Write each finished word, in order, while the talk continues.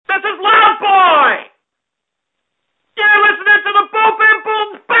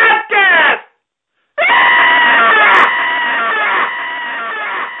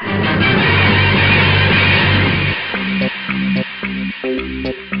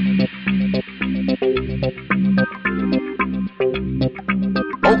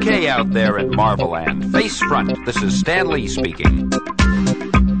out there in Marveland. Face front, this is Stan Lee speaking.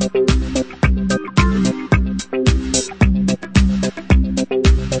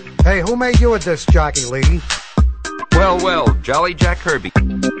 Hey, who made you a disc jockey, lady? Well, Jolly Jack Kirby.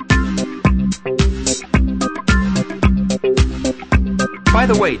 By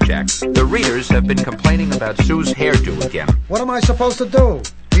the way, Jack, the readers have been complaining about Sue's hairdo again. What am I supposed to do?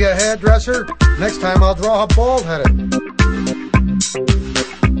 Be a hairdresser? Next time I'll draw her bald-headed.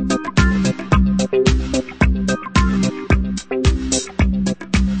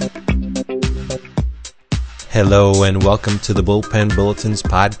 Hello and welcome to the Bullpen Bulletins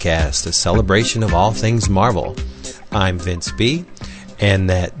podcast, a celebration of all things Marvel. I'm Vince B., and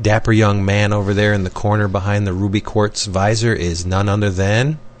that dapper young man over there in the corner behind the ruby quartz visor is none other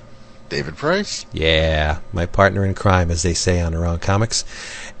than... David Price. Yeah, my partner in crime, as they say on Around Comics.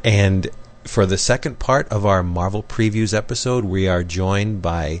 And for the second part of our Marvel Previews episode, we are joined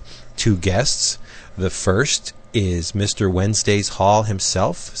by two guests. The first is Mr. Wednesday's Hall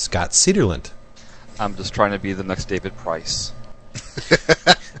himself, Scott Cederland. I'm just trying to be the next David Price.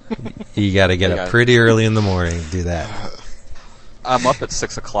 You got to get up pretty early in the morning to do that. I'm up at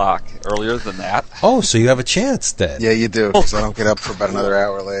 6 o'clock, earlier than that. Oh, so you have a chance then. Yeah, you do, because I don't get up for about another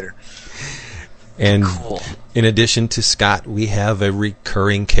hour later. And Cool. In addition to Scott, we have a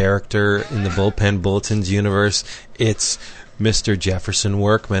recurring character in the Bullpen Bulletins universe. It's Mr. Jefferson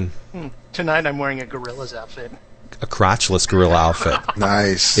Workman. Tonight I'm wearing a gorilla's outfit. A crotchless gorilla outfit.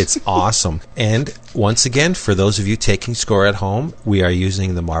 Nice. It's awesome. And once again, for those of you taking score at home, we are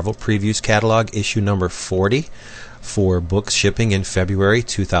using the Marvel Previews catalog, issue number 40, for books shipping in February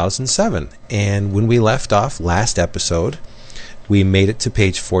 2007. And when we left off last episode, we made it to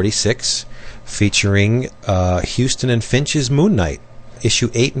page 46, featuring Houston and Finch's Moon Knight,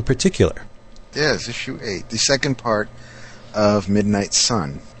 issue 8 in particular. Yes, issue 8, the second part of Midnight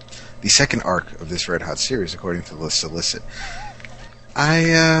Sun, the second arc of this Red Hot series, according to the solicit.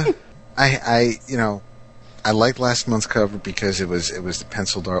 I liked last month's cover because it was the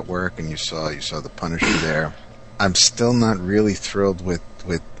penciled artwork, and you saw the Punisher there. I'm still not really thrilled with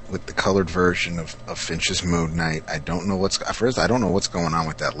the colored version of Finch's Moon Knight. I don't know what's going on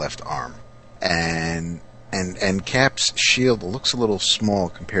with that left arm, and Cap's shield looks a little small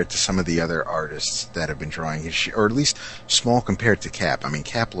compared to some of the other artists that have been drawing his shield, or at least small compared to Cap. I mean,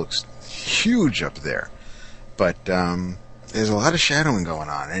 Cap looks huge up there, but there's a lot of shadowing going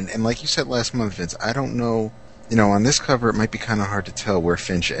on, and like you said last month, Vince, I don't know. You know, on this cover, it might be kind of hard to tell where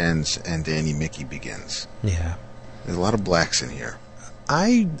Finch ends and Danny Mickey begins. Yeah. There's a lot of blacks in here.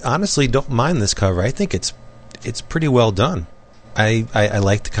 I honestly don't mind this cover. I think it's pretty well done. I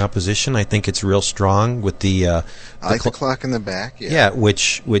like the composition. I think it's real strong with the I like the clock in the back. Yeah,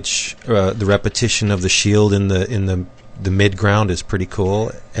 which the repetition of the shield in the mid ground is pretty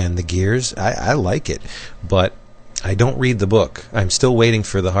cool, and the gears. I like it, but I don't read the book. I'm still waiting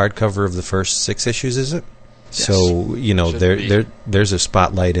for the hardcover of the first 6 issues. Is it? Yes. So there's a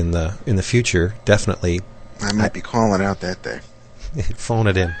spotlight in the future, definitely. I might be calling out that day. Phone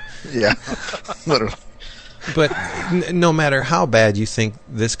it in. Yeah, literally. But no matter how bad you think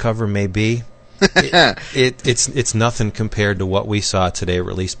this cover may be, it's nothing compared to what we saw today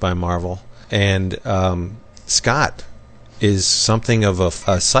released by Marvel. And Scott is something of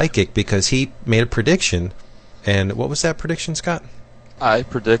a psychic because he made a prediction. And what was that prediction, Scott? I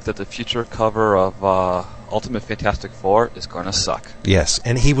predict that the future cover of Ultimate Fantastic Four is going to suck. Yes,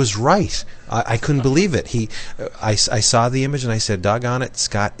 and he was right. I couldn't believe it. I saw the image and I said, doggone it,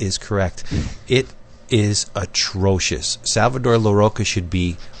 Scott is correct. It is atrocious. Salvador Larroca should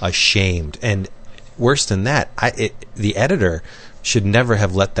be ashamed. And worse than that, the editor should never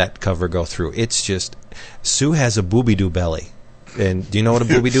have let that cover go through. It's just, Sue has a booby-doo belly. And do you know what a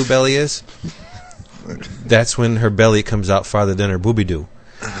booby-doo belly is? That's when her belly comes out farther than her booby-doo.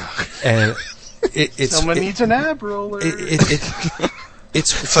 And someone needs an ab roller.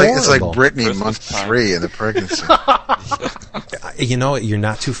 It's like Brittany month 3 in the pregnancy. You know, you're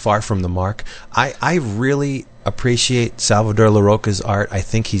not too far from the mark. I really appreciate Salvador Larroca's art. I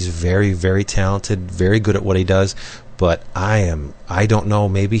think he's very, very talented, very good at what he does. But I don't know.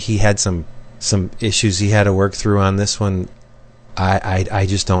 Maybe he had some issues he had to work through on this one. I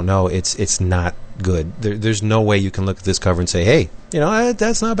just don't know. It's not good. There's no way you can look at this cover and say, hey,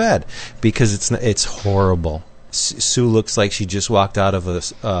 that's not bad, because it's horrible. Sue looks like she just walked out of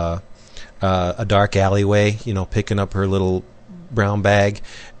a dark alleyway, picking up her little brown bag,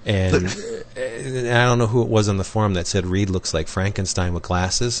 and I don't know who it was on the forum that said Reed looks like Frankenstein with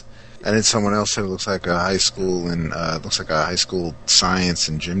glasses. And then someone else said it looks like a high school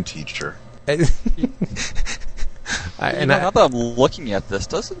Now that I'm looking at this,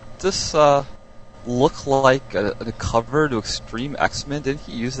 doesn't this look like a cover to Extreme X-Men? Didn't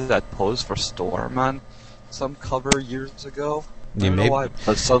he use that pose for Storm on some cover years ago? I don't know why,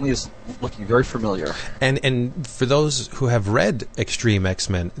 but suddenly it's looking very familiar. And for those who have read Extreme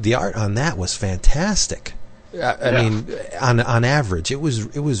X-Men, the art on that was fantastic. I mean, on average, it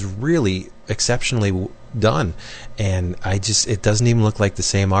was really exceptionally done, and it doesn't even look like the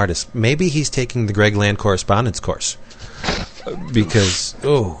same artist. Maybe he's taking the Greg Land correspondence course, because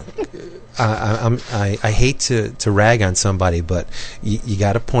I hate to rag on somebody, but you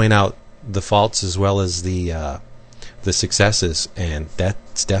got to point out the faults as well as the successes, and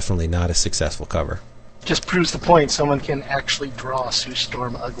that's definitely not a successful cover. Just proves the point. Someone can actually draw Sue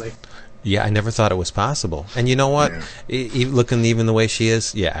Storm ugly. Yeah, I never thought it was possible. And you know what? Looking even the way she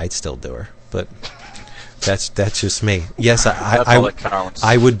is, yeah, I'd still do her. But that's just me. Yes,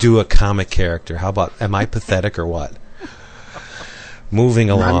 I would do a comic character. How about, am I pathetic or what? Moving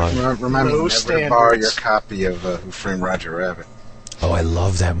along. Remember, never borrow your copy of Who Framed Roger Rabbit. Oh, I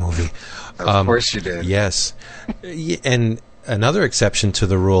love that movie. Of course you did. Yes. And another exception to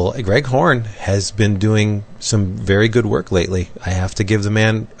the rule, Greg Horn has been doing some very good work lately. I have to give the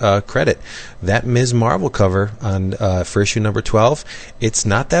man credit. That Ms. Marvel cover on for issue number 12, it's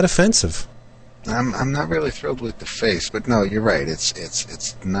not that offensive. I'm not really thrilled with the face, but no, you're right.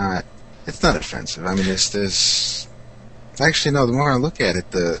 It's not offensive. I mean, there's actually no. The more I look at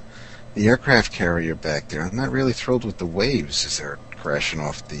it, the aircraft carrier back there, I'm not really thrilled with the waves as they're crashing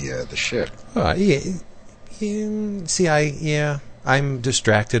off the ship. I'm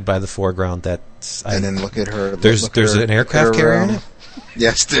distracted by the foreground. And then look at her. There's an aircraft carrier in it.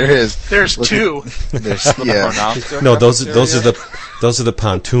 Yes, there is. There's two. No, those are the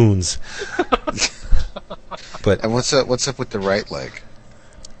pontoons. But and what's up with the right leg?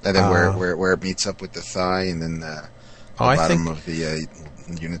 And then where it meets up with the thigh, and then the bottom of the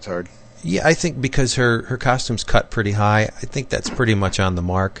unitard. Yeah, I think because her costume's cut pretty high, I think that's pretty much on the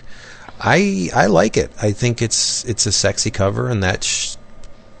mark. I like it. I think it's a sexy cover, and that's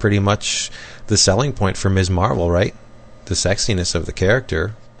pretty much the selling point for Ms. Marvel, right? The sexiness of the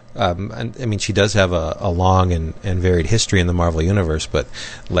character. And I mean, she does have a long and varied history in the Marvel Universe, but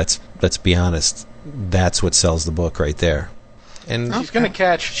let's be honest, that's what sells the book right there. And she's gonna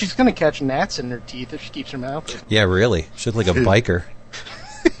catch gnats in her teeth if she keeps her mouth open. Yeah, really. She's like a biker.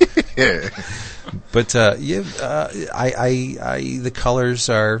 Yeah. But the colors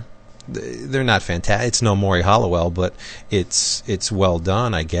they're not fantastic. It's no Maury Hollowell, but it's well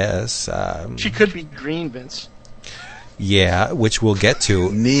done, I guess. She could be green, Vince. Yeah, which we'll get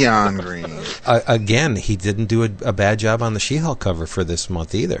to. Neon green. Again, he didn't do a bad job on the She-Hulk cover for this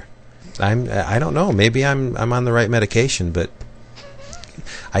month either. I don't know. Maybe I'm on the right medication, but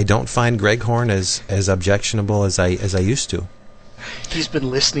I don't find Greg Horn as objectionable as I used to. He's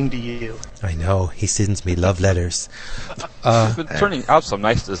been listening to you. I know. He sends me love letters. He's been turning out some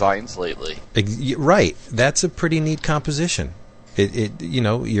nice designs lately. Right. That's a pretty neat composition.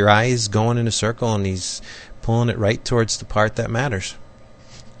 Your eyes going in a circle, and he's pulling it right towards the part that matters.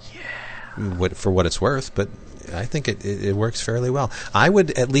 Yeah. For what it's worth, but I think it works fairly well. I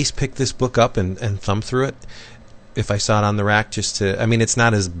would at least pick this book up and thumb through it if I saw it on the rack. It's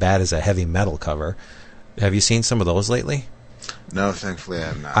not as bad as a Heavy Metal cover. Have you seen some of those lately? No, thankfully I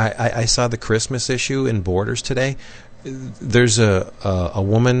have not. I saw the Christmas issue in Borders today. There's a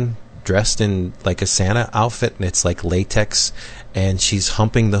woman dressed in like a Santa outfit, and it's like latex, and she's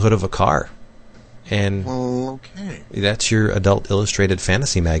humping the hood of a car. And okay. That's your adult illustrated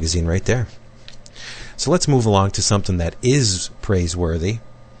fantasy magazine right there. So let's move along to something that is praiseworthy,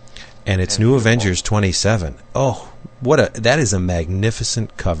 and it's New Avengers 27. Oh, that is a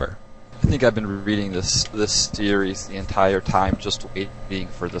magnificent cover. I think I've been reading this series the entire time, just waiting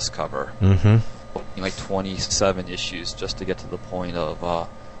for this cover. Mm-hmm. Like 27 issues just to get to the point of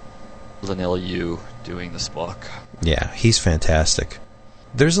Leinil Yu doing this book. Yeah, he's fantastic.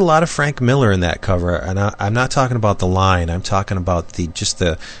 There's a lot of Frank Miller in that cover, and I'm not talking about the line. I'm talking about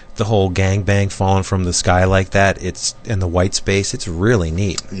the whole gangbang falling from the sky like that. It's in the white space. It's really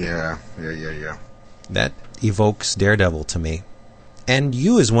neat. Yeah. That evokes Daredevil to me. And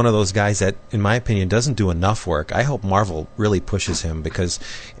Yu is one of those guys that, in my opinion, doesn't do enough work. I hope Marvel really pushes him because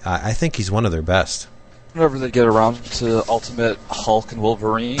I think he's one of their best. Whenever they get around to Ultimate Hulk and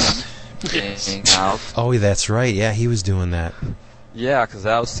Wolverine being out. Oh, that's right. Yeah, he was doing that. Yeah, because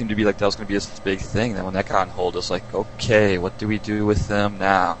that seemed to be like that was going to be a big thing. Then when that got on hold, it was like, okay, what do we do with them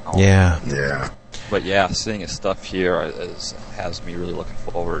now? Yeah. But yeah, seeing his stuff here has me really looking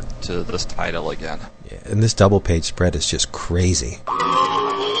forward to this title again. Yeah, and this double-page spread is just crazy.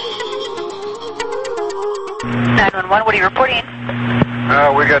 911, what are you reporting?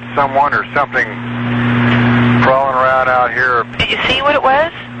 We got someone or something crawling around out here. Did you see what it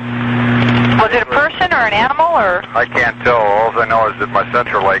was? Was it a person or an animal or? I can't tell. All I know is that my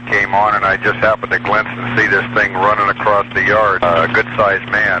central light came on and I just happened to glimpse and see this thing running across the yard. A good-sized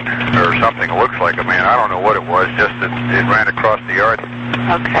man or something. It looks like a man. I don't know what it was, just that it ran across the yard.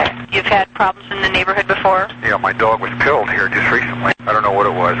 Okay. You've had problems in the neighborhood before? Yeah, my dog was killed here just recently. I don't know what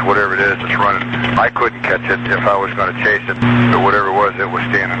it was. Whatever it is, it's running. I couldn't catch it if I was going to chase it. But whatever it was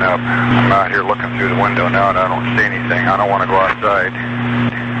standing up. I'm out here looking through the window now and I don't see anything. I don't want to go outside.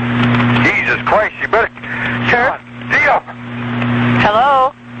 Jesus Christ, you better... Sure. Dio!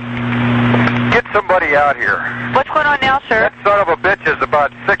 Hello? Get somebody out here. What's going on now, sir? That son of a bitch is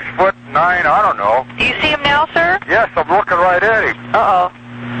about 6'9", I don't know. Do you see him now, sir? Yes, I'm looking right at him. Uh-oh.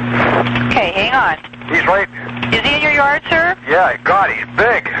 Okay, hang on. He's right... Is he in your yard, sir? Yeah, God, he's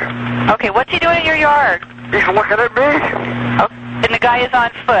big. Okay, what's he doing in your yard? He's looking at me. Oh, and the guy is on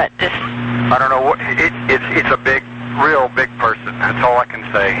foot. I don't know what... It's a big... real big person. That's all I can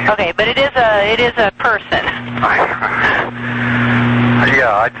say. Okay, but it is a person.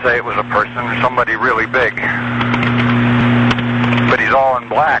 Yeah, I'd say it was a person, somebody really big. But he's all in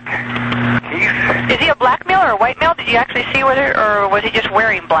black. Is he a black male or a white male? Did you actually see whether, or was he just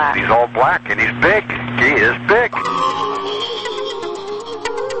wearing black? He's all black and he's big. He is big.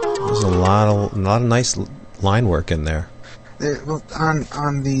 There's a lot of nice line work in there. Well, on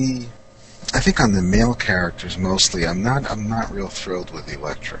the. I think on the male characters mostly, I'm not real thrilled with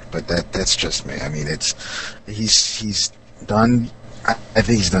Elektra, but that's just me. I mean, he's done. I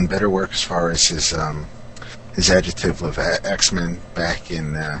think he's done better work as far as his adjective of X-Men back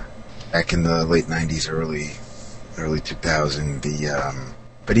in the late '90s, early 2000.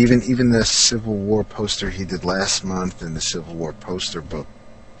 But even the Civil War poster he did last month and the Civil War poster book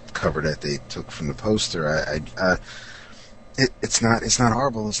cover that they took from the poster, It's not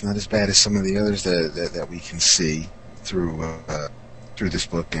horrible. It's not as bad as some of the others that we can see through this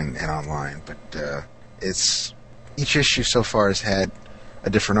book and online. But it's each issue so far has had a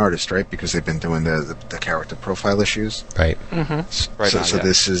different artist, right? Because they've been doing the character profile issues, right? Mm-hmm.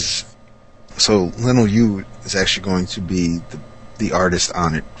 This is Lionel Yu is actually going to be the artist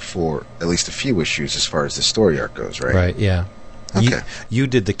on it for at least a few issues as far as the story arc goes, right? Right. Yeah. Okay. You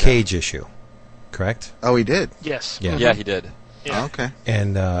did the Cage issue. Correct? Oh, he did? Yes. Yeah, he did. Yeah. Oh, okay.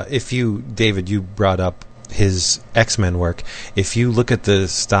 And David, you brought up his X-Men work. If you look at the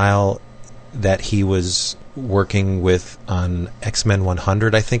style that he was working with on X-Men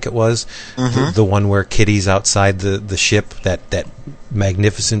 100, I think it was, the one where Kitty's outside the ship, that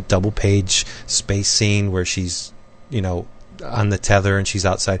magnificent double-page space scene where she's, on the tether and she's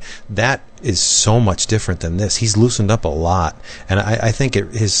outside, that is so much different than this. He's loosened up a lot, and I think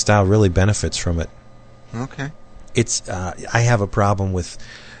his style really benefits from it. Okay. It's I have a problem with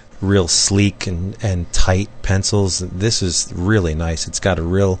real sleek and tight pencils. This is really nice. It's got a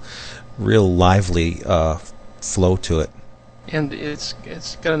real lively flow to it, and it's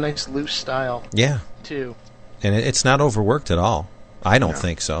got a nice loose style. Yeah, too. And it's not overworked at all. I don't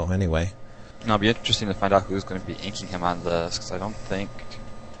think so, anyway. It'll be interesting to find out who's going to be inking him on this, because I don't think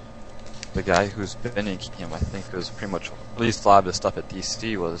the guy who's been inking him, I think, was pretty much, at least a lot of his stuff at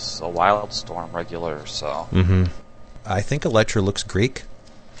DC was a Wildstorm regular, so. Mm-hmm. I think Elektra looks Greek.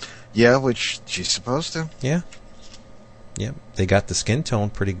 Yeah, which she's supposed to. Yeah. Yeah, they got the skin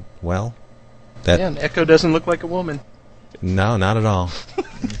tone pretty well. And Echo doesn't look like a woman. No, not at all.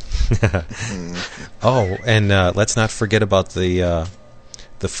 Oh, and let's not forget about the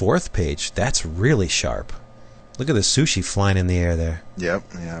fourth page. That's really sharp. Look at the sushi flying in the air there. Yep,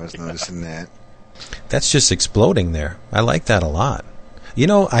 yeah, I was noticing that. That's just exploding there. I like that a lot.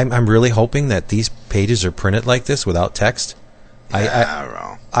 I'm really hoping that these pages are printed like this without text.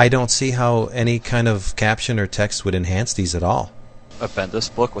 I don't see how any kind of caption or text would enhance these at all. A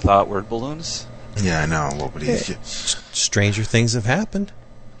Bendis book without word balloons? Yeah, I know. Stranger things have happened.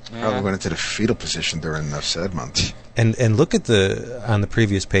 Yeah. Probably went into the fetal position during the said month. And look at on the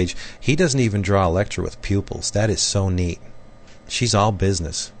previous page, he doesn't even draw Elektra with pupils. That is so neat. She's all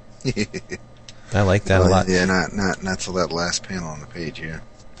business. I like that a lot. Yeah, not till that last panel on the page here.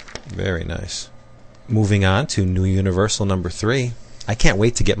 Very nice. Moving on to New Universal number 3. I can't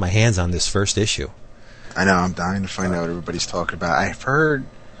wait to get my hands on this first issue. I know, I'm dying to find out what everybody's talking about. I've heard,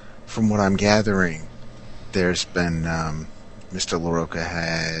 from what I'm gathering, there's been, Mr. LaRocca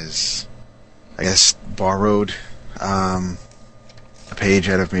has, I guess, borrowed a page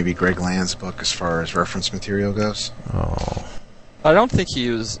out of maybe Greg Land's book as far as reference material goes. Oh. I don't think he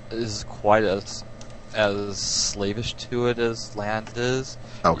is quite as as slavish to it as Land is.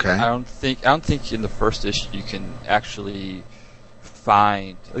 Okay. I don't think in the first issue you can actually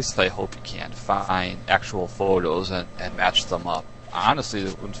find, at least I hope you can, find actual photos and match them up. Honestly,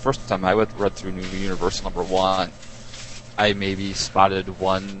 the first time I read through New Universal #1, I maybe spotted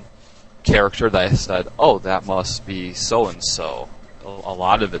one character that I said, oh, that must be so-and-so. A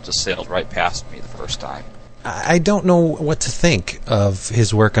lot of it just sailed right past me the first time. I don't know what to think of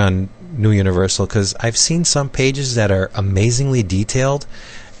his work on New Universal, because I've seen some pages that are amazingly detailed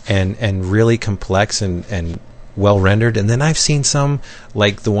and really complex and well rendered, and then I've seen some,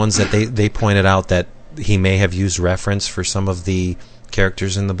 like the ones that they pointed out that he may have used reference for some of the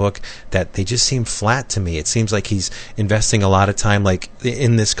characters in the book, that they just seem flat to me. It seems like he's investing a lot of time, like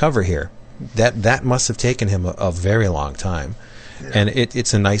in this cover here. That must have taken him a very long time. Yeah. And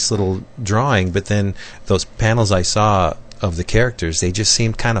it's a nice little drawing, but then those panels I saw of the characters, they just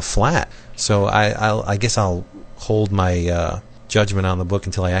seemed kind of flat. So I guess I'll hold my judgment on the book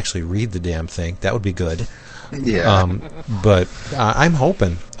until I actually read the damn thing. That would be good. Yeah. But I'm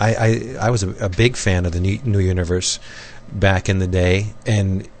hoping. I was a big fan of the New Universe back in the day,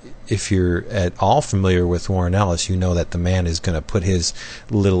 and if you're at all familiar with Warren Ellis, you know that the man is going to put his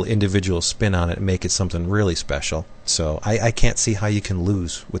little individual spin on it and make it something really special. So I can't see how you can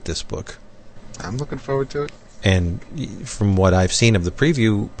lose with this book. I'm looking forward to it. And from what I've seen of the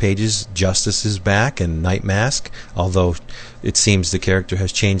preview pages, Justice is back and Night Mask, although it seems the character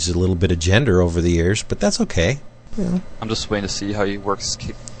has changed a little bit of gender over the years, but that's okay. Yeah. I'm just waiting to see how he works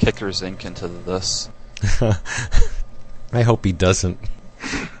Kicker's ink into this. I hope he doesn't.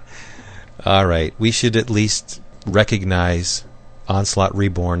 All right, we should at least recognize Onslaught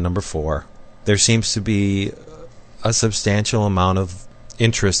Reborn #4. There seems to be a substantial amount of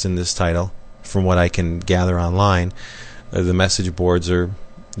interest in this title, from what I can gather online. The message boards they're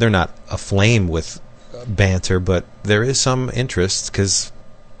not aflame with banter, but there is some interest because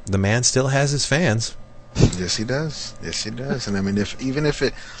the man still has his fans. Yes, he does. Yes, he does. And I mean, even if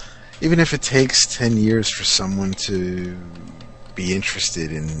it takes 10 years for someone to be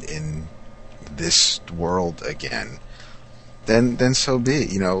interested in this world again, then so be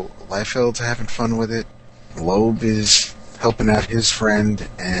it. You know, Liefeld's having fun with it. Loeb is helping out his friend,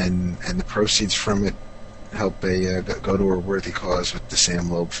 and the proceeds from it help go to a worthy cause with the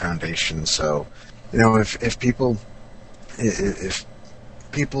Sam Loeb Foundation. So, you know, if people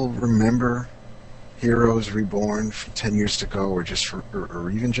remember Heroes Reborn from 10 years ago,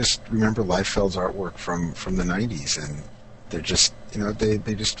 or even just remember Liefeld's artwork from the 90s, and they're just, you know,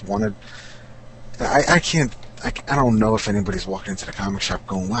 they just wanted. I don't know if anybody's walking into the comic shop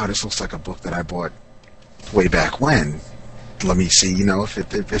going, wow, this looks like a book that I bought way back when. Let me see, you know, if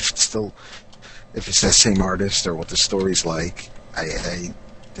it's that same artist or what the story's like.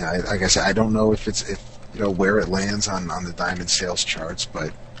 Like I said, I don't know if you know where it lands on the Diamond sales charts,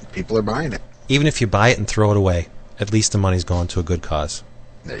 but people are buying it. Even if you buy it and throw it away, at least the money's going to a good cause.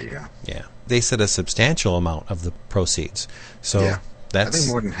 There you go. Yeah, they said a substantial amount of the proceeds. So yeah. That's, I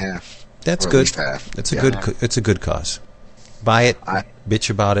think more than half. That's good. At least half. It's a good cause. Buy it, bitch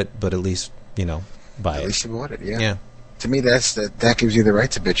about it, but at least, you know, buy it. At least you bought it. Yeah. To me, that gives you the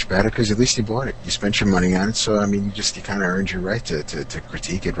right to bitch about it, because at least you bought it. You spent your money on it, so I mean, you kind of earned your right to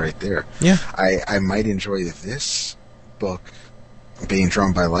critique it right there. Yeah. I might enjoy this book being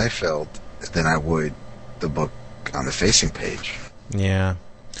drawn by Liefeld than I would the book on the facing page. Yeah.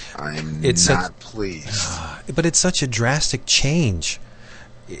 I'm not pleased. But it's such a drastic change.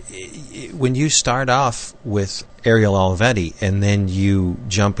 When you start off with Ariel Olivetti and then you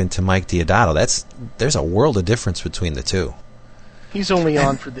jump into Mike Deodato, there's a world of difference between the two. He's only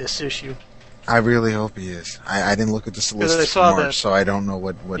on for this issue. I really hope he is. I didn't look at the solicitation for March, so I don't know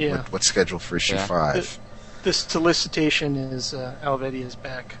what's scheduled for issue 5. The solicitation is Olivetti is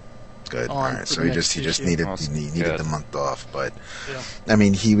back. Good. All right. So he just needed the month off, but yeah. I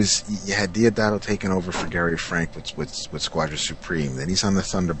mean, you had Deodato taking over for Gary Frank with Squadron Supreme. Then he's on the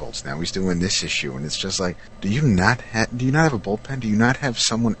Thunderbolts. Now he's doing this issue, and it's just like, do you not have a bullpen? Do you not have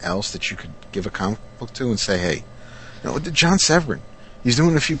someone else that you could give a comic book to and say, hey, you know, John Severin, he's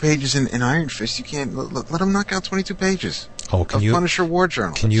doing a few pages in Iron Fist. You can't let him knock out 22 pages. Oh, can you Punisher War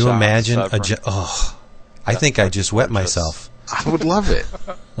Journal? Can you imagine I think I just wet myself. I would love it.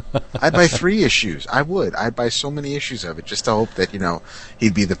 I'd buy 3 issues. I would. I'd buy so many issues of it just to hope that, you know,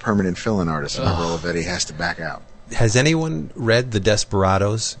 he'd be the permanent fill-in artist and Olivetti has to back out. Has anyone read the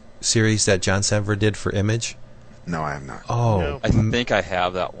Desperados series that John Sever did for Image? No, I have not. Oh, no. I think I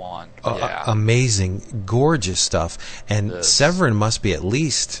have that one. Yeah. Amazing, gorgeous stuff. And Severin must be at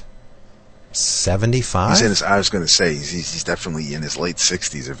least 75. I was going to say he's definitely in his late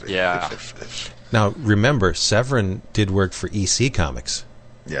 60s. Now, remember, Severin did work for EC Comics.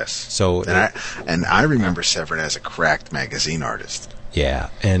 Yes. So, and I remember Severin as a cracked magazine artist. yeah,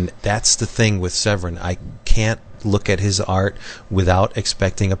 and that's the thing with Severin. I can't look at his art without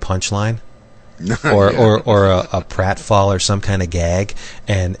expecting a punchline. or a pratfall or some kind of gag,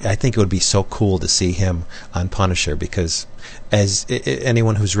 and I think it would be so cool to see him on Punisher, because as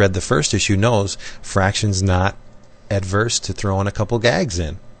anyone who's read the first issue knows, Fraction's not adverse to throwing a couple gags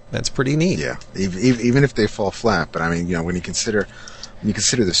in. That's pretty neat. Yeah, even if they fall flat. But I mean, when you consider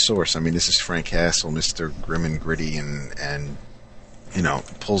the source, I mean, this is Frank Castle, Mr. Grim and Gritty, and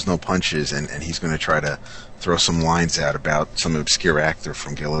pulls no punches, and he's going to try to throw some lines out about some obscure actor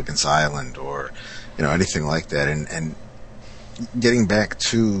from Gilligan's Island, or anything like that. And getting back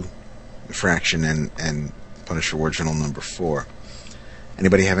to Fraction and Punisher Original number 4,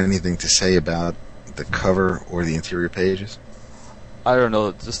 anybody have anything to say about the cover or the interior pages? I don't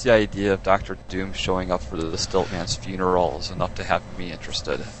know, just the idea of Dr. Doom showing up for the Stiltman's funeral is enough to have me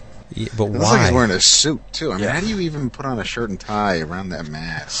interested. Yeah, but it why? looks like he's wearing a suit too. I mean, how do you even put on a shirt and tie around that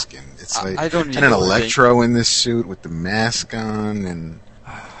mask? And it's like, I don't and an Electro in this suit with the mask on, and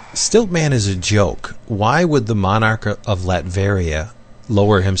Stiltman is a joke. Why would the monarch of Latveria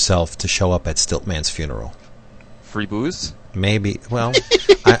lower himself to show up at Stiltman's funeral? Free booze? Maybe. Well,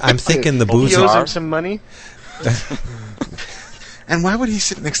 I'm thinking the booze He owes him are. some money. And why would he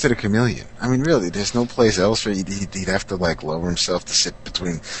sit next to the Chameleon? I mean, really, there's no place else where he'd have to lower himself to sit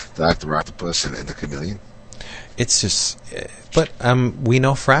between Dr. Octopus and the Chameleon. It's just, but we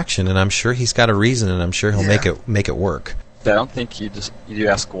know Fraction, and I'm sure he's got a reason, and I'm sure he'll make it work. I don't think you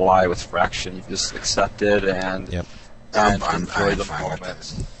ask why with Fraction. You just accept it and Yep. and I'm enjoy the fine with moment.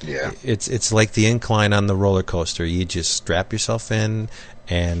 that. Yeah. It's like the incline on the roller coaster. You just strap yourself in,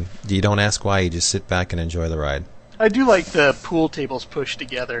 and you don't ask why. You just sit back and enjoy the ride. I do like the pool tables pushed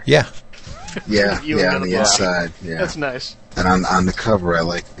together. Yeah. Yeah, Viewing on of the block. inside. Yeah. That's nice. And on the cover, I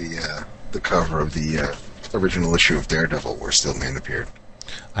like the cover of the original issue of Daredevil where Stillman appeared.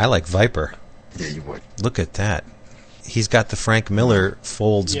 I like Viper. Yeah, you would. Look at that. He's got the Frank Miller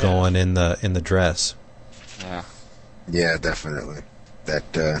folds going in the dress. Yeah. Yeah, definitely.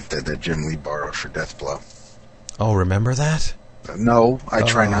 That Jim Lee borrowed for Deathblow. Oh, remember that? No, I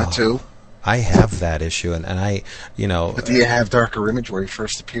try not to. I have that issue, and I, But do you have Darker Image where he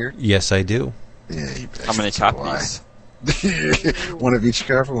first appeared? Yes, I do. Yeah, you How many copies? One of each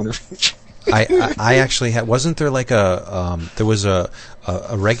cover, one of each. I actually had. Wasn't there like there was a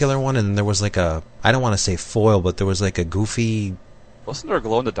regular one, and there was like a, I don't want to say foil, but there was like a goofy. Wasn't there a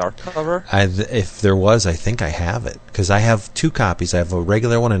glow-in-the-dark cover? If there was, I think I have it, because I have 2 copies. I have a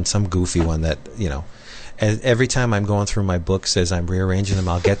regular one and some goofy one that every time I'm going through my books as I'm rearranging them,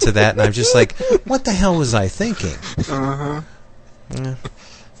 I'll get to that, and I'm just like, what the hell was I thinking? Uh-huh. Yeah.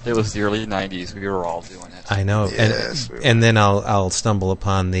 It was the early 90s. We were all doing it. I know. Yes, and then I'll stumble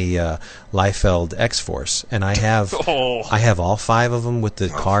upon the Liefeld X-Force, and I have all 5 of them with the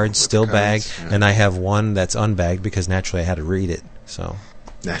cards still bagged, and I have one that's unbagged because naturally I had to read it. So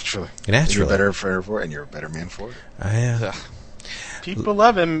Naturally. Naturally. You're better for it, and you're a better man for it. Yeah. People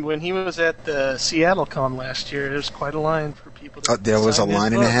love him. When he was at the Seattle Con last year, there's quite a line for people to There was a sign his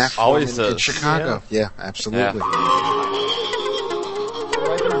line and a books. half Always in does. Chicago. Yeah, absolutely.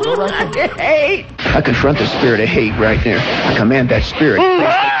 I confront the spirit of hate right there. I command that spirit.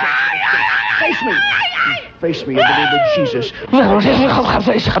 Face me. Face me in the name of Jesus. You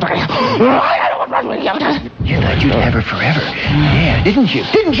thought you'd have her forever. Yeah, didn't you?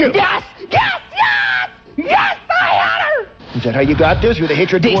 Didn't you? Yes! Yes! Yes! Yes, I had her! Is that how you got this? With a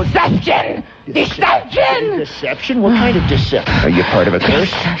hatred toward... Deception! Deception! Deception? What kind of deception? Are you part of a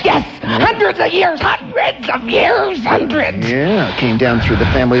curse? Yes! Hundreds of years! Hundreds of years! Hundreds! Yeah, came down through the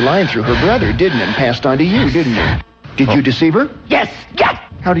family line through her brother, didn't it? And passed on to you, didn't it? Did you deceive her? Yes! Yes!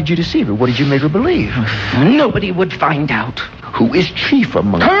 How did you deceive her? What did you make her believe? Nobody would find out. Who is chief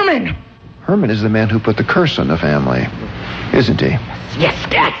among... Herman! Herman is the man who put the curse on the family, isn't he? Yes!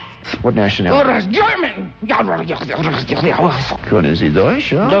 Yes! What nationality? German! Können Sie Deutsch,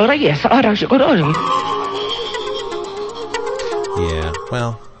 huh? Yes. Yeah.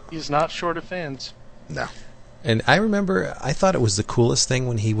 Well. He's not short of fans. No. And I remember, I thought it was the coolest thing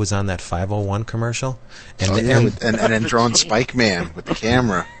when he was on that 501 commercial. And and then drawn Spike Man with the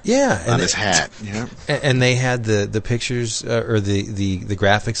camera on his hat. Yeah. And they had the pictures, or the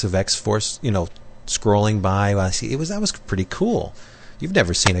graphics of X-Force, scrolling by. That was pretty cool. You've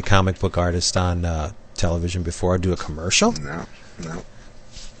never seen a comic book artist on television before do a commercial? No.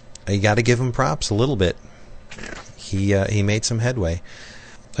 You got to give him props a little bit. Yeah. He made some headway.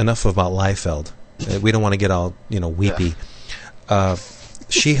 Enough about Liefeld. We don't want to get all weepy.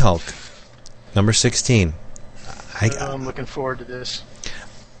 She-Hulk. Number 16. I'm looking forward to this.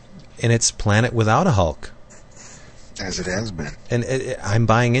 And it's Planet Without a Hulk. As it has been. And I'm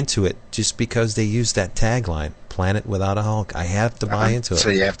buying into it just because they used that tagline, Planet Without a Hulk. I have to buy into it. So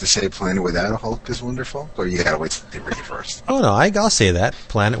you have to say Planet Without a Hulk is wonderful? Or you gotta wait till they read it first? Oh, no, I'll say that.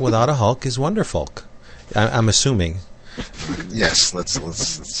 Planet Without a Hulk is wonderful. I'm assuming. Yes,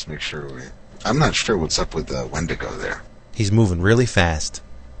 let's make sure. I'm not sure what's up with Wendigo there. He's moving really fast.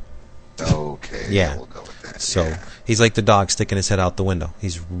 Okay, yeah, we'll go with that. So he's like the dog sticking his head out the window.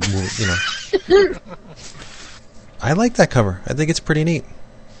 He's, I like that cover. I think it's pretty neat.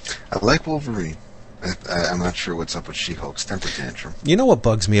 I like Wolverine. I'm not sure what's up with She-Hulk's temper tantrum. You know what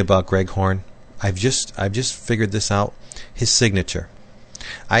bugs me about Greg Horn? I've just figured this out. His signature.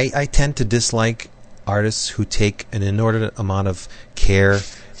 I tend to dislike artists who take an inordinate amount of care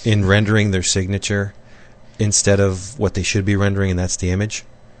in rendering their signature instead of what they should be rendering, and that's the image,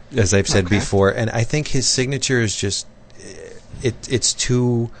 as I've said before. And I think his signature is just it's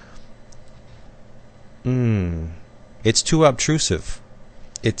too it's too obtrusive.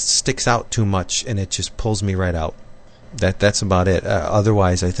 It sticks out too much, and it just pulls me right out. That's about it.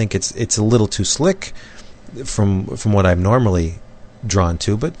 Otherwise, I think it's a little too slick from what I'm normally drawn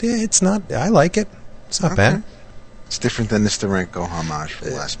to, but it's not. I like it. It's not bad. It's different than the Steranko homage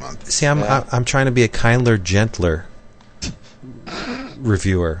from last month. See, I'm trying to be a kinder, gentler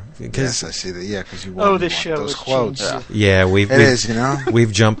reviewer. Yes, I see that. Yeah, because you want this show those is quotes. Yeah, we've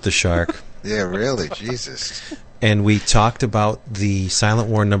jumped the shark. Yeah, really, Jesus. And we talked about the Silent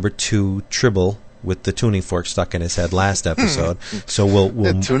War #2 Tribble with the tuning fork stuck in his head last episode. So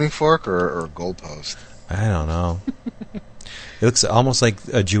we'll tuning fork or goalpost? I don't know. It looks almost like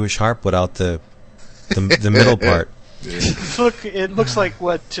a Jewish harp without the middle part. It looks like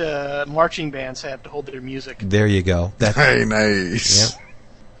what marching bands have to hold their music. There you go. Very nice. Yep.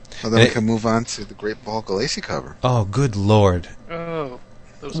 Well, then we can move on to the great Paul Galassi cover. Oh, good Lord. Oh,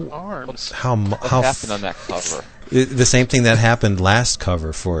 those arms. What happened on that cover? The same thing that happened last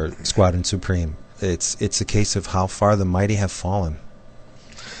cover for Squadron Supreme. It's a case of how far the mighty have fallen.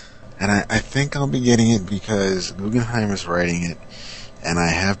 And I think I'll be getting it because Guggenheim is writing it, and I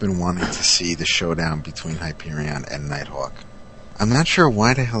have been wanting to see the showdown between Hyperion and Nighthawk. I'm not sure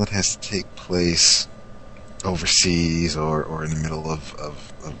why the hell it has to take place overseas or in the middle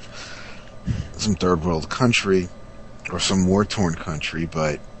of some third world country or some war-torn country,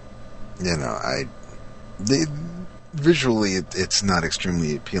 but visually it's not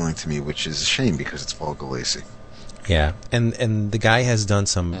extremely appealing to me, which is a shame because it's Paul Galassi. Yeah, and the guy has done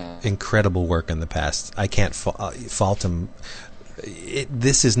some incredible work in the past. I can't fault him.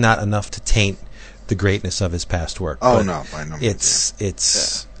 This is not enough to taint the greatness of his past work. Oh no, by no means.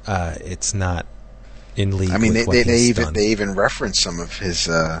 It's not in league. I mean, with what he's done. they even reference some of his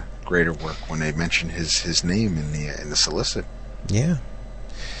greater work when they mention his name in the solicit. Yeah,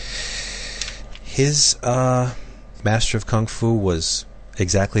 his Master of Kung Fu was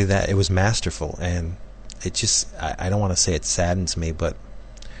exactly that. It was masterful, and it just, I don't want to say it saddens me, but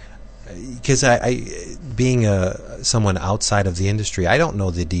because I being someone outside of the industry, I don't know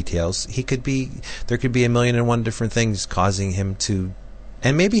the details. There could be 1,000,001 different things causing him to,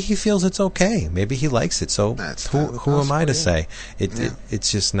 and maybe he feels it's okay. Maybe he likes it. So who am I to say?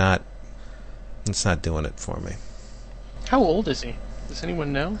 It's just not. It's not doing it for me. How old is he? Does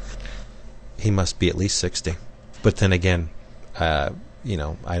anyone know? He must be at least 60. But then again, I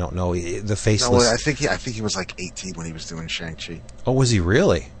don't know. The faceless. No, I think he was like 18 when he was doing Shang-Chi. Oh, was he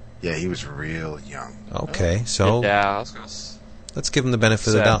really? Yeah, he was real young. Okay, so yeah, I was gonna let's give him the benefit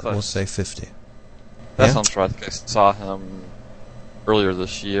of the doubt. We'll say 50. That sounds right. I think I saw him earlier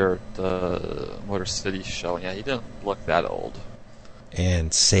this year at the Motor City show. Yeah, he didn't look that old.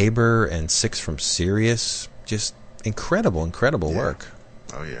 And Saber and Six from Sirius, just incredible work.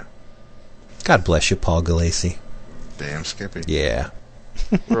 Oh yeah. God bless you, Paul Galassi. Damn, Skippy. Yeah.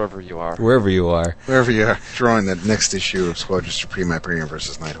 Wherever you are. Wherever you are. Wherever you are. Drawing that next issue of Squadron Supreme Hyperion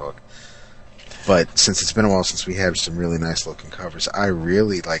versus Nighthawk. But since it's been a while since we had some really nice looking covers, I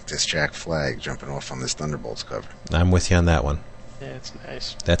really like this Jack Flag jumping off on this Thunderbolts cover. I'm with you on that one. Yeah, it's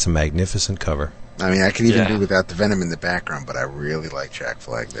nice. That's a magnificent cover. I mean, I could even do without the Venom in the background, but I really like Jack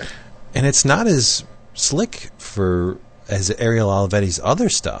Flag there. And it's not as slick as Ariel Olivetti's other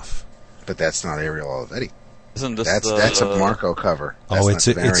stuff. But that's not Ariel Olivetti. Isn't this that's a Marco cover. That's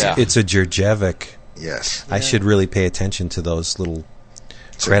it's a Djurjevic. Yes. I should really pay attention to those little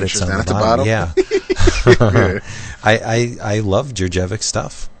credits on the bottom. Yeah. I love Djurjevic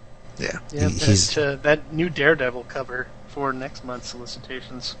stuff. Yeah. He's that new Daredevil cover for next month's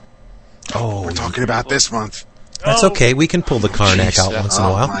solicitations. Oh, we're talking about this month. That's okay. We can pull the Karnak out once in a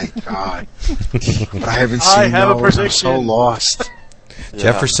while. Oh my God! I haven't seen have a those. I'm prediction. so lost.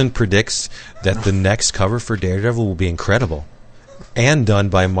 Jefferson predicts that the next cover for Daredevil will be incredible, and done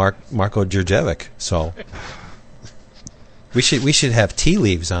by Marko Djurjevic. So we should have tea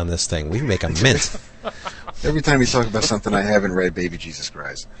leaves on this thing. We can make a mint. Every time you talk about something I haven't read, Baby Jesus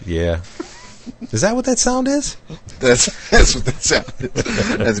cries. Yeah. Is that what that sound is? That's what that sound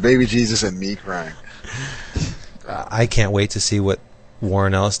is. That's Baby Jesus and me crying. I can't wait to see what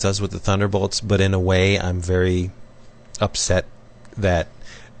Warren Ellis does with the Thunderbolts, but in a way, I'm very upset that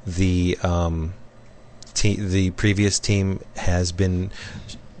the previous team has been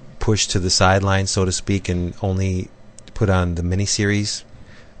pushed to the sideline, so to speak, and only put on the miniseries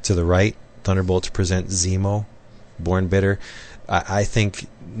to the right. Thunderbolts present Zemo, Born Bitter. I think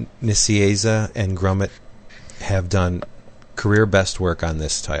Nicieza and Grummett have done career best work on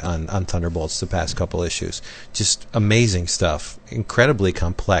this on Thunderbolts the past couple issues. Just amazing stuff, incredibly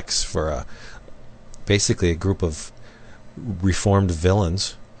complex for basically a group of reformed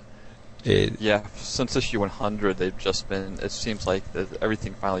villains. Since issue 100, they've just been. It seems like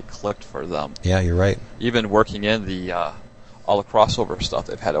everything finally clicked for them. Yeah, you're right. Even working in the all the crossover stuff,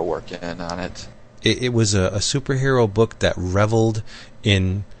 they've had to work in on it. It was a superhero book that reveled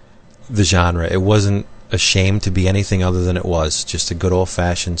in the genre. It wasn't ashamed to be anything other than it was. Just a good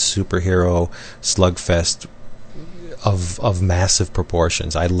old-fashioned superhero slugfest of massive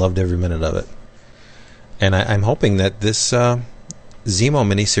proportions. I loved every minute of it. And I'm hoping that this Zemo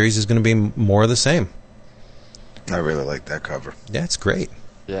miniseries is going to be more of the same. I really like that cover. Yeah, it's great.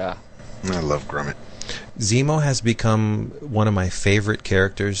 Yeah. I love Grummett. Zemo has become one of my favorite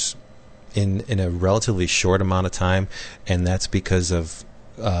characters in a relatively short amount of time, and that's because of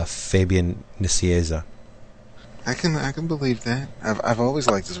Fabian Nicieza. I can believe that. I've always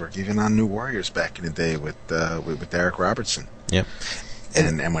liked his work, even on New Warriors back in the day with Derek Robertson. Yep.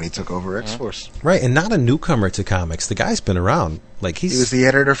 And when he took over X-Force. Right, and not a newcomer to comics. The guy's been around. Like he was the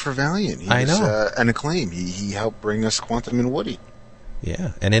editor for Valiant. I know. An Acclaim. He helped bring us Quantum and Woody.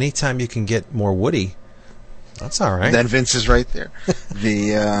 Yeah, and anytime you can get more Woody, that's all right. Then Vince is right there.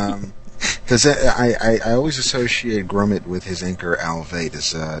 I always associate Grummett with his anchor Al Vey.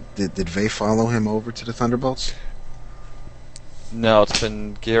 Did Vey follow him over to the Thunderbolts? No, it's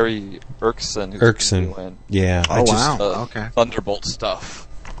been Gary Erkson who's been doing Okay. Thunderbolt stuff.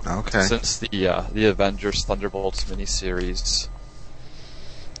 Okay. Since the Avengers Thunderbolts miniseries.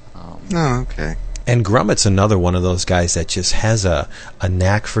 Okay. And Grummett's another one of those guys that just has a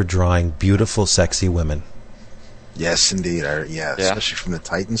knack for drawing beautiful, sexy women. Yes, indeed. Especially from the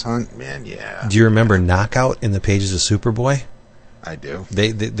Titans hunt, man. Yeah. Do you remember Knockout in the pages of Superboy? I do.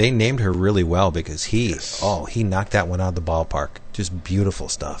 They named her really well because he knocked that one out of the ballpark. Just beautiful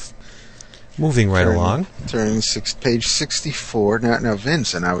stuff. Moving right along. Turning page 64. Now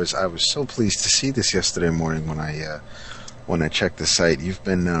Vince, and I was so pleased to see this yesterday morning when I checked the site. You've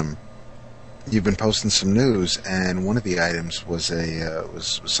been posting some news, and one of the items was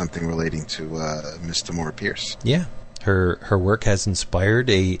was something relating to Miss Tamora Pierce. Yeah, her work has inspired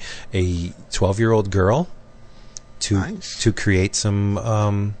a 12-year-old girl to create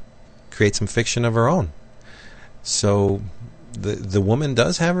some fiction of her own. So the woman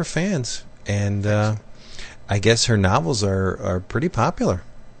does have her fans, and I guess her novels are pretty popular.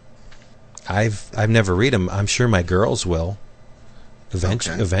 I've never read them. I'm sure my girls will.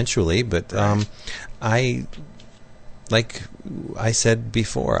 Eventually, but I, like I said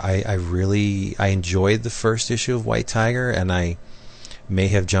before, I really enjoyed the first issue of White Tiger, and I may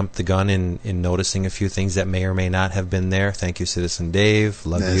have jumped the gun in noticing a few things that may or may not have been there. Thank you, Citizen Dave.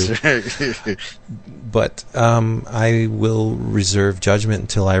 Love you. Right. But I will reserve judgment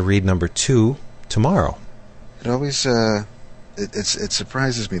until I read number 2 tomorrow. It always it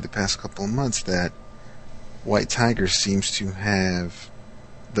surprises me the past couple of months that White Tiger seems to have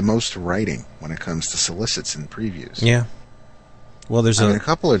the most writing when it comes to solicits and previews. Yeah. Well, there's a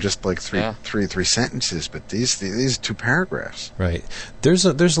couple are just like three sentences, but these 2 paragraphs. Right. There's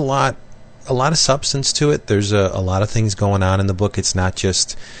a lot of substance to it. There's a lot of things going on in the book. It's not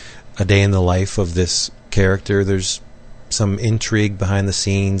just a day in the life of this character. There's some intrigue behind the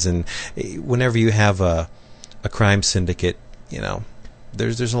scenes, and whenever you have a crime syndicate,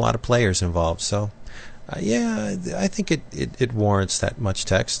 there's a lot of players involved. So. I think it warrants that much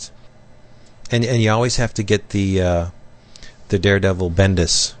text, and you always have to get the Daredevil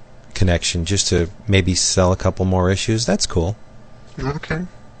Bendis connection just to maybe sell a couple more issues. That's cool. Okay.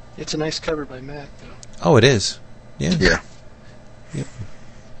 It's a nice cover by Matt, though. Oh, it is. Yeah. Yeah. Yep.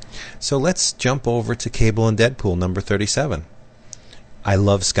 So let's jump over to Cable and Deadpool number 37. I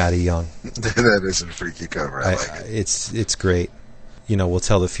love Scotty Young. That is a freaky cover. I like it. It's great. You know, we'll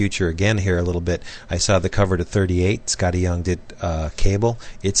tell the future again here a little bit. I saw the cover to 38. Scotty Young did Cable.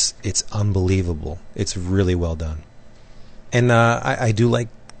 It's unbelievable. It's really well done. And I do like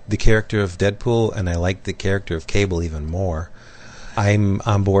the character of Deadpool, and I like the character of Cable even more. I'm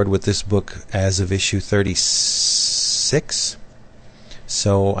on board with this book as of issue 36.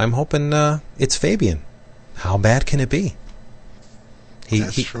 So I'm hoping it's Fabian. How bad can it be?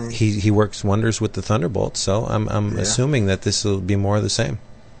 He works wonders with the Thunderbolts, so I'm assuming that this will be more of the same.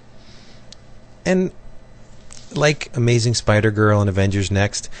 And like Amazing Spider-Girl and Avengers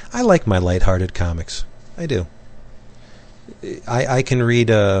Next, I like my lighthearted comics. I do. I can read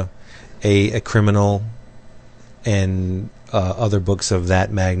a criminal and other books of that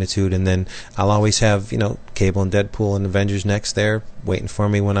magnitude, and then I'll always have, Cable and Deadpool and Avengers Next there waiting for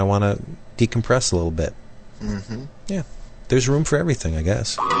me when I want to decompress a little bit. Mm-hmm. Yeah. There's room for everything, I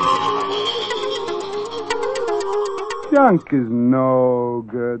guess. Junk is no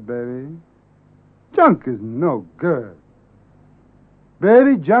good, baby. Junk is no good.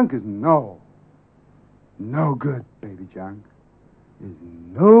 Baby, junk is no good, baby. Junk is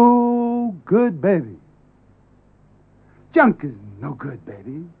no good, baby. Junk is no good,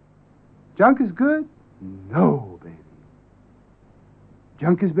 baby. Junk is good? No, baby.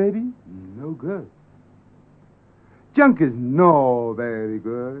 Junk is, baby, no good. Junk is no very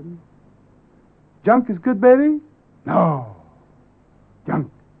good. Junk is good, baby? No.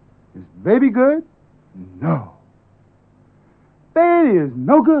 Junk is baby good? No. Baby is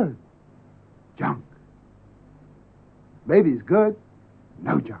no good. Junk. Baby is good?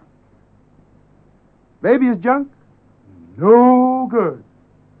 No junk. Baby is junk? No good.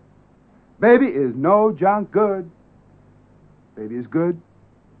 Baby is no junk good. Baby is good?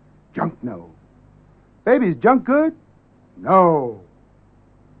 Junk no. Baby is junk good? No.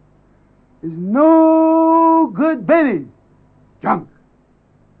 Is no good baby junk?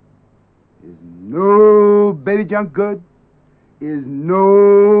 Is no baby junk good? Is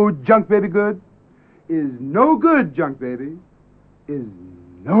no junk baby good? Is no good junk baby? Is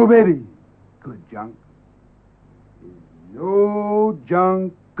no baby good junk? Is no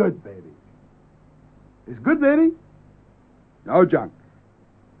junk good baby? Is good baby? No junk.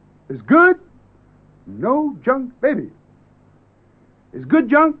 Is good? No junk baby. Is good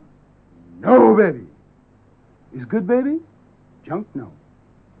junk? No baby. Is good baby? Junk no.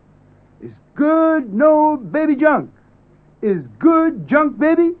 Is good no baby junk? Is good junk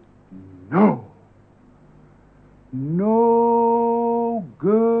baby? No. No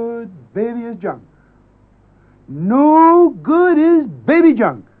good baby is junk. No good is baby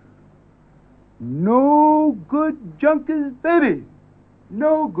junk. No good junk is baby.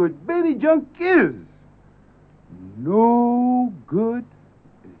 No good baby junk is. No good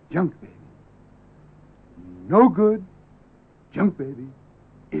is junk baby. No good junk baby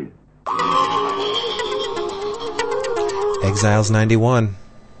is. Exiles 91.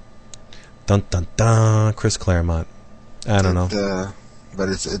 Dun dun dun. Chris Claremont. I don't know. But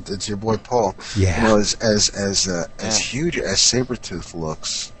it's your boy Paul. Yeah. Well, as huge as Sabretooth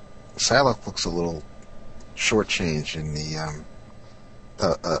looks, Psylocke looks a little shortchanged in the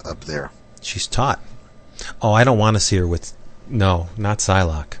up there. She's taut. Oh, I don't want to see her with... No, not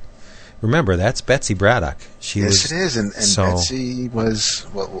Psylocke. Remember, that's Betsy Braddock. Yes, it is, and Betsy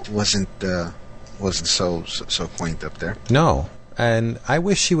wasn't so quaint up there. No, and I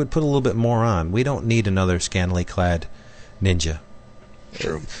wish she would put a little bit more on. We don't need another scantily clad ninja.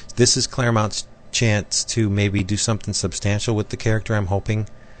 True. This is Claremont's chance to maybe do something substantial with the character, I'm hoping.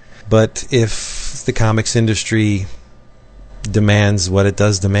 But if the comics industry demands what it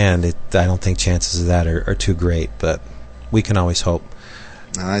does demand, I don't think chances of that are too great, but we can always hope.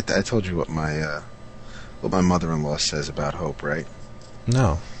 I told you what my mother-in-law says about hope, right?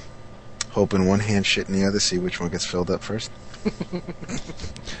 No. Hope in one hand, shit in the other, see which one gets filled up first.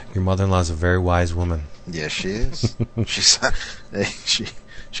 Your mother-in-law's a very wise woman. Yes, she is. She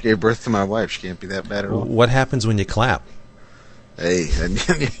gave birth to my wife. She can't be that bad at all. What happens when you clap? Hey,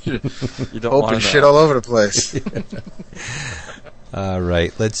 you don't open shit all over the place. All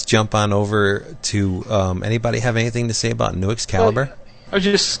right, let's jump on over to. Anybody have anything to say about New Excalibur? Well, I was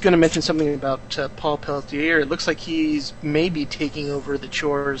just going to mention something about Paul Pelletier. It looks like he's maybe taking over the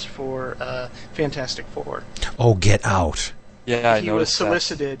chores for Fantastic Four. Oh, get out! Yeah, he was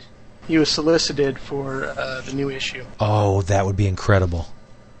solicited. That. He was solicited for the new issue. Oh, that would be incredible.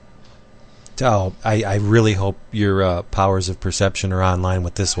 Oh, I really hope your powers of perception are online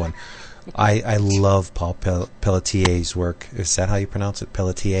with this one. I love Paul Pelletier's work. Is that how you pronounce it?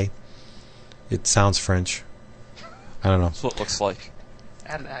 Pelletier? It sounds French. I don't know. That's what it looks like.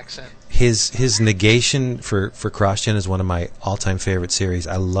 Add an accent. His negation for CrossGen is one of my all-time favorite series.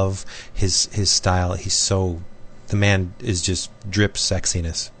 I love his style. The man is just drips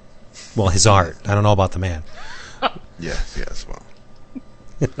sexiness. Well, his art. I don't know about the man. Yes, well.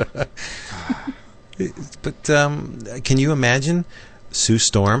 But can you imagine Sue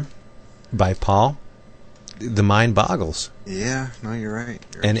Storm by Paul? The mind boggles. Yeah, no, you're right.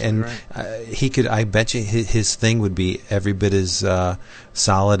 And right. He could. I bet you his thing would be every bit as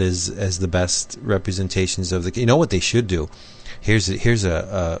solid as the best representations of the. You know what they should do? Here's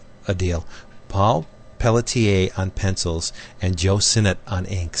a deal. Paul Pelletier on pencils and Joe Sinnott on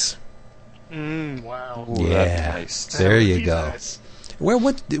inks. Wow. Ooh, Yeah, that's nice. there you go. Nice.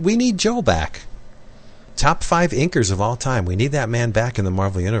 We need Joe back. Top 5 inkers of all time. We need that man back in the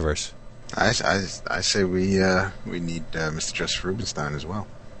Marvel Universe. I say we need Mr. Joseph Rubinstein as well.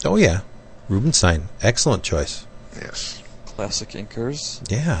 Oh yeah, Rubinstein, excellent choice. Yes. Classic inkers.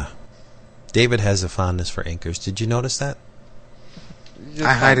 Yeah. David has a fondness for inkers. Did you notice that?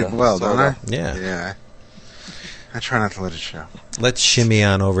 I hide it well, don't I? Yeah. Yeah. I try not to let it show. Let's shimmy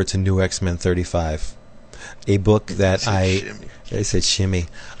on over to New X-Men 35, a book that I said shimmy.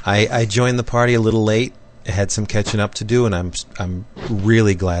 I joined the party a little late. I had some catching up to do, and I'm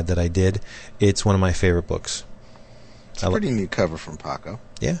really glad that I did. It's one of my favorite books. It's a pretty neat cover from Paco.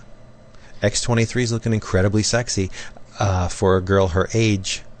 Yeah. X-23 is looking incredibly sexy for a girl her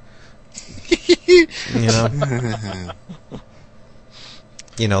age. You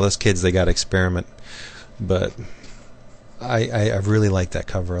know, those kids, they got to experiment. But I really like that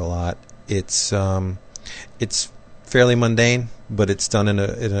cover a lot. It's fairly mundane, but it's done in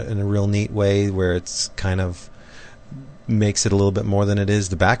a real neat way where it's kind of makes it a little bit more than it is.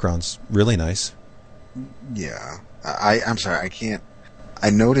 The background's really nice. Yeah. I'm sorry, I can't. I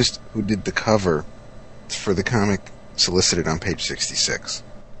noticed who did the cover for the comic solicited on page 66.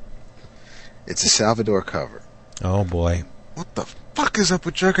 It's a Salvador cover. Oh boy. What the fuck is up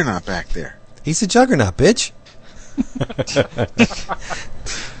with Juggernaut back there? He's a Juggernaut, bitch.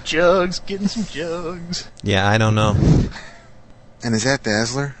 Jugs, getting some jugs. Yeah, I don't know. And is that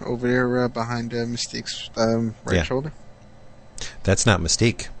Dazzler over there behind Mystique's right shoulder? That's not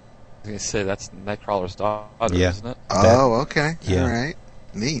Mystique. I was going to say, that's Nightcrawler's daughter, isn't it? Oh, okay. Yeah. All right.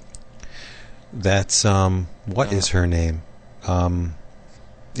 Neat. That's, what is her name?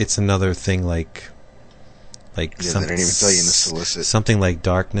 It's another thing like they didn't even tell you in the solicit. Something like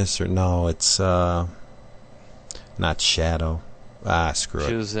Darkness, or no, it's, not Shadow. Screw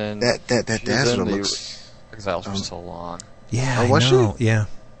She it. was in... That Dazzler looks... Exiles for so long. Yeah, Oh, I was know. she? Yeah.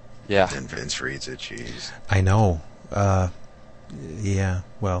 Yeah. Then Vince reads it, jeez. I know. Yeah,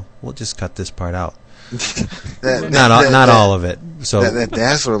 well, we'll just cut this part out. Not all of it. So that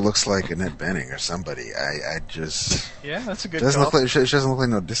Dazzler looks like Annette Bening or somebody. I just... Yeah, that's a good doesn't call. look like, she doesn't look like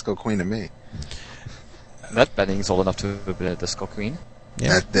no disco queen to me. Annette Bening's old enough to have been a disco queen.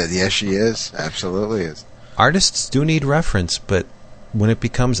 yeah. Yes, she is. Absolutely is. Artists do need reference, but when it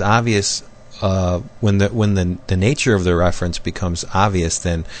becomes obvious, when the nature of the reference becomes obvious,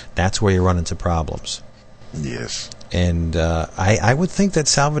 then that's where you run into problems. Yes. And I would think that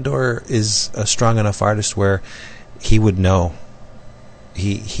Salvador is a strong enough artist where he would know.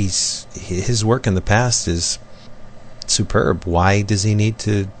 His work in the past is superb. Why does he need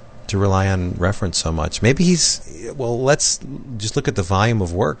to rely on reference so much? Maybe let's just look at the volume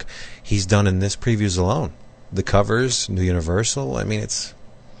of work he's done in this previews alone. The covers, New Universal. I mean,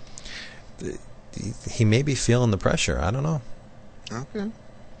 he may be feeling the pressure. I don't know. Okay.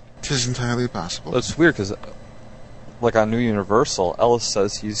 It is entirely possible. Well, it's weird because, like on New Universal, Ellis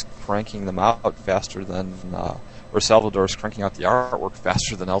says he's cranking them out faster than, or Salvador's cranking out the artwork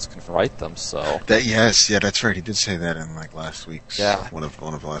faster than Ellis can write them. So that's right. He did say that in like last week's one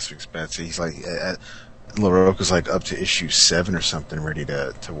of last week's bets. He's like LaRocca's like up to issue 7 or something, ready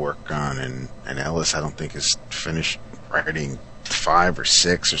to work on, and Ellis I don't think is finished writing 5 or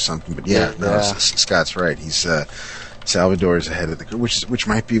 6 or something. But Scott's right. He's Salvador is ahead of the which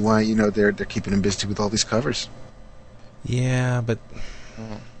might be why they're keeping him busy with all these covers. Yeah, but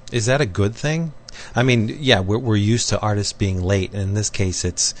is that a good thing? I mean, yeah, we're used to artists being late, and in this case,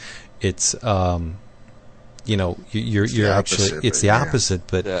 it's you're actually it's the opposite,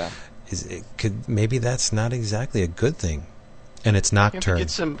 but maybe that's not exactly a good thing, and it's Nocturne.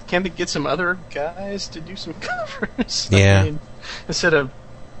 Can't they get some other guys to do some covers? Yeah. I mean, instead of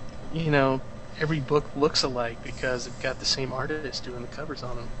every book looks alike because they've got the same artist doing the covers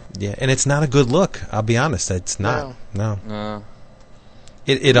on them. Yeah, and it's not a good look. I'll be honest, it's not. No.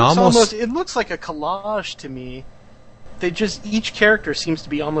 It looks like a collage to me. Each character seems to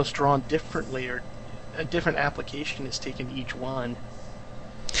be almost drawn differently, or a different application is taken to each one.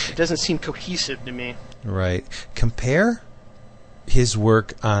 It doesn't seem cohesive to me. Right. Compare his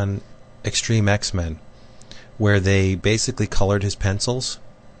work on Extreme X-Men, where they basically colored his pencils,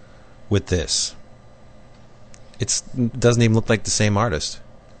 with this. It doesn't even look like the same artist.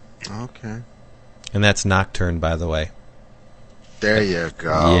 Okay. And that's Nocturne, by the way. There you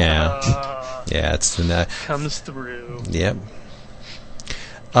go. Yeah. Yeah, it's the... Comes through. Yep.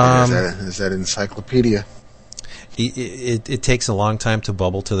 Is that encyclopedia? It takes a long time to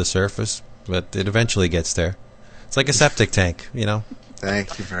bubble to the surface, but it eventually gets there. It's like a septic tank, you know?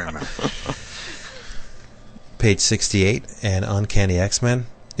 Thank you very much. Page 68 and Uncanny X-Men.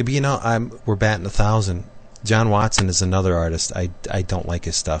 But, you know, we're batting 1,000. John Watson is another artist. I don't like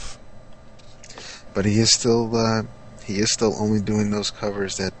his stuff. But he is still only doing those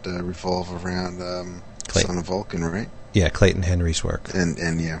covers that revolve around Son of Vulcan, right? Yeah, Clayton Henry's work.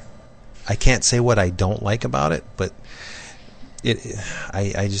 And yeah. I can't say what I don't like about it, but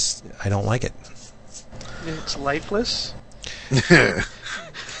I don't like it. It's lifeless.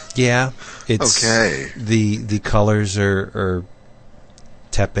 Yeah, it's okay. The colors are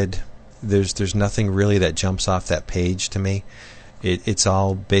tepid. There's nothing really that jumps off that page to me. It's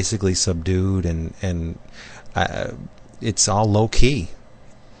all basically subdued and it's all low key.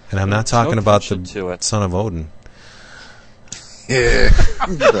 And I'm not talking about the Son of Odin. Yeah,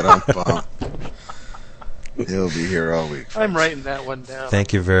 but I'm bummed. He'll be here all week. I'm writing that one down.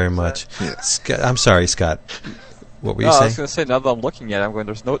 Thank you very much. Yeah. Scott, I'm sorry, Scott. What were you saying? I was going to say, now that I'm looking at it, I'm going,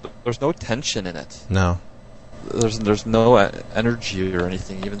 there's no tension in it. No. There's no energy or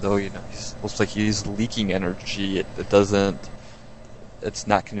anything, even though, you know, it looks like he's leaking energy. It's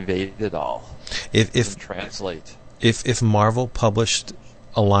not conveyed at all. It doesn't translate. If Marvel published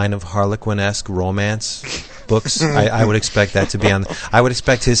a line of Harlequin-esque romance books, I would expect that to be on. I would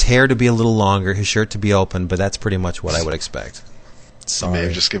expect his hair to be a little longer, his shirt to be open, but that's pretty much what I would expect. Sorry. You may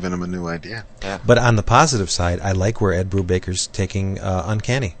have just given him a new idea. Yeah. But on the positive side, I like where Ed Brubaker's taking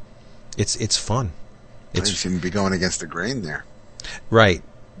Uncanny. It's fun. You seem to be going against the grain there. Right,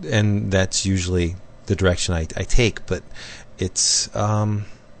 and that's usually the direction I take, but it's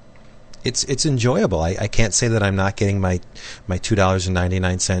enjoyable. I can't say that I'm not getting my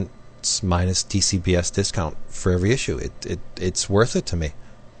 $2.99 minus DCBS discount for every issue. It's worth it to me.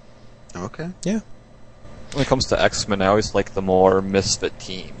 Okay. Yeah. When it comes to X-Men, I always like the more misfit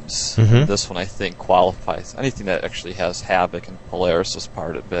teams. Mm-hmm. This one, I think, qualifies. Anything that actually has Havoc and Polaris as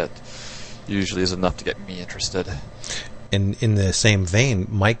part of it usually is enough to get me interested. And in the same vein,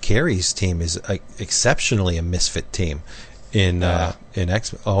 Mike Carey's team is exceptionally a misfit team. In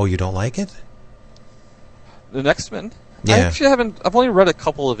X-Men. Oh, you don't like it? In X-Men? Yeah. I actually haven't. I've only read a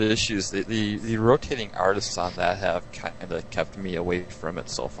couple of issues. The rotating artists on that have kind of kept me away from it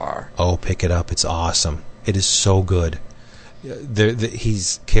so far. Oh, pick it up. It's awesome. It is so good.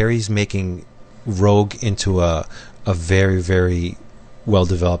 Carey's making Rogue into a very, very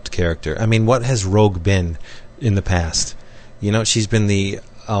well-developed character. I mean, what has Rogue been in the past? You know, she's been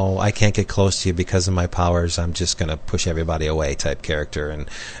I can't get close to you because of my powers, I'm just going to push everybody away type character,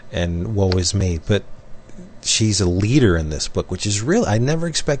 and woe is me. But she's a leader in this book, which is real. I never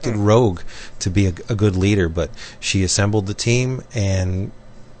expected Rogue to be a good leader, but she assembled the team, and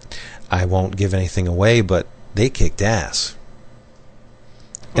I won't give anything away, but they kicked ass.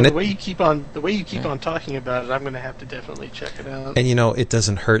 Well, the way you keep on talking about it, I'm going to have to definitely check it out. And you know, it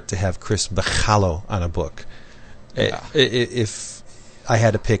doesn't hurt to have Chris Bachalo on a book. Yeah. If I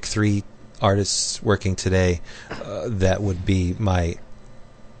had to pick 3 artists working today, that would be my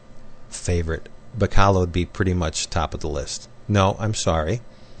favorite. Bacalo would be pretty much top of the list. No, I'm sorry,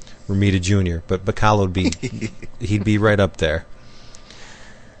 Romita Jr., but Bacalo would be he'd be right up there.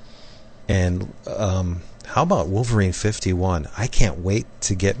 And how about Wolverine 51? I can't wait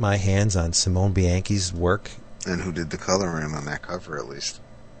to get my hands on Simone Bianchi's work. And who did the coloring on that cover, at least?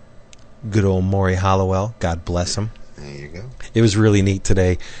 Good old Maury Hollowell. God bless him. There you go. It was really neat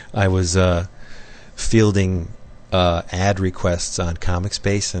today. I was fielding ad requests on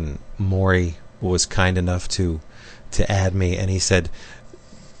ComicSpace, and Maury was kind enough to add me, and he said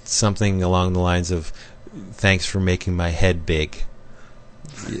something along the lines of, "Thanks for making my head big."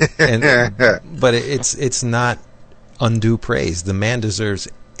 But it's not undue praise. The man deserves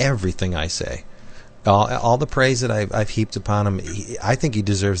everything I say. All the praise that I've heaped upon him, I think he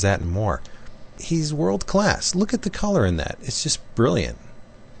deserves that and more. He's world class. Look at the color in that. It's just brilliant.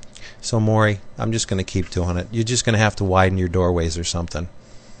 So, Maury, I'm just going to keep doing it. You're just going to have to widen your doorways or something.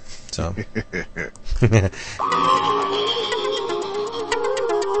 So.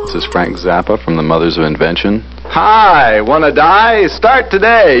 This is Frank Zappa from the Mothers of Invention. Hi, wanna die? Start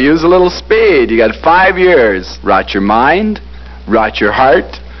today. Use a little speed. You got 5 years. Rot your mind, rot your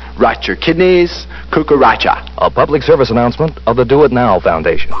heart, Rot your kidneys, cucaracha. A public service announcement of the Do It Now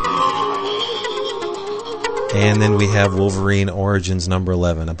Foundation. And then we have Wolverine Origins number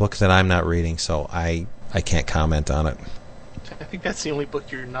 11, a book that I'm not reading, so I can't comment on it. I think that's the only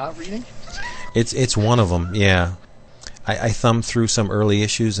book you're not reading. It's one of them, yeah. I thumbed through some early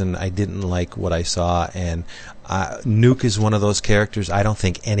issues and I didn't like what I saw, and Nuke is one of those characters I don't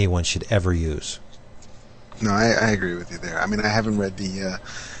think anyone should ever use. No, I agree with you there. I mean, I haven't read the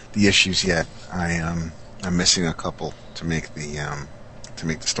issues yet. I'm missing a couple to make the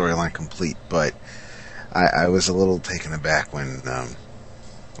storyline complete, but I was a little taken aback when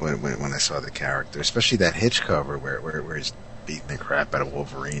I saw the character, especially that Hitch cover where he's beating the crap out of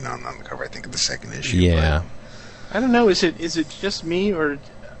Wolverine on the cover. I think of the second issue. Yeah. I don't know. Is it just me, or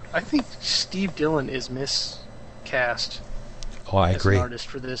I think Steve Dillon is miscast? Oh, I agree. As an artist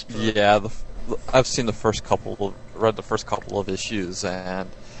for this book. Yeah, I've seen read the first couple of issues, and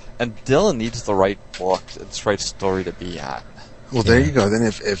Dillon needs the right book, the right story to be at. Well, there you go. Then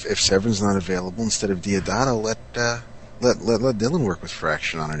if Severin's not available, instead of Diodato, let Dillon work with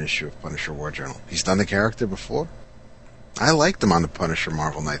Fraction on an issue of Punisher War Journal. He's done the character before. I liked him on the Punisher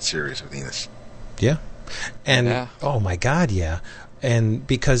Marvel Knights series with Enos. Yeah. And, oh my God, yeah. And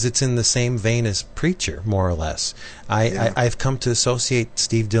because it's in the same vein as Preacher, more or less. I've come to associate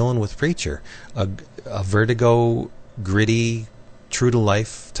Steve Dillon with Preacher. A Vertigo, gritty,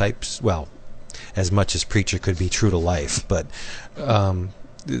 true-to-life types. Well, as much as Preacher could be true to life. But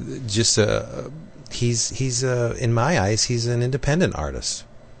he's in my eyes, he's an independent artist.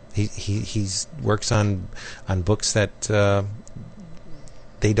 He's works on books that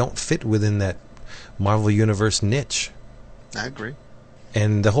they don't fit within that Marvel Universe niche. I agree.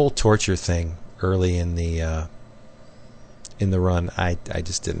 And the whole torture thing early in the run, I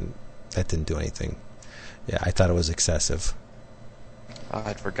just didn't do anything. Yeah, I thought it was excessive.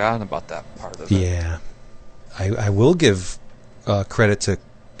 I'd forgotten about that part of it. Yeah, I will give credit to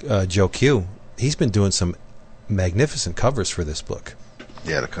Joe Q. He's been doing some magnificent covers for this book.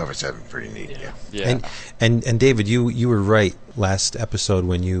 Yeah, the covers have been pretty neat. Yeah. And David, you were right last episode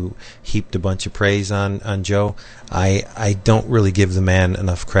when you heaped a bunch of praise on Joe. I don't really give the man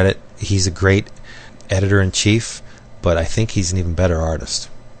enough credit. He's a great editor-in-chief, but I think he's an even better artist.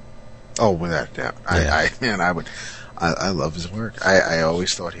 Oh, without doubt. Yeah. I love his work. I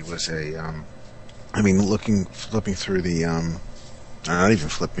always thought he was flipping through the not even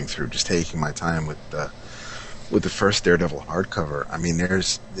flipping through, just taking my time with the first Daredevil hardcover. I mean,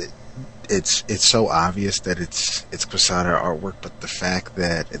 it's so obvious that it's Quesada artwork, but the fact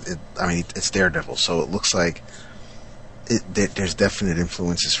that it's Daredevil, so it looks like there's definite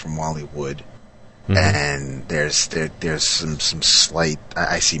influences from Wally Wood, and there's some slight.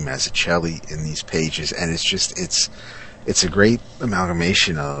 I see Mazzucchelli in these pages, and it's a great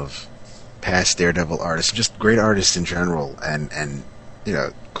amalgamation of past Daredevil artists, just great artists in general, and you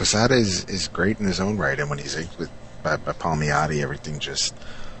know, Quesada is great in his own right, and when he's inked by Palmiotti, everything just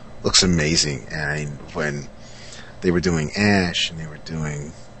looks amazing. And when they were doing Ash and they were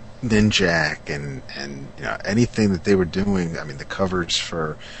doing Ninjak and you know, anything that they were doing, I mean, the covers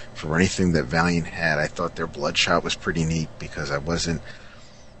for anything that Valiant had, I thought their Bloodshot was pretty neat, because I wasn't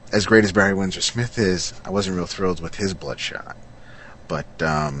as great as Barry Windsor Smith is. I wasn't real thrilled with his Bloodshot, but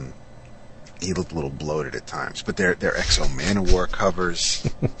he looked a little bloated at times. But their Exo Manowar covers,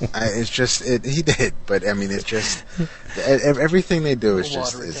 he did. But I mean, it's just everything they do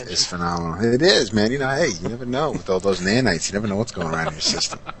is phenomenal. It is, man. You know, hey, you never know with all those nanites. You never know what's going around in your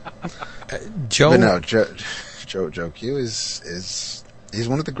system. Joe Q is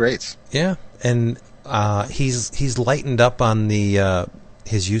one of the greats. Yeah, and he's lightened up on the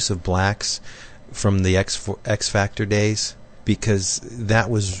his use of blacks from the X Factor days, because that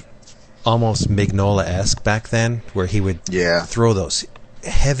was almost Mignola-esque back then, where he would throw those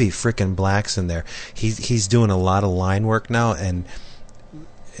heavy frickin' blacks in there. He's doing a lot of line work now, and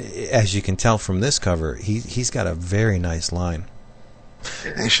as you can tell from this cover, he's got a very nice line.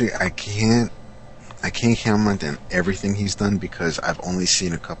 Actually, I can't comment on everything he's done, because I've only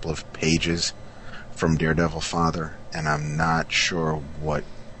seen a couple of pages from Daredevil Father, and I'm not sure what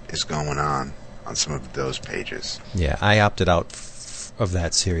is going on some of those pages. Yeah, I opted out of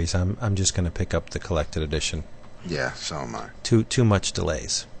that series. I'm just going to pick up the collected edition. Yeah, so am I. Too much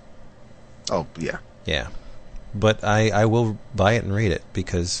delays. Oh, yeah. Yeah. But I will buy it and read it,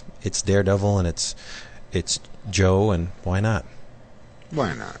 because it's Daredevil and it's Joe, and why not?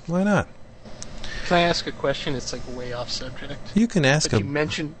 Why not? Why not? Can I ask a question? It's like way off subject. You can ask. You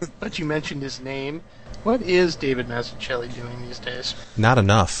mentioned his name. What is David Mazzucchelli doing these days? Not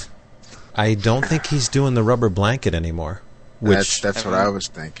enough. I don't think he's doing the rubber blanket anymore. Which that's what I was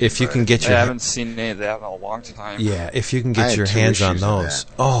thinking. If you can get your, I haven't seen any of that in a long time. Yeah, if you can get your hands on those,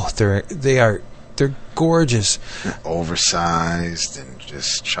 they're gorgeous, oversized and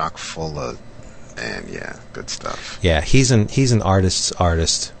just chock full of, and good stuff. Yeah, he's an artist's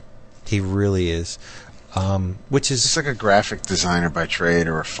artist. He really is. Which is, it's like a graphic designer by trade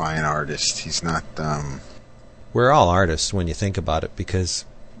or a fine artist. He's not. We're all artists when you think about it, because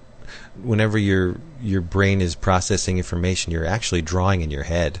whenever your brain is processing information, you're actually drawing in your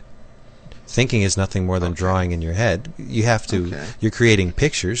head. Thinking is nothing more than drawing in your head. You have to. You're creating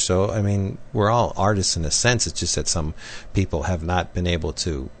pictures, so I mean, we're all artists in a sense. It's just that some people have not been able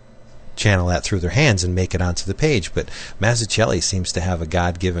to channel that through their hands and make it onto the page. But Mazzucchelli seems to have a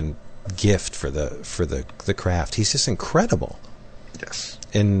God-given gift for the craft. He's just incredible. Yes.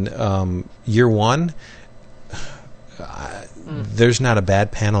 In year one, there's not a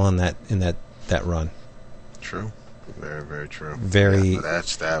bad panel in that run. True. Very, very true. Very.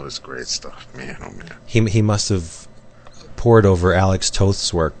 That was great stuff, man. Oh man. He must have pored over Alex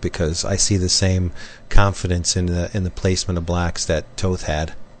Toth's work, because I see the same confidence in the placement of blacks that Toth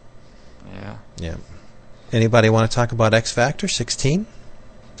had. Yeah. Yeah. Anybody want to talk about X Factor 16?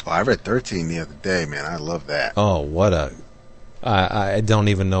 Oh, I read 13 the other day, man. I love that. Oh, what a! I don't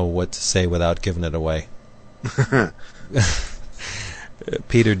even know what to say without giving it away.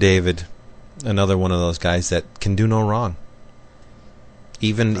 Peter David, another one of those guys that can do no wrong.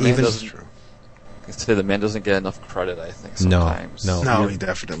 Even true. I say the man doesn't get enough credit, I think, sometimes. No, he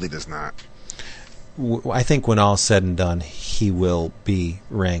definitely does not. I think when all's said and done, he will be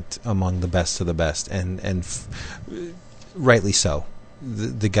ranked among the best of the best, and rightly so.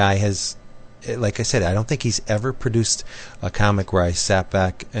 The guy has, like I said, I don't think he's ever produced a comic where I sat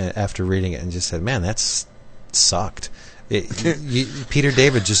back after reading it and just said, man, that's sucked. Peter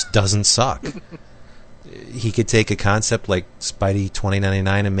David just doesn't suck. He could take a concept like Spidey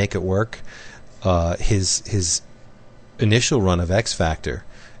 2099 and make it work. His initial run of X Factor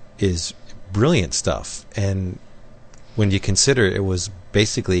is brilliant stuff, and when you consider it was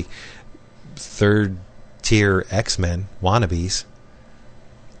basically third tier X-Men wannabes.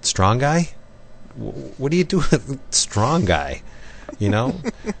 Strong Guy? What do you do with Strong Guy? You know?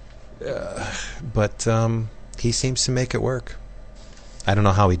 But he seems to make it work. I don't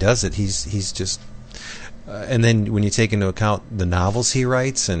know how he does it. He's just... and then when you take into account the novels he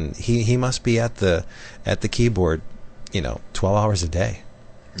writes, and he must be at the keyboard, 12 hours a day.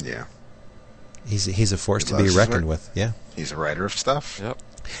 Yeah. He's a force to be reckoned with. Yeah. He's a writer of stuff. Yep.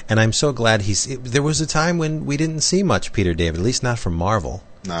 And I'm so glad there was a time when we didn't see much Peter David, at least not from Marvel.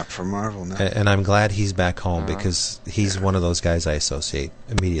 Not from Marvel, no. And I'm glad he's back home, because he's one of those guys I associate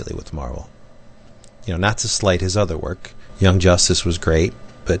immediately with Marvel. Not to slight his other work. Young Justice was great,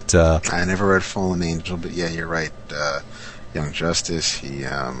 but... I never read Fallen Angel, but yeah, you're right. Young Justice, he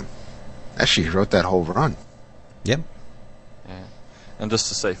wrote that whole run. Yep. Yeah. And just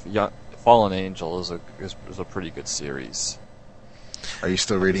to say, Fallen Angel is a pretty good series. Are you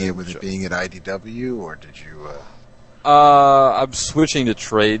still reading it with it being at IDW, or did you... I'm switching to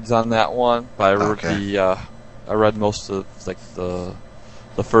trades on that one, but I read most of the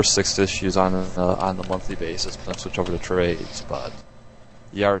first 6 issues on the monthly basis, but I switch over to trades. But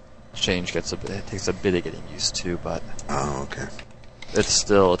the art change takes a bit of getting used to, but it's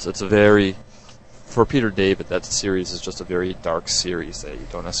a very, for Peter David, that series is just a very dark series that you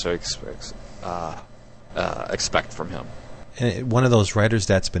don't necessarily expect from him. And one of those writers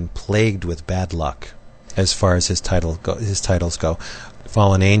that's been plagued with bad luck as far as his titles go.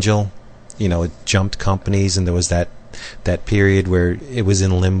 Fallen Angel, it jumped companies, and there was that period where it was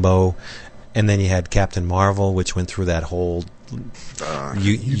in limbo, and then you had Captain Marvel, which went through that whole.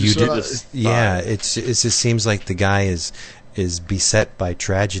 It just seems like the guy is beset by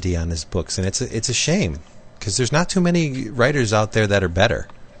tragedy on his books, and it's a shame, because there's not too many writers out there that are better.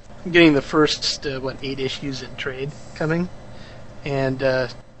 I'm getting the first 8 issues in trade coming, and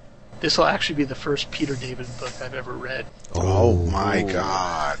this will actually be the first Peter David book I've ever read. Oh my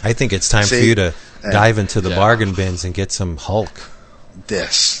God! I think it's time for you to dive into the bargain bins and get some Hulk.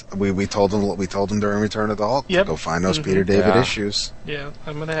 We told him during Return of the Hulk to go find those Peter David issues. Yeah,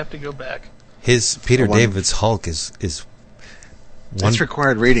 I'm gonna have to go back. His Peter David's Hulk is That's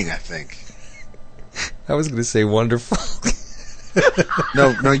required reading, I think. I was gonna say wonderful.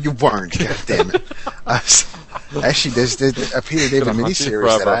 No, you weren't. God damn it! Actually, there's a Peter David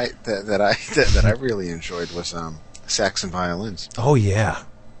miniseries that I really enjoyed was Saxon Violins. Oh yeah.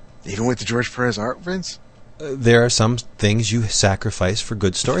 Even with the George Perez art, Vince. There are some things you sacrifice for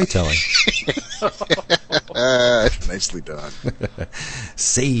good storytelling. Nicely done.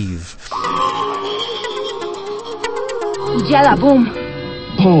 Save. Jella boom.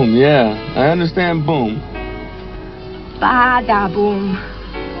 Boom, yeah. I understand boom. Bada boom.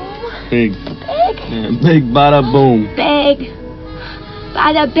 Big. Big. Yeah, big bada boom. Big.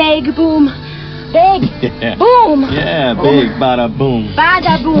 Bada big boom. Big. Yeah. Boom. Yeah, big bada boom.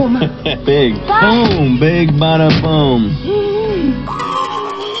 Bada boom. Big boom. Big bada boom.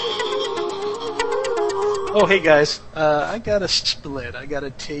 Oh, hey guys. I got a split. I got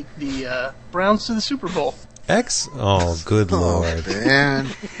to take the Browns to the Super Bowl. Oh, good lord. Man.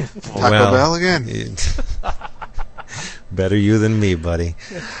 Taco Bell again? Better you than me, buddy.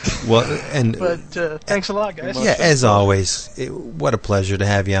 Well, But thanks a lot, guys. Yeah, as always, what a pleasure to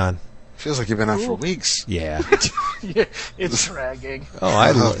have you on. Feels like you've been on for weeks. Yeah. Yeah, it's dragging. Oh,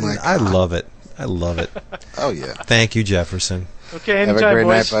 I love it. I love it. Oh, yeah. Thank you, Jefferson. Okay, have anytime, a great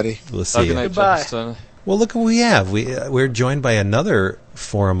boys. night, buddy. We'll see you. Good night, Goodbye. Jefferson. Well, look what we have. We're joined by another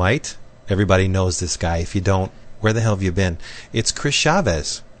forumite. Everybody knows this guy. If you don't, where the hell have you been? It's Chris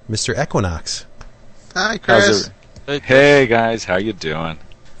Chavez, Mr. Equinox. Hi, Chris. Hey guys, how you doing?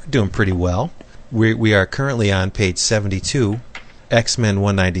 Doing pretty well. We are currently on page 72, X-Men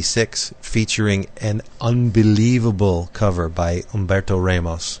 196, featuring an unbelievable cover by Humberto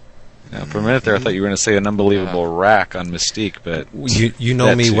Ramos. Now, for a minute there, I thought you were going to say an unbelievable rack on Mystique, but You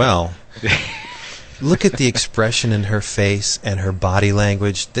know me well. Look at the expression in her face and her body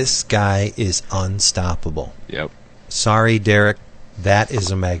language. This guy is unstoppable. Yep. Sorry, Derek. That is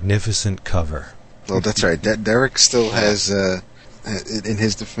a magnificent cover. Well, that's right. Derek still has, in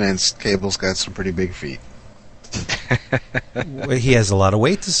his defense, Cable's got some pretty big feet. He has a lot of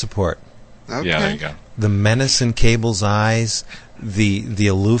weight to support. Okay. Yeah, there you go. The menace in Cable's eyes, the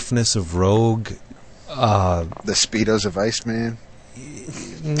aloofness of Rogue. The Speedos of Iceman.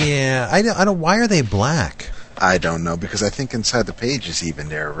 Yeah, I don't. Why are they black? I don't know, because I think inside the pages even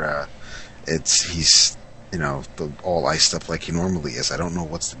there, he's all iced up like he normally is. I don't know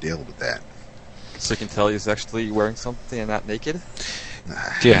what's the deal with that. So you can tell he's actually wearing something and not naked?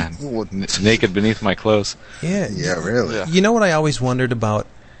 Yeah, naked beneath my clothes. Yeah, really. Yeah. You know what I always wondered about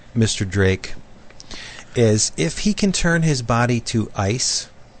Mr. Drake is if he can turn his body to ice,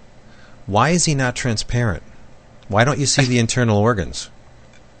 why is he not transparent? Why don't you see the internal organs?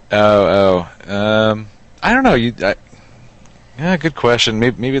 I don't know. Yeah, good question.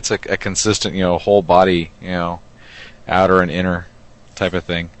 Maybe it's a consistent, whole body, outer and inner type of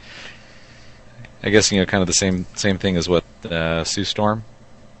thing. I guess kind of the same thing as what Sue Storm.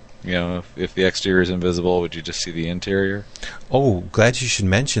 If the exterior is invisible, would you just see the interior? Oh, glad you should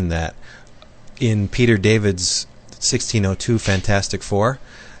mention that. In Peter David's 1602 Fantastic Four,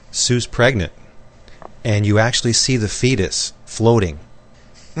 Sue's pregnant, and you actually see the fetus floating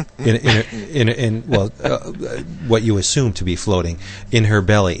in what you assume to be floating in her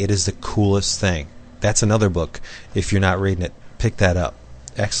belly. It is the coolest thing. That's another book. If you're not reading it, pick that up.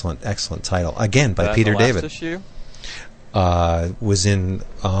 Excellent title. Again, by Peter David. Issue? Was in,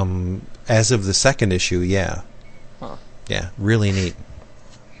 as of the second issue, yeah. Huh. Yeah, really neat.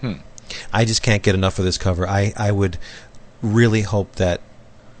 I just can't get enough of this cover. I would really hope that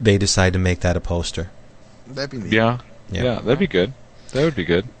they decide to make that a poster. That'd be neat. Yeah, that'd be good. That would be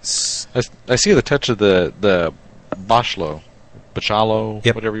good. I see the touch of the Bachalo,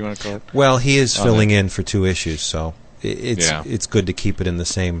 Yep. whatever you want to call it. Well, he is filling in for 2 issues, so it's Yeah. it's good to keep it in the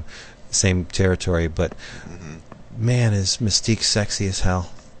same territory. But man, is Mystique sexy as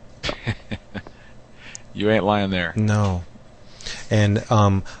hell. You ain't lying there. No. And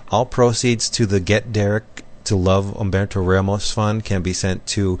all proceeds to the Get Derek to Love Humberto Ramos Fund can be sent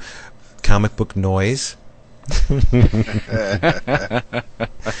to Comic Book Noise.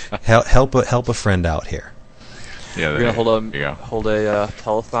 help a friend out here. Yeah, We're gonna hold a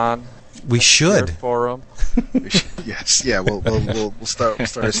telethon. We should. For him. Yes, yeah. We'll start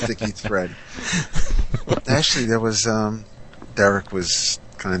a sticky thread. Actually, there was Derek was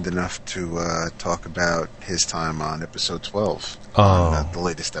kind enough to talk about his time on episode 12, on the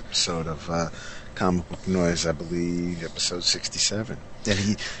latest episode of Comic Book Noise, I believe, episode 67.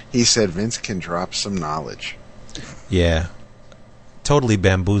 And he said Vince can drop some knowledge. Yeah. Totally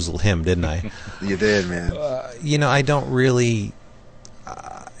bamboozled him, didn't I? You did, man. I don't really...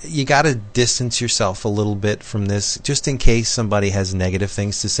 you got to distance yourself a little bit from this, just in case somebody has negative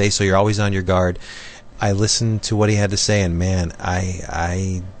things to say, so you're always on your guard. I listened to what he had to say, and man,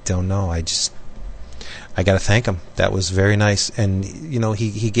 I don't know. I got to thank him. That was very nice. And,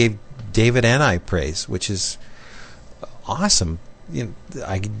 he gave David and I praise, which is awesome.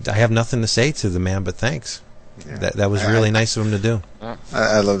 I have nothing to say to the man but thanks. Yeah. That was really nice of him to do.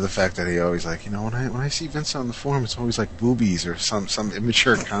 I love the fact that he always when I see Vince on the forum, it's always like boobies or some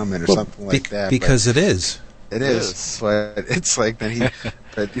immature comment or something like that. Because it is. It is, but it's like that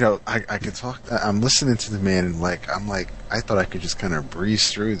but I could talk. I'm listening to the man, and I'm like, I thought I could just kind of breeze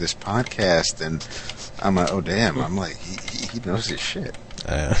through this podcast, and I'm like, oh damn, I'm like, he knows his shit.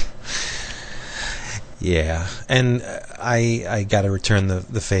 Yeah, and I got to return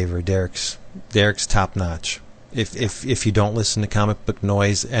the favor. Derek's top notch. If you don't listen to Comic Book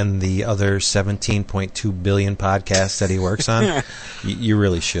Noise and the other 17.2 billion podcasts that he works on, you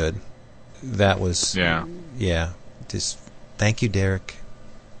really should. That was yeah. Just thank you, Derek.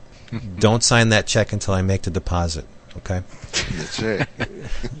 Don't sign that check until I make the deposit. Okay. That's right.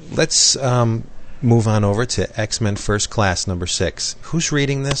 Let's move on over to X-Men First Class number 6. Who's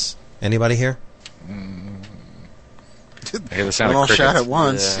reading this? Anybody here? I hear the sound all of crickets. shot at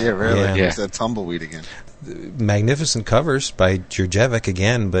once. Yeah, really. Yeah. There's that tumbleweed again. Magnificent covers by Jurjevic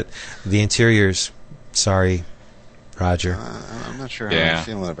again, but the interiors, sorry, Roger. I'm not sure how I'm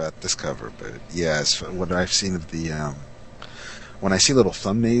feeling about this cover, but yes, what I've seen of the when I see little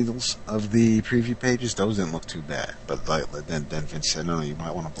thumbnails of the preview pages, those didn't look too bad. But then Vince said, no, you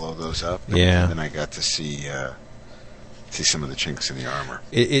might want to blow those up. And then I got to see some of the chinks in the armor.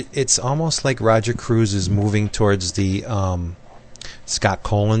 It's almost like Roger Cruz is moving towards the Scott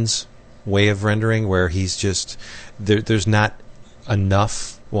Kolins way of rendering, where he's just there's not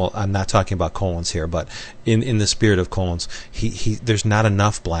enough. Well, I'm not talking about Kolins here, but in the spirit of Kolins, he there's not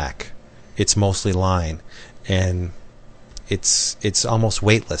enough black. It's mostly line, and it's almost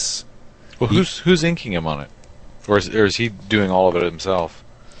weightless. Well, who's inking him on it, or is he doing all of it himself?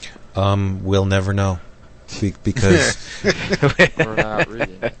 We'll never know, because we're not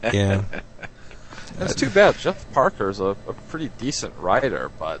reading it. Yeah, it's too bad. Jeff Parker's a pretty decent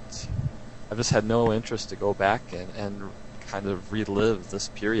writer, but I've just had no interest to go back and kind of relive this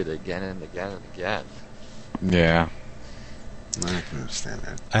period again and again and again. Yeah. I can understand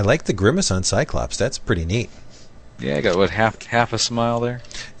that. I like the grimace on Cyclops. That's pretty neat. Yeah, I got half a smile there.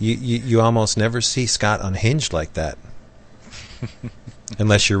 You almost never see Scott unhinged like that,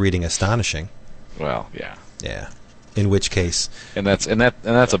 unless you're reading Astonishing. Well, yeah. Yeah. In which case, and that's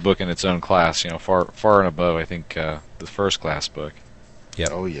a book in its own class. Far and above. I think the First Class book. Yep.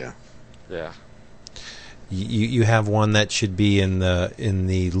 Oh yeah. Yeah. You have one that should be in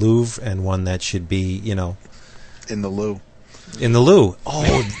the Louvre and one that should be in the loo. In the loo.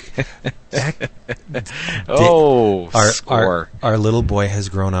 Oh. Our little boy has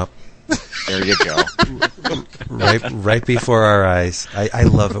grown up. There you go. right before our eyes. I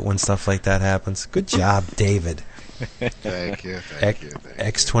love it when stuff like that happens. Good job, David. Thank you.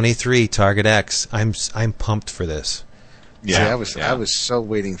 X-23 Target X. I'm pumped for this. Yeah, I was so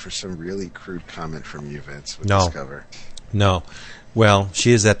waiting for some really crude comment from you, Vince, with this cover. No. Well,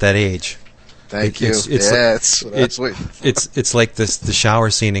 she is at that age. Thank you. That's what I was waiting for. It's like the shower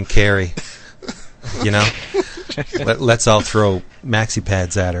scene in Carrie. Let's all throw maxi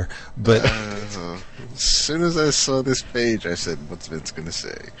pads at her. But as soon as I saw this page, I said, "What's Vince going to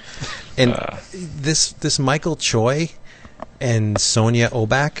say?" And this Michael Choi and Sonia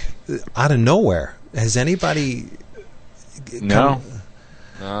Obak out of nowhere. Has anybody? No,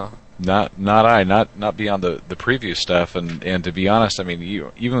 not I. Not beyond the preview stuff, and to be honest, I mean,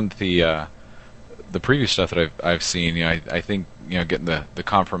 even the preview stuff that I've seen, I think getting the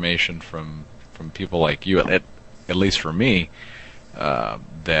confirmation from people like you, at least for me,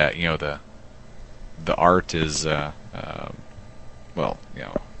 that the art is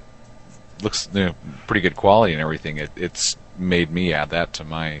looks pretty good quality and everything. It's made me add that to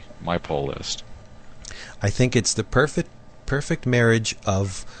my pull list. I think it's the perfect marriage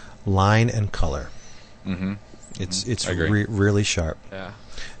of line and color. Mm-hmm. It's really sharp. Yeah.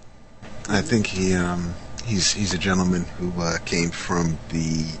 I think he's a gentleman who came from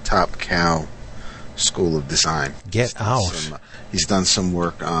the Top Cow School of Design. Get out. He's done some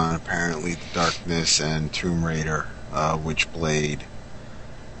work on apparently The Darkness and Tomb Raider, Witchblade,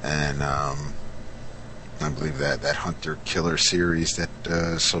 and I believe that Hunter Killer series that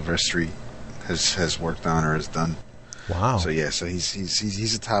Silvestri has worked on or has done. Wow. So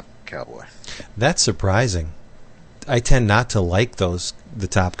he's a top cowboy. That's surprising. I tend not to like the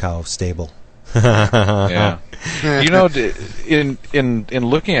Top Cow stable. Yeah. In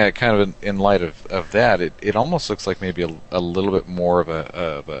looking at it kind of in light of that, it almost looks like maybe a little bit more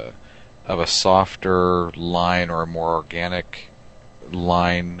of a softer line or a more organic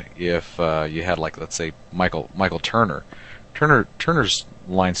line if you had, like, let's say Michael Turner. Turner's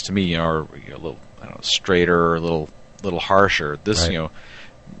lines to me are a little, I don't know, straighter, a little harsher. This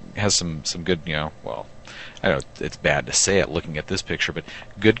has some good, well, I don't know, it's bad to say it looking at this picture, but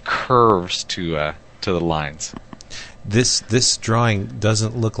good curves to the lines. This drawing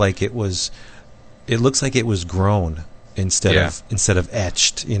doesn't look like it was it looks like it was grown instead of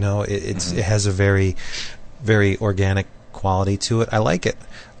etched. You know, it has a very, very organic quality to it. I like it.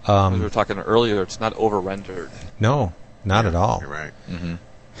 We were talking earlier. It's not over rendered. No, not at all. You're right. Mm-hmm.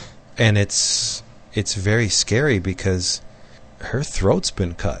 And it's very scary because her throat's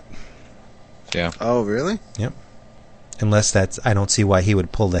been cut. Yeah. Oh, really? Yep. Unless I don't see why he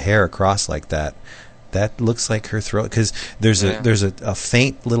would pull the hair across like that. That looks like her throat, because there's a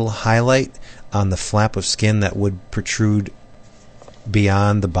faint little highlight on the flap of skin that would protrude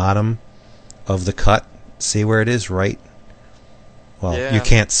beyond the bottom of the cut. See where it is, right? Well, you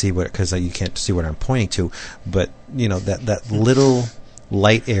can't see what, because you can't see what I'm pointing to, but you know that little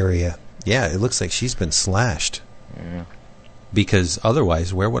light area. Yeah, it looks like she's been slashed. Yeah. Because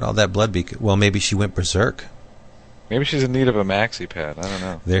otherwise, where would all that blood be? Well, maybe she went berserk. Maybe she's in need of a maxi pad. I don't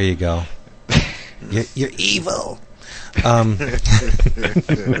know. There you go. You're evil.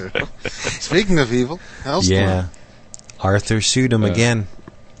 Speaking of evil, Hellstorm. Yeah, Arthur sued him again.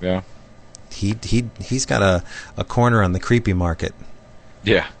 Yeah. He's got a corner on the creepy market.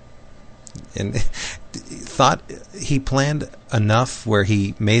 Yeah. And thought he planned enough where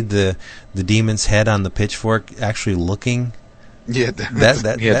he made the demon's head on the pitchfork actually looking. Yeah,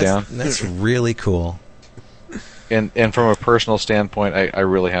 that's really cool. And from a personal standpoint, I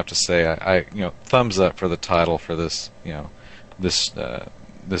really have to say I thumbs up for the title for this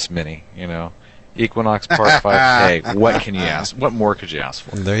this mini. Equinox Part 5. Hey, what can you ask? What more could you ask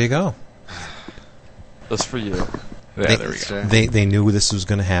for? There you go. That's for you. Yeah, there we go. They knew this was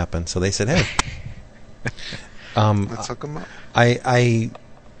going to happen, so they said, "Hey, let's hook them up." I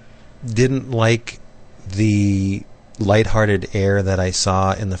didn't like the lighthearted air that I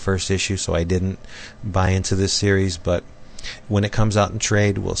saw in the first issue, so I didn't buy into this series. But when it comes out in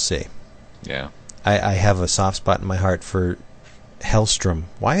trade, we'll see. Yeah, I have a soft spot in my heart for Hellstrom.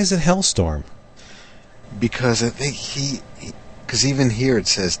 Why is it Hellstorm? Because I think because even here it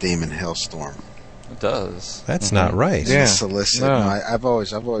says Damon Hellstorm. It does. That's not right. Yeah, solicit. No, I've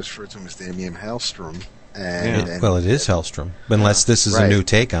always referred to him as Damien Hellstrom. And well, it is Hellstrom, unless this is a new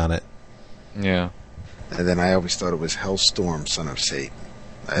take on it. Yeah. And then I always thought it was Hellstorm, son of Satan.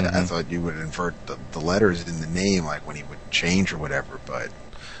 I thought you would invert the letters in the name, like when he would change or whatever. But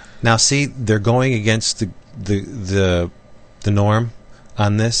now, see, they're going against the norm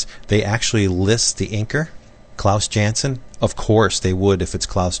on this. They actually list the inker, Klaus Janson. Of course, they would if it's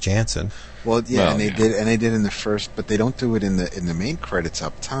Klaus Janson. Well, yeah, they did in the first, but they don't do it in the main credits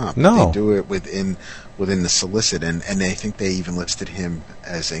up top. No, they do it within the solicit, and I think they even listed him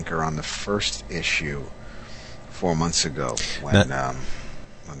as inker on the first issue 4 months ago when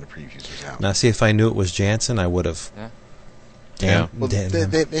the previews was out. Now, see, if I knew it was Janson, I would have. Yeah. Well, they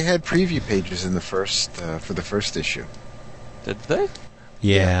had preview pages in the first for the first issue. Did they?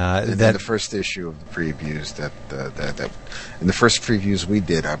 Yeah, the first issue of the previews that in the first previews we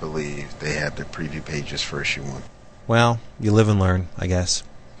did, I believe they had the preview pages for issue 1. Well, you live and learn, I guess.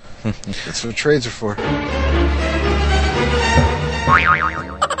 That's what trades are for.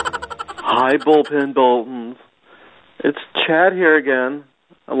 Hi, Bullpen Boltons. It's Chad here again,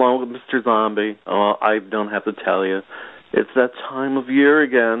 along with Mr. Zombie. Oh, I don't have to tell you. It's that time of year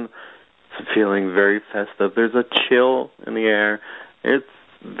again. It's feeling very festive. There's a chill in the air. It's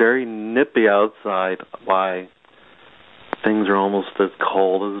very nippy outside. Why, things are almost as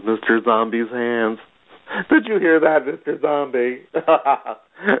cold as Mr. Zombie's hands. Did you hear that, Mr. Zombie?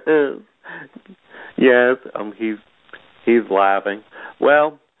 Yes, he's laughing.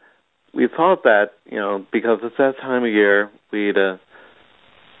 Well, we thought that, because it's that time of year, we'd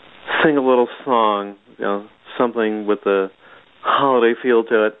sing a little song, something with a holiday feel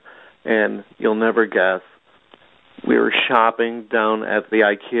to it, and you'll never guess. We were shopping down at the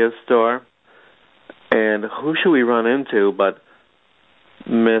IKEA store, and who should we run into but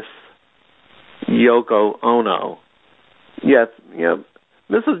Miss Yoko Ono? Yes,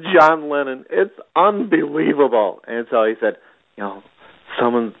 Mrs. John Lennon. It's unbelievable. And so he said,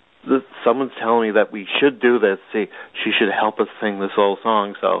 someone's telling me that we should do this. See, she should help us sing this old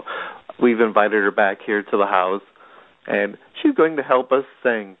song. So we've invited her back here to the house, and she's going to help us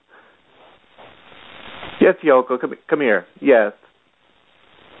sing. Yes, Yoko, come here. Yes.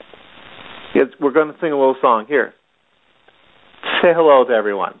 Yes, we're going to sing a little song. Here. Say hello to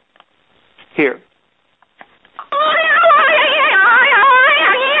everyone. Here.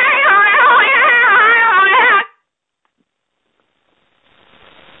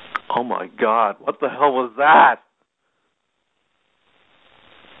 Oh my God, what the hell was that?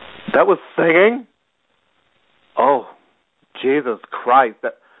 That was singing? Oh, Jesus Christ.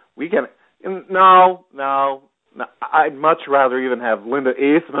 No. I'd much rather even have Linda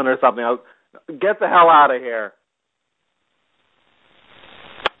Eastman or something. Get the hell out of here.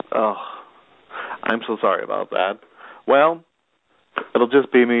 Oh, I'm so sorry about that. Well, it'll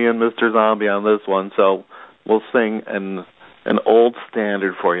just be me and Mr. Zombie on this one, so we'll sing an old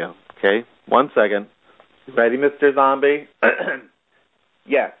standard for you, okay? 1 second. Ready, Mr. Zombie?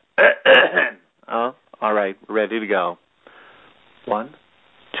 Yes. All right, we're ready to go. 1,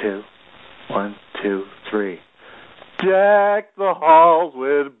 2, 1, 2, 3. Deck the halls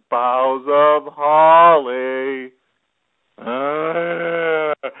with boughs of holly.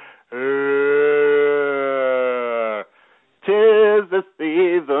 'Tis the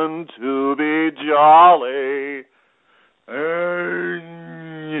season to be jolly.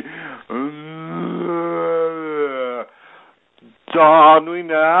 Don we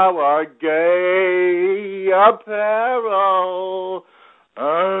now our gay apparel.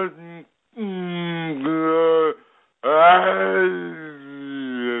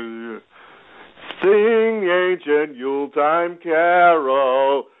 Sing the ancient Yuletime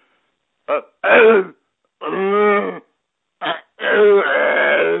carol.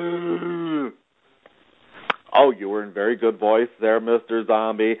 Oh, you were in very good voice there, Mr.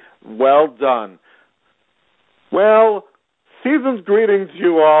 Zombie. Well done. Well, season's greetings to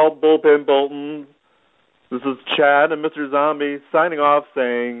you all, Bullpen Bolton. This is Chad and Mr. Zombie signing off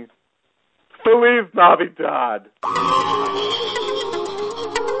saying, Feliz Navidad.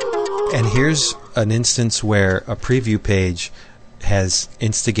 And here's an instance where a preview page has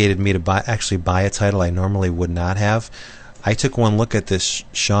instigated me to buy a title I normally would not have. I took one look at this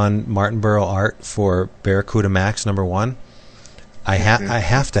Sean Martinborough art for Barracuda Max #1. I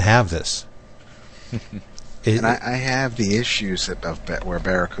have to have this. And I have the issues of where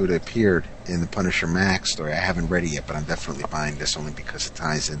Barracuda appeared in the Punisher Max story. I haven't read it yet, but I'm definitely buying this only because it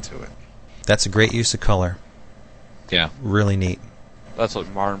ties into it. That's a great use of color. Yeah. Really neat. That's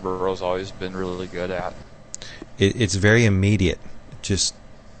what Martinborough's always been really good at. It's very immediate. Just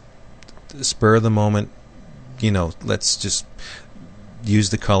spur of the moment. Let's just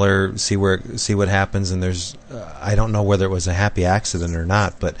use the color, see what happens. And there's, I don't know whether it was a happy accident or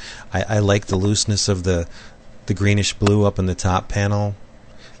not, but I like the looseness of the greenish blue up in the top panel.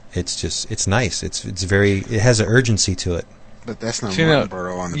 It's nice. It has an urgency to it. But that's not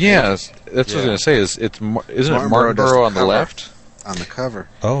Martinborough on the page. Yeah, that's what I was going to say. Isn't it Martinborough on the left? On the cover.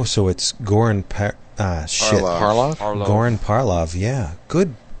 Oh, so it's Goran Parlov? Goran Parlov, yeah.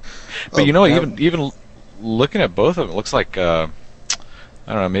 Good. But even looking at both of them, it looks like, I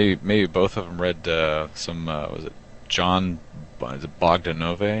don't know, maybe both of them read some, was it John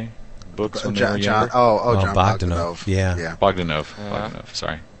Bogdanove books when they were younger? John Bogdanove. Yeah. Bogdanove,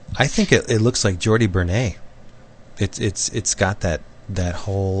 sorry. I think it looks like Jordi Bernay. It's got that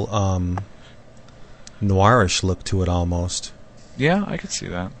whole noirish look to it almost. Yeah, I could see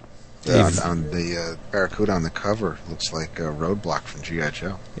that. On the Barracuda on the cover looks like a Roadblock from G.I.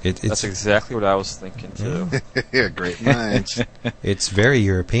 Joe. That's exactly what I was thinking too. Yeah, great minds. It's very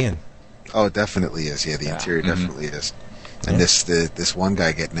European. Oh, it definitely is. Yeah, the interior definitely is. And this one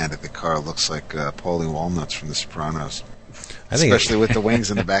guy getting out of the car looks like Paulie Walnuts from The Sopranos. Especially with the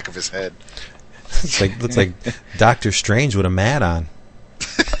wings in the back of his head. Looks like Doctor Strange with a mat on.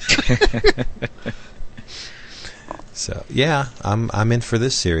 So yeah, I'm in for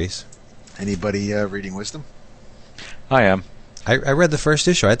this series. Anybody reading Wisdom? I am. I read the first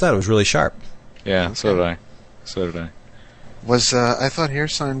issue. I thought it was really sharp. Yeah, okay. So did I. I thought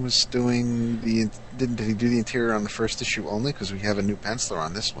Hairsign was doing did he do the interior on the first issue only? Because we have a new penciler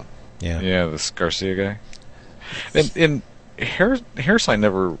on this one. Yeah, this Garcia guy. And Hairsign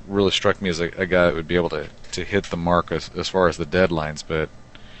never really struck me as a guy that would be able to hit the mark as far as the deadlines, but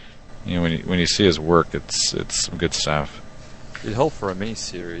when you see his work, it's some good stuff. You'd hope for a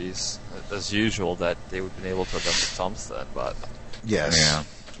mini-series, as usual, that they would have been able to have done something, but... Yes.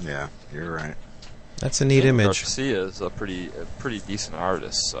 Yeah, you're right. That's a neat image. Garcia is a pretty decent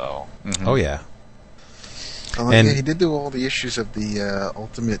artist, so... Mm-hmm. Oh, yeah. And he did do all the issues of the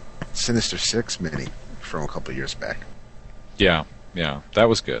Ultimate Sinister Six mini from a couple of years back. Yeah, that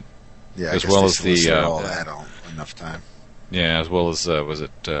was good. Yeah, as well as the all that on enough time. Yeah, as well as was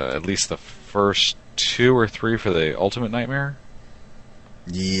it at least the first 2 or 3 for the Ultimate Nightmare?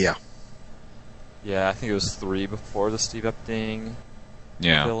 Yeah. Yeah, I think it was 3 before the Steve Epting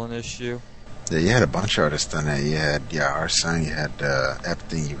villain issue. Yeah, you had a bunch of artists on that. You had Arsine, you had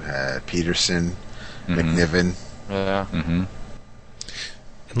Epting, you had Peterson, McNiven. Yeah. Mm-hmm.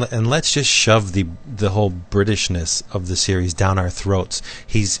 And let's just shove the whole Britishness of the series down our throats.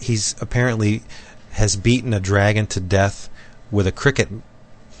 He's apparently has beaten a dragon to death with a cricket.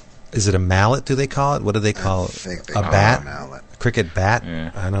 Is it a mallet? Do they call it? What do they call it? I think they a call bat? it a mallet. cricket bat.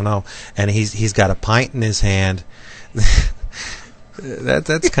 I don't know. And he's got a pint in his hand.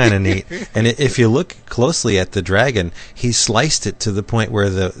 That's kind of neat. And if you look closely at the dragon, he sliced it to the point where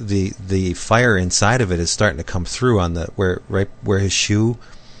the fire inside of it is starting to come through on the right where his shoe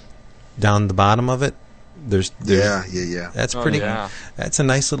down the bottom of it. There's yeah. That's pretty. That's a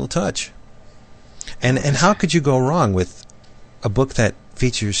nice little touch. And how could you go wrong with a book that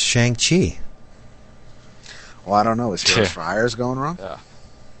features Shang-Chi? Well, I don't know. Is Heroes for Hires going wrong? Yeah.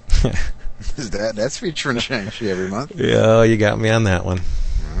 That's featuring Shang-Chi every month. Yeah, you got me on that one.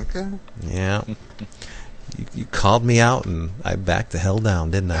 Okay. Yeah. You called me out, and I backed the hell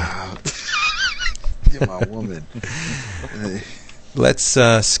down, didn't I? You're my woman. Let's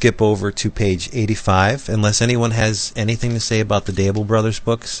skip over to page 85. Unless anyone has anything to say about the Dable Brothers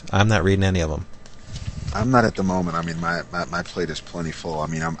books, I'm not reading any of them. I'm not at the moment. I mean, my plate is plenty full. I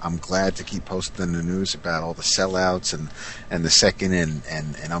mean, I'm glad to keep posting the news about all the sellouts and the second and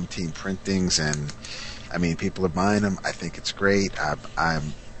umpteen printings, and I mean, people are buying them. I think it's great. I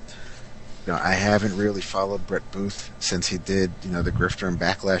haven't really followed Brett Booth since he did, the Grifter and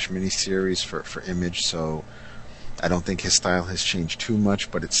Backlash miniseries for Image, so I don't think his style has changed too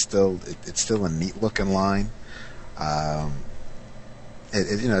much, but it's still a neat looking line.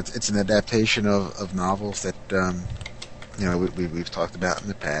 It's an adaptation of novels that we've talked about in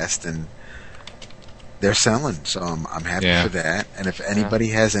the past, and they're selling. So I'm happy for that. And if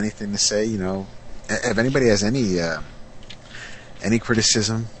anybody has anything to say, if anybody has any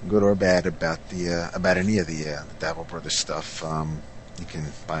criticism, good or bad, about any of the Dable Brothers stuff, you can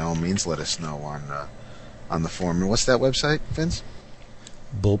by all means let us know on the forum. And what's that website, Vince?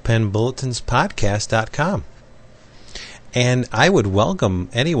 BullpenBulletinsPodcast.com. And I would welcome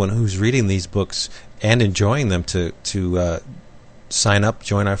anyone who's reading these books and enjoying them to sign up,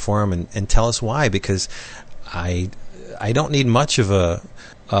 join our forum, and tell us why. Because I don't need much of a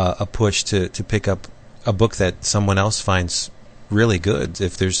push to pick up a book that someone else finds really good.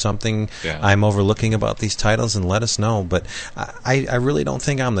 If there's something I'm overlooking about these titles, and let us know. But I really don't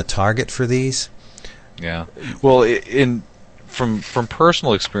think I'm the target for these. Yeah. Well, from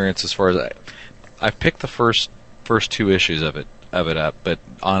personal experience, as far as I've picked the first two issues of it up, but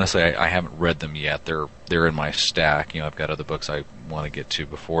honestly, I haven't read them yet. They're in my stack. I've got other books I want to get to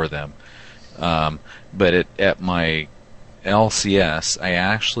before them. But at my LCS, I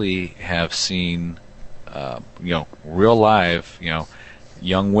actually have seen, real live,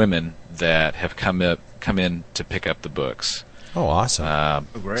 young women that have come in to pick up the books. Oh, awesome!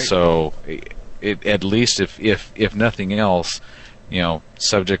 Great. So, at least if nothing else,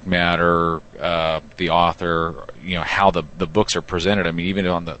 subject matter, the author, how the books are presented. I mean, even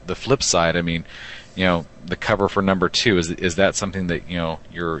on the flip side, I mean, the cover for number 2, is that something that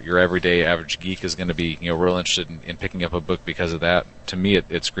your everyday average geek is going to be real interested in picking up a book because of that? To me,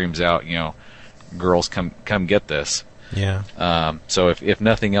 it screams out, girls, come get this. Yeah. So if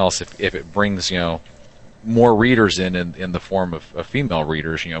nothing else, if it brings more readers in the form of female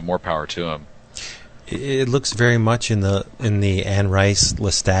readers, more power to them. It looks very much in the Anne Rice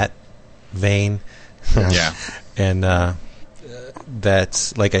Lestat vein. Yeah. And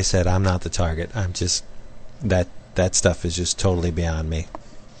that's, like I said, I'm not the target. I'm just that stuff is just totally beyond me.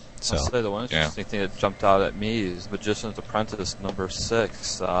 So I'll say the one interesting thing that jumped out at me is Magician's Apprentice number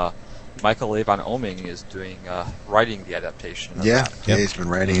 6. Michael Avon Oeming is writing the adaptation of that. Yeah, he's been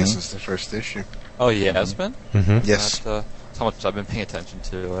writing it since the first issue. Oh, he has been? Mm-hmm. Yes. That's how much I've been paying attention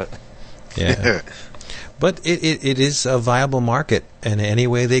to it. Yeah. But it is a viable market, and any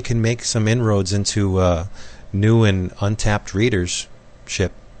way they can make some inroads into new and untapped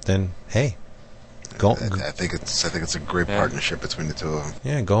readership, then hey, go. I think it's a great partnership between the two of them.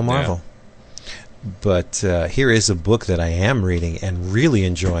 Yeah, go Marvel. Yeah. But here is a book that I am reading and really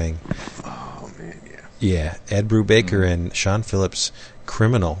enjoying. Oh man, yeah. Ed Brubaker and Sean Phillips'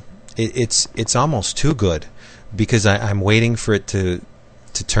 Criminal. It's almost too good because I'm waiting for it to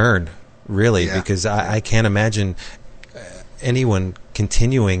turn. Really, because I can't imagine anyone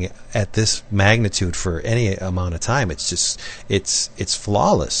continuing at this magnitude for any amount of time. It's just it's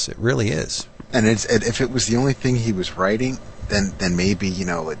flawless. It really is. And if it was the only thing he was writing, then maybe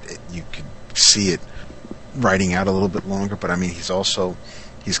you could see it writing out a little bit longer. But I mean, he's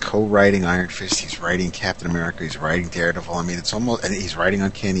co-writing Iron Fist. He's writing Captain America. He's writing Daredevil. I mean, it's almost, and he's writing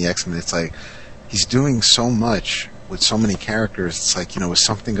Uncanny X-Men. It's like he's doing so much with so many characters. It's like, is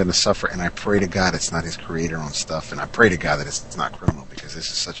something going to suffer? And I pray to God it's not his creator-owned stuff, and I pray to God that it's not Criminal, because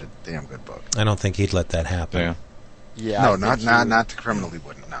this is such a damn good book. I don't think he'd let that happen. Yeah. No, not the Criminal. He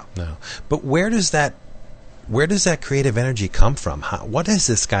wouldn't. No. But where does that creative energy come from? What has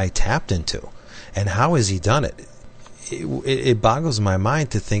this guy tapped into, and how has he done it? it boggles my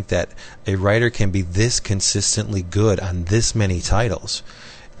mind to think that a writer can be this consistently good on this many titles.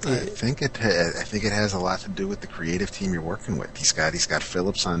 I think it has a lot to do with the creative team you're working with. He's got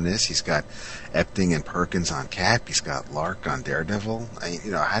Phillips on this. He's got Epting and Perkins on Cap. He's got Lark on Daredevil.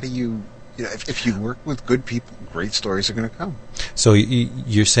 How do you if you work with good people, great stories are going to come. So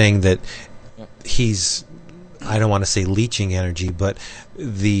you're saying that he's, I don't want to say leeching energy, but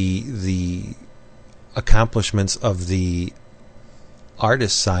the accomplishments of the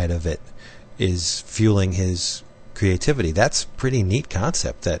artist side of it is fueling his creativity. That's a pretty neat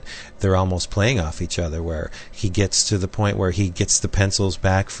concept that they're almost playing off each other, where he gets to the point where he gets the pencils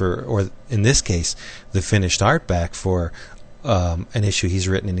back for, or in this case, the finished art back for an issue he's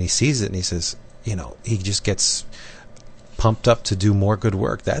written, and he sees it and he says, he just gets pumped up to do more good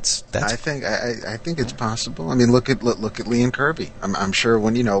work. That's. I think it's possible. I mean, look at Lee and Kirby. I'm sure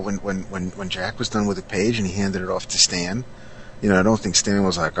when Jack was done with the page and he handed it off to Stan, I don't think Stan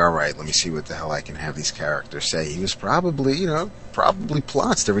was like, all right, let me see what the hell I can have these characters say. He was probably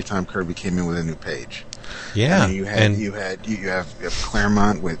plotzed every time Kirby came in with a new page. Yeah, I mean, you have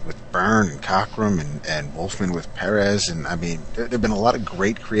Claremont with Byrne and Cockrum and Wolfman with Perez, and I mean, there've been a lot of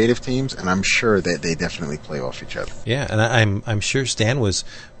great creative teams, and I'm sure that they definitely play off each other. Yeah, and I'm sure Stan was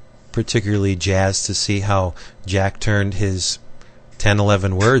particularly jazzed to see how Jack turned his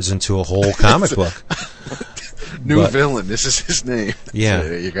 10-11 words into a whole comic book. New villain. This is his name. Yeah. So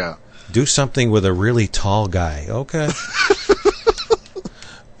there you go. Do something with a really tall guy. Okay.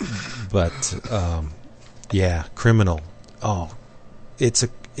 But, yeah, Criminal. Oh,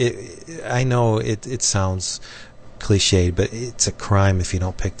 I know it sounds cliched, but it's a crime if you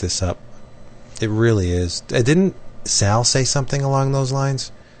don't pick this up. It really is. Didn't Sal say something along those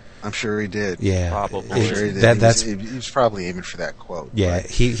lines? I'm sure he did. Yeah, probably. I'm sure he did. He was probably aiming for that quote. Yeah, right?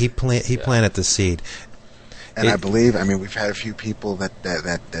 he planted the seed. And I believe, we've had a few people that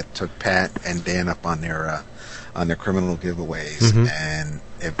took Pat and Dan up on their criminal giveaways, Mm-hmm. and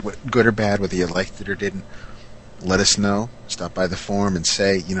if good or bad, whether you liked it or didn't, let us know. Stop by the forum and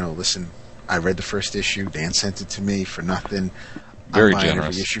say, listen, I read the first issue. Dan sent it to me for nothing. Very I'm buying generous.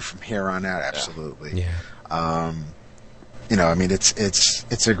 every issue from here on out. Absolutely. Yeah.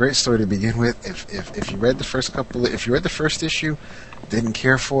 It's a great story to begin with. If you read the first issue, didn't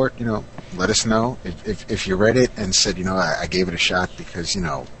care for it, let us know. If you read it and said, I gave it a shot because,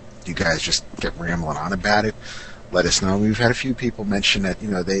 you guys just kept rambling on about it, let us know. We've had a few people mention that,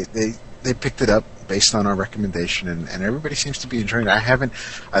 they picked it up based on our recommendation, and everybody seems to be enjoying it. I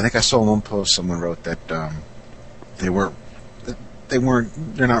think I saw one post someone wrote that they're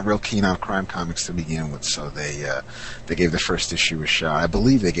not real keen on crime comics to begin with, so they gave the first issue a shot. I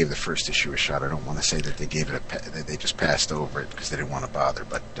believe they gave the first issue a shot. I don't want to say that they just passed over it because they didn't want to bother,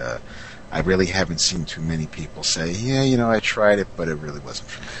 but I really haven't seen too many people say, I tried it, but it really wasn't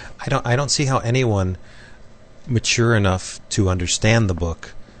for me. I don't see how anyone mature enough to understand the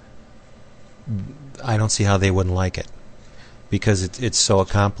book, I don't see how they wouldn't like it, because it's so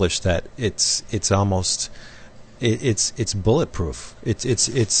accomplished that it's almost. It's bulletproof.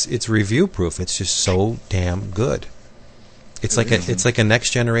 It's review proof. It's just so damn good. It's like a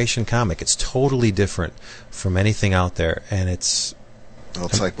next generation comic. It's totally different from anything out there, and it's. Well,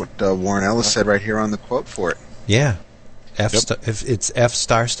 it's like what Warren Ellis said right here on the quote for it. Yeah, if it's F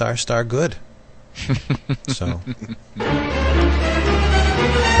 *** good. So.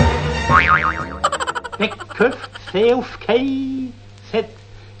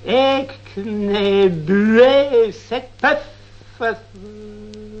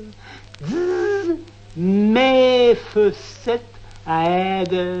 Mes faussettes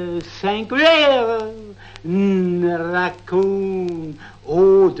aide singulière raconte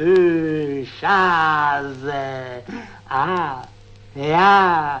aux deux chaises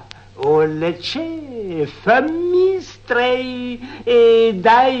au leche famistré et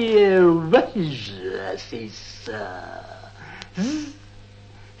d'ailleurs c'est ça.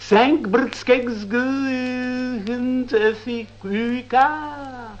 5 brutskeks gehend figuka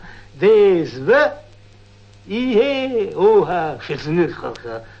des ie oha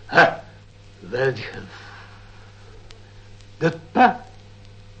chesnucha ha vedgev de pa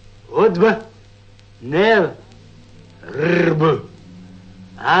odba ner rb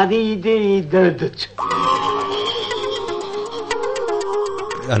adi de dut.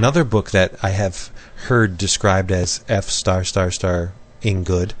 Another book that I have heard described as F *** in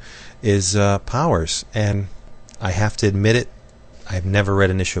good is Powers, and I have to admit it, I've never read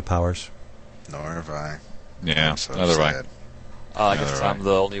an issue of Powers. Nor have I. Yeah, so neither have I guess I'm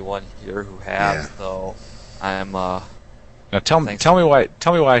the only one here who has, though. I'm Now tell me why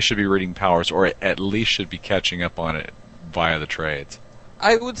I should be reading Powers, or at least should be catching up on it via the trades.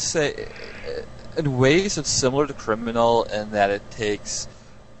 I would say, in ways, it's similar to Criminal in that it takes,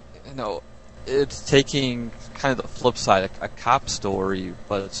 it's taking kind of the flip side, a cop story,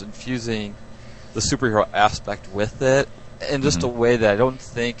 but it's infusing the superhero aspect with it in just a way that I don't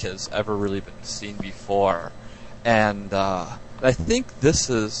think has ever really been seen before. And I think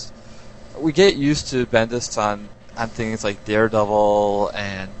we get used to Bendis on things like Daredevil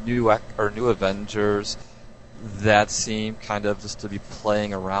and New Avengers that seem kind of just to be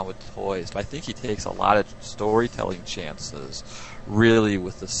playing around with toys. But I think he takes a lot of storytelling chances, really,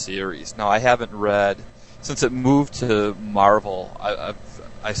 with the series. Now, I haven't read, since it moved to Marvel,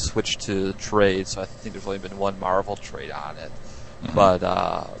 I switched to trade, so I think there's only been one Marvel trade on it. But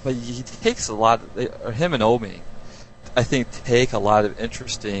he takes a lot, him and Oeming, I think, take a lot of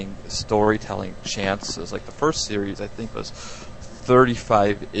interesting storytelling chances. Like the first series, I think, was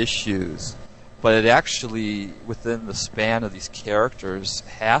 35 issues. But it actually, within the span of these characters,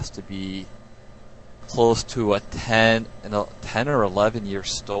 has to be close to a 10 or 11 year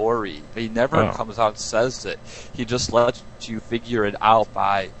story. He never comes out and says it. He just lets you figure it out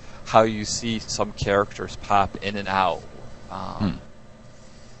by how you see some characters pop in and out,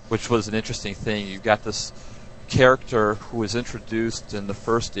 which was an interesting thing. You've got this character who was introduced in the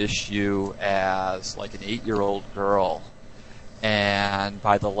first issue as like an 8-year-old girl. And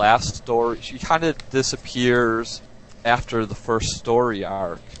by the last story, she kind of disappears after the first story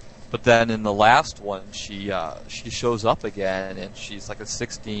arc. But then in the last one, she shows up again, and she's like a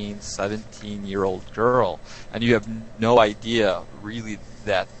 16, 17-year-old girl. And you have no idea, really,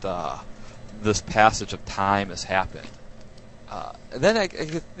 that this passage of time has happened. And then I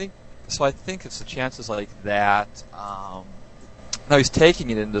think it's the chances like that. Now he's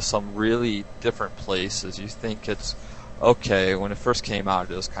taking it into some really different places. You think it's okay, when it first came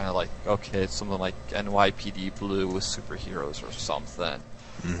out, it was kind of like, okay, it's something like NYPD Blue with superheroes or something.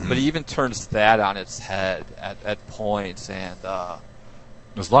 But he even turns that on its head at points, and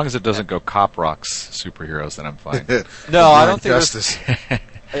as long as it doesn't go Cop Rock's superheroes, then I'm fine. No, I don't think there's.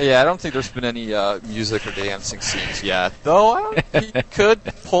 I don't think there's been any music or dancing scenes yet. Though he could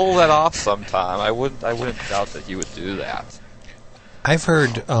pull that off sometime. I wouldn't doubt that he would do that. I've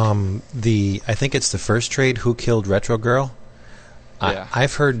heard I think it's the first trade, Who Killed Retro Girl? Yeah.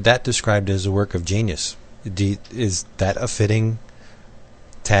 I've heard that described as a work of genius. Is that a fitting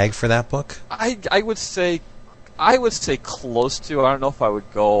tag for that book? I would say close to. I don't know if I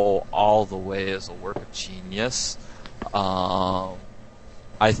would go all the way as a work of genius. I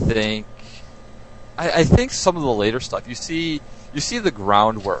think some of the later stuff, you see the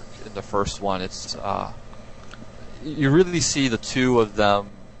groundwork in the first one. It's you really see the two of them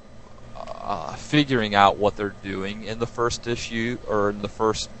figuring out what they're doing in the first issue or in the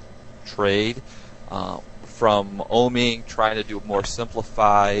first trade. From Oeming trying to do a more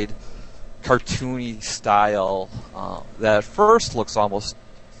simplified, cartoony style that at first looks almost,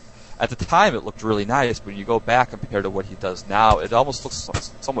 at the time it looked really nice, but when you go back compared to what he does now, it almost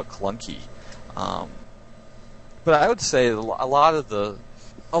looks somewhat clunky. But I would say a lot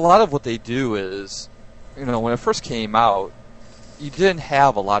of what they do is, when it first came out, you didn't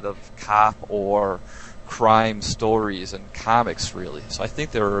have a lot of cop or crime stories in comics, really. So I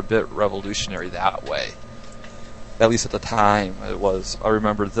think they were a bit revolutionary that way. At least at the time, it was. I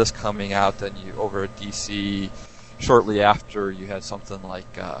remember this coming out, then over at DC, shortly after, you had something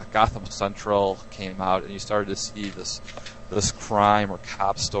like Gotham Central came out, and you started to see this crime or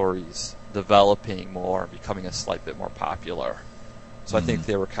cop stories developing more, becoming a slight bit more popular. So I think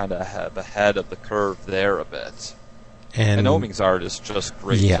they were kind of ahead of the curve there a bit. And Oeming's art is just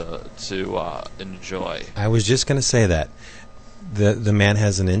great to enjoy. I was just going to say that. The man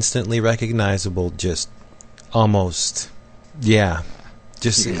has an instantly recognizable, just almost,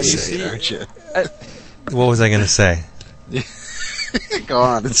 just. You're gonna say it, aren't you? What was I going to say? Go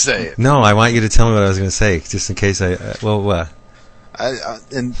on and say it. No, I want you to tell me what I was going to say, just in case in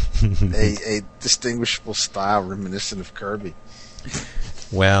a distinguishable style reminiscent of Kirby.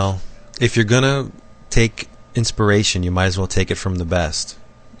 Well, if you're going to take inspiration, you might as well take it from the best.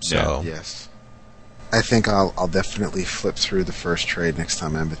 So yes, I think I'll definitely flip through the first trade next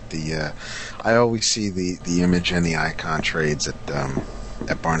time I'm at the. I always see the image and the icon trades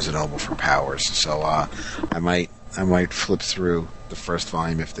at Barnes and Noble for Powers, so I might flip through the first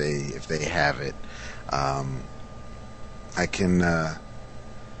volume if they have it. I can.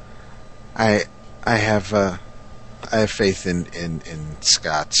 I have faith in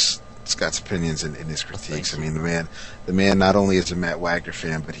Scott's opinions and his critiques. I mean, the man not only is a Matt Wagner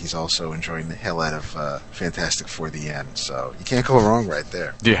fan, but he's also enjoying the hell out of Fantastic Four: The End. So you can't go wrong right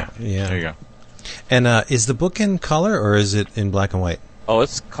there. Yeah. There you go. And is the book in color or is it in black and white? Oh,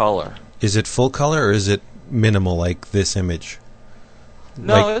 it's color. Is it full color or is it minimal like this image?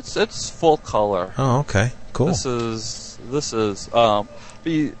 No, it's full color. Oh, okay, cool. This is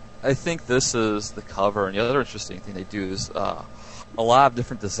I think this is the cover, and the other interesting thing they do is a lot of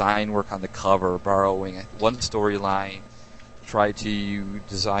different design work on the cover, borrowing one storyline, try to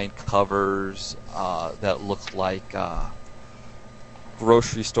design covers that look like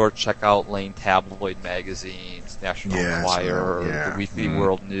grocery store checkout lane tabloid magazines, National Enquirer, the Weekly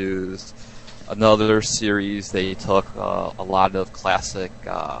World News. Another series, they took a lot of classic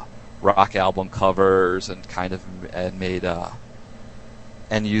rock album covers and made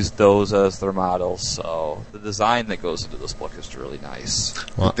and used those as their models. So the design that goes into this book is really nice.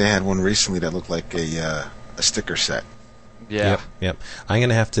 Well, they had one recently that looked like a sticker set. Yeah. Yep. I'm going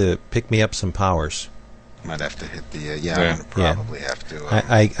to have to pick me up some Powers. Might have to hit the I'm gonna probably have to.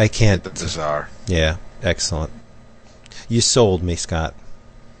 I can't. Hit the Bazaar. Yeah, excellent. You sold me, Scott.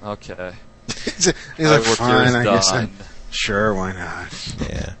 Okay. He's like, fine, I guess. Sure, why not?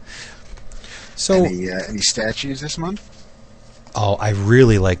 Yeah. So, any statues this month? Oh, I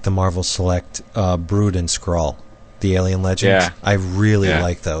really like the Marvel Select Brood and Skrull, the Alien Legends. Yeah. I really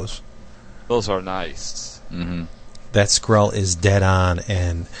like those. Those are nice. Mm-hmm. That Skrull is dead on,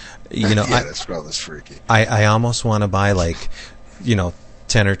 and that Skrull is freaky. I almost want to buy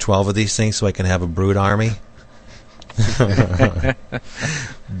 10 or 12 of these things so I can have a Brood army.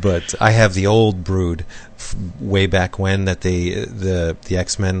 But I have the old Brood way back when that the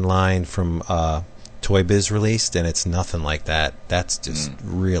X-Men line from Toy Biz released, and it's nothing like that. That's just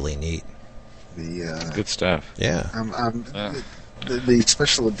really neat. Good stuff. Yeah. The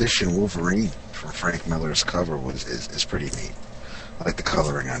special edition Wolverine from Frank Miller's cover is pretty neat. I like the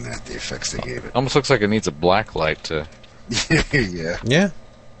coloring on that, the effects they gave it. Almost looks like it needs a black light to... Yeah. Yeah.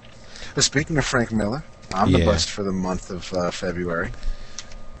 But speaking of Frank Miller, I'm the bust for the month of February.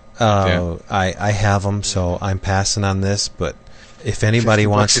 I have them, so I'm passing on this, but if anybody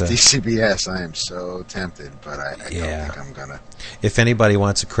wants to... DCBS, I am so tempted, but I don't think I'm going to... If anybody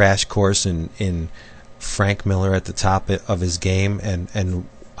wants a crash course in Frank Miller at the top of his game and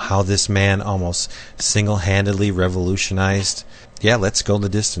how this man almost single-handedly revolutionized... Yeah, let's go the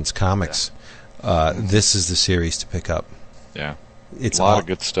distance. Comics. Yeah. This is the series to pick up. Yeah. It's a lot of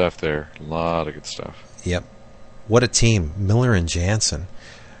good stuff there. A lot of good stuff. Yep. What a team. Miller and Jansen.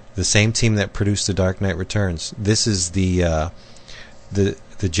 The same team that produced The Dark Knight Returns. This is the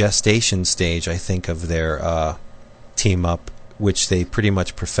gestation stage, I think, of their team up, which they pretty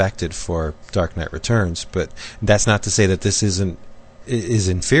much perfected for Dark Knight Returns. But that's not to say that this is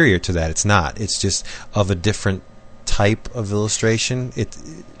inferior to that. It's not. It's just of a different type of illustration.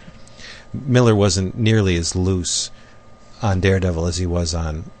 Miller wasn't nearly as loose on Daredevil as he was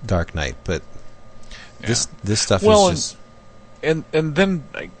on Dark Knight, but this stuff is just... And then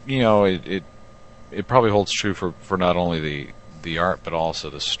it probably holds true for not only the art but also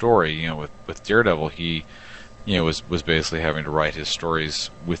the story. With Daredevil, he was basically having to write his stories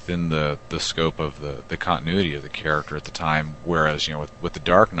within the scope of the continuity of the character at the time. Whereas with the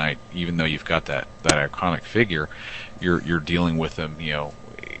Dark Knight, even though you've got that iconic figure, you're dealing with him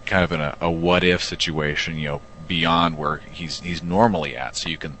kind of in a what if situation beyond where he's normally at, so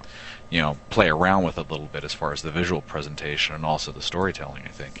you can play around with it a little bit as far as the visual presentation and also the storytelling, I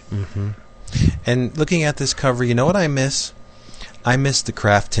think. Mm-hmm. And looking at this cover, you know what I miss? I miss the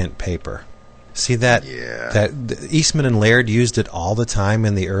craft tint paper. See that? Yeah. That Eastman and Laird used it all the time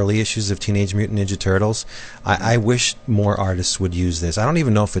in the early issues of Teenage Mutant Ninja Turtles. I wish more artists would use this. I don't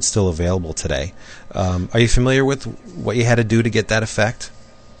even know if it's still available today. Are you familiar with what you had to do to get that effect?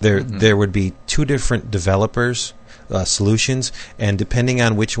 There would be two different developers, solutions, and depending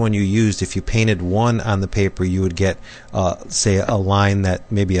on which one you used, if you painted one on the paper, you would get, say, a line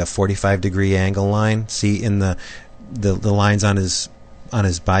that maybe a 45-degree angle line. See in the lines on his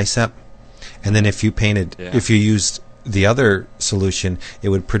bicep. And then if you used the other solution, it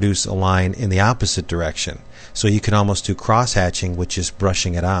would produce a line in the opposite direction. So you can almost do cross-hatching with just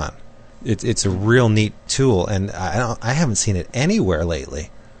brushing it on. It's a real neat tool, and I haven't seen it anywhere lately.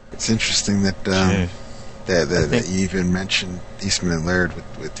 It's interesting that you even mentioned Eastman and Laird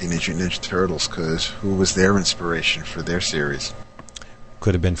with Teenage Mutant Ninja Turtles, because who was their inspiration for their series?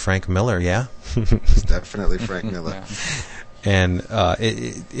 Could have been Frank Miller, yeah. It's definitely Frank Miller. Yeah. And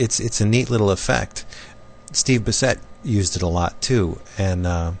it's a neat little effect. Steve Bissette used it a lot too,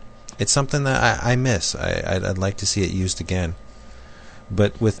 and it's something that I miss. I'd like to see it used again.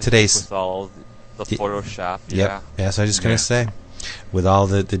 But with today's all the Photoshop, yeah, so I was just gonna say, with all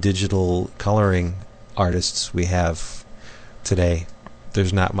the digital coloring artists we have today,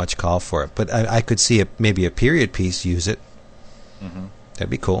 there's not much call for it. But I could see maybe a period piece use it. Mm-hmm. That'd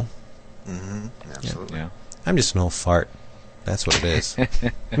be cool. Mm-hmm. Absolutely. Yeah. I'm just an old fart. That's what it is.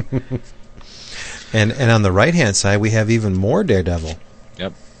 And on the right-hand side, we have even more Daredevil.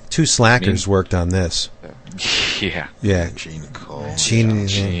 Yep. 2 slackers worked on this. Yeah. Yeah. Gene Cole. Gene.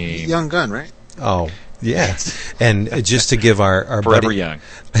 Young Gun, right? Oh, yeah. And just to give our Forever buddy, young.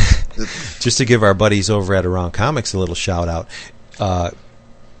 just to give our buddies over at Around Comics a little shout out,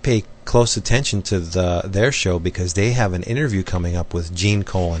 pay close attention to their show because they have an interview coming up with Gene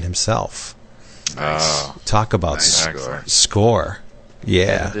Colan himself. Oh. Talk about Nice score.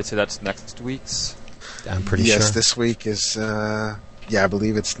 Yeah. Did they say that's next week's? I'm pretty sure. Yes, this week is. I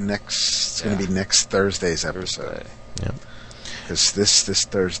believe it's next. It's going to be next Thursday's episode. Yeah. Because this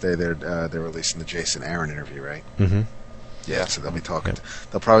Thursday they're releasing the Jason Aaron interview, right? Mm-hmm. Yeah. So they'll be talking.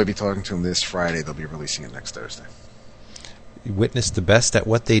 They'll probably be talking to him this Friday. They'll be releasing it next Thursday. Witness the best at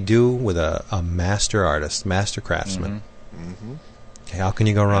what they do with a master artist, master craftsman. Mm-hmm. Okay, how can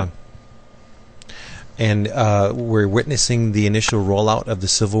you go wrong? And we're witnessing the initial rollout of the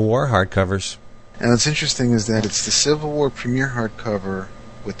Civil War hardcovers. And what's interesting is that it's the Civil War premiere hardcover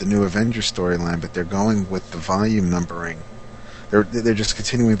with the new Avengers storyline, but they're going with the volume numbering. They're just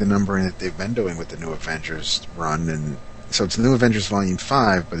continuing the numbering that they've been doing with the new Avengers run, and so it's New Avengers Volume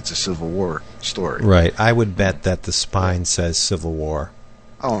 5, but it's a Civil War story. Right. I would bet that the spine says Civil War.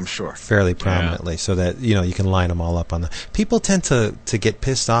 Oh, I'm sure. Fairly prominently, so that you can line them all up on the. People tend to get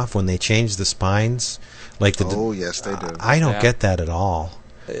pissed off when they change the spines. Like yes, they do. I don't get that at all.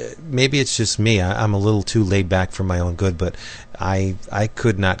 Maybe it's just me. I'm a little too laid back for my own good, but I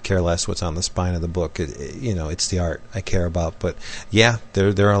could not care less what's on the spine of the book. It's the art I care about. But yeah,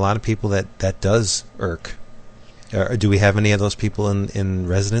 there are a lot of people that does irk. Do we have any of those people in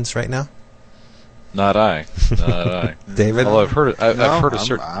residence right now? Not I. David? Although I've heard a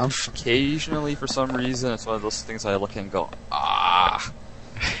certain. Occasionally, for some reason, it's one of those things I look at and go, ah.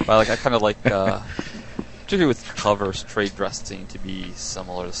 But I kind of like, particularly with covers, trade dressing to be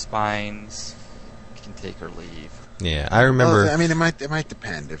similar to spines. You can take or leave. Yeah, I remember. Well, I mean, it might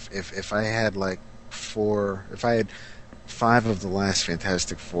depend. If I had if I had 5 of the last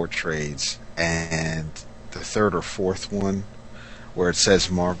Fantastic Four trades and the 3rd or 4th one where it says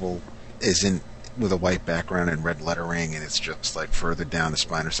Marvel isn't with a white background and red lettering and it's just like further down the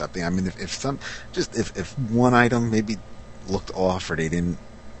spine or something. I mean, if one item maybe looked off or they didn't,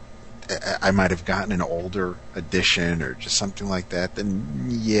 I might have gotten an older edition or just something like that, then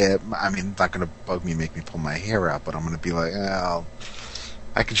yeah, I mean, it's not going to bug me and make me pull my hair out, but I'm going to be like,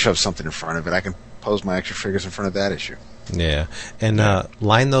 I can shove something in front of it. I can pose my extra figures in front of that issue. Yeah, and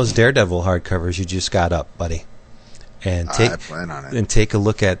line those Daredevil hardcovers you just got up, buddy, and I plan on it. And take a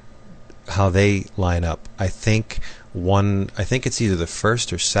look at how they line up. I think it's either the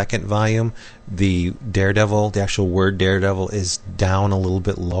 1st or 2nd volume. The actual word Daredevil, is down a little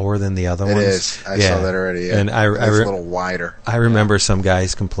bit lower than the other ones. It is. I saw that already. Yeah. And it's a little wider. I remember some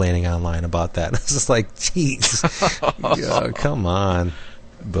guys complaining online about that. It's just like, jeez, come on.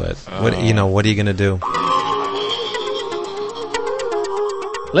 But what are you going to do?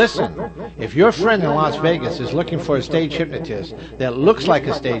 Listen, if your friend in Las Vegas is looking for a stage hypnotist that looks like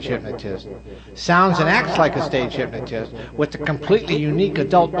a stage hypnotist, sounds and acts like a stage hypnotist, with a completely unique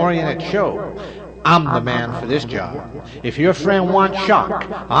adult-oriented show, I'm the man for this job. If your friend wants shock,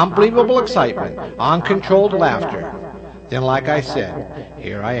 unbelievable excitement, uncontrolled laughter, then like I said,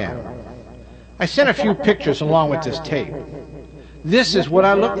 here I am. I sent a few pictures along with this tape. This is what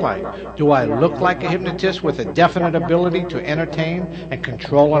I look like. Do I look like a hypnotist with a definite ability to entertain and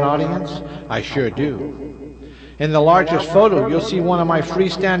control an audience? I sure do. In the largest photo, you'll see one of my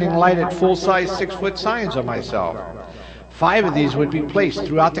freestanding lighted full-size 6-foot signs of myself. 5 of these would be placed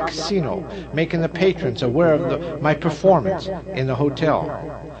throughout the casino, making the patrons aware of my performance in the hotel.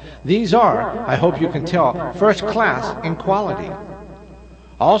 These are, I hope you can tell, first class in quality.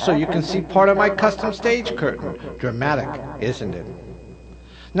 Also, you can see part of my custom stage curtain. Dramatic, isn't it?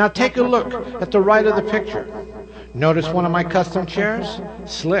 Now take a look at the right of the picture. Notice one of my custom chairs?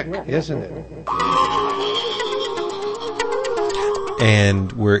 Slick, isn't it?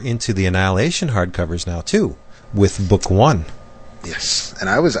 And we're into the Annihilation hardcovers now, too, with book 1. Yes, and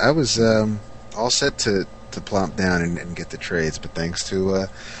I was all set to plop down and get the trades, but thanks to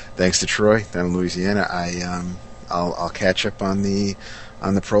Troy down in Louisiana, I'll catch up on the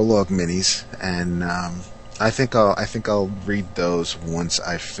prologue minis, and I think I'll read those once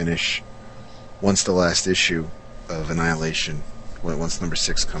the last issue of Annihilation, once number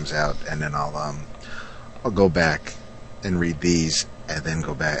 6 comes out, and then I'll go back and read these, and then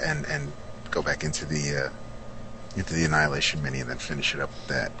go back and go back into the the Annihilation mini and then finish it up with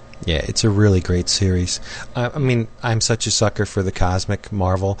that. Yeah, it's a really great series. I mean, I'm such a sucker for the cosmic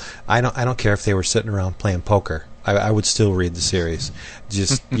Marvel. I don't care if they were sitting around playing poker. I would still read the series.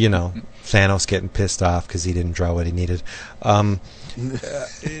 Just, Thanos getting pissed off because he didn't draw what he needed.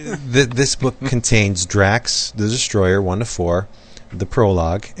 This book contains Drax the Destroyer 1-4, the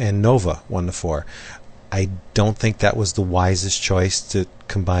prologue, and Nova 1-4. I don't think that was the wisest choice to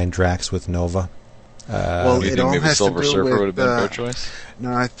combine Drax with Nova. Well, you it think all maybe has Silver to do Surfer with, would have been a better choice?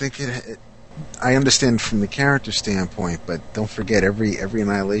 No, I think I understand from the character standpoint, but don't forget every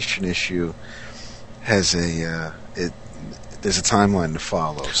Annihilation issue has there's a timeline to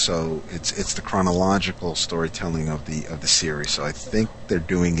follow. So it's the chronological storytelling of the series. So I think they're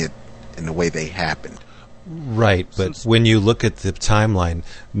doing it in the way they happened. Right, but when you look at the timeline,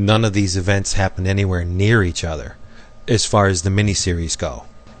 none of these events happen anywhere near each other as far as the miniseries go.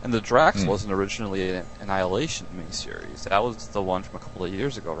 And the Drax wasn't originally an Annihilation miniseries. That was the one from a couple of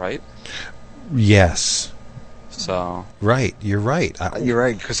years ago, right? Yes. So. Right, you're right. You're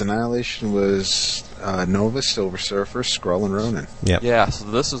right, because Annihilation was Nova, Silver Surfer, Skrull, and Ronin. Yep. Yeah, so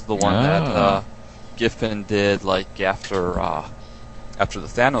this is the one that Giffen did after the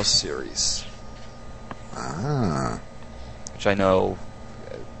Thanos series. Which I know,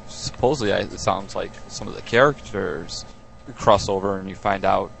 supposedly, it sounds like some of the characters cross over and you find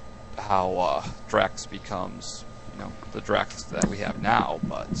out how Drax becomes, the Drax that we have now.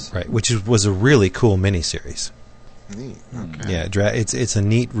 But right, which was a really cool miniseries. Neat. Okay. Yeah, it's a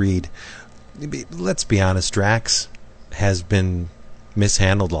neat read. Let's be honest, Drax has been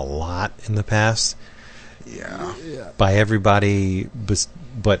mishandled a lot in the past. Yeah. By everybody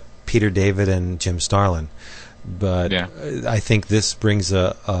but Peter David and Jim Starlin. But I think this brings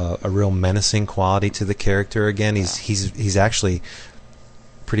a real menacing quality to the character again. He's actually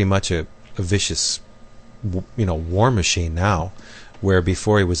pretty much a vicious, war machine now, where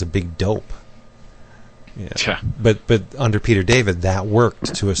before he was a big dope. Yeah. But under Peter David, that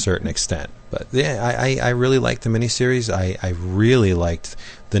worked to a certain extent. But yeah, I really liked the miniseries. I really liked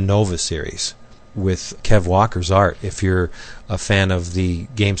the Nova series with Kev Walker's art. If you're a fan of the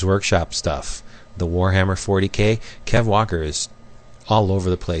Games Workshop stuff, the Warhammer 40K, Kev Walker is all over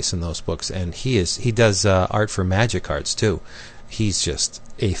the place in those books, and he does art for Magic Cards too. He's just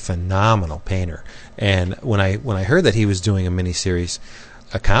a phenomenal painter. And when I heard that he was doing a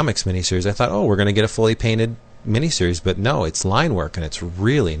comics miniseries, I thought, oh, we're going to get a fully painted miniseries, but no, it's line work, and it's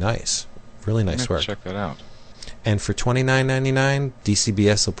really nice. Really nice work. Check that out. And for $29.99,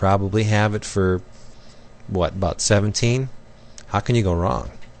 DCBS will probably have it for, about $17? How can you go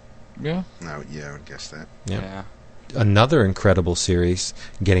wrong? Yeah. No, I would guess that. Yeah. Another incredible series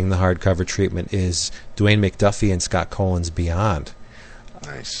getting the hardcover treatment is Dwayne McDuffie and Scott Colan's Beyond.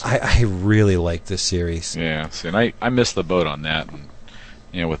 Nice. I really like this series. Yeah. See, and I missed the boat on that,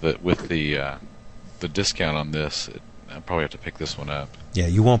 and with the discount on this, I'll probably have to pick this one up. Yeah,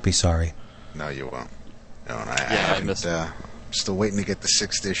 you won't be sorry. No, you won't. No, and I missed it. Still waiting to get the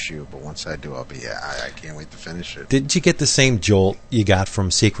 6th issue, but once I do, I'll be. I can't wait to finish it. Did you get the same jolt you got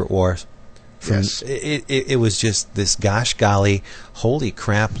from Secret Wars? Yes. It was just this, gosh golly, holy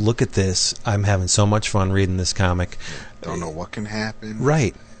crap, look at this. I'm having so much fun reading this comic. Don't know what can happen.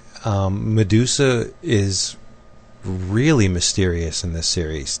 Right. Medusa is really mysterious in this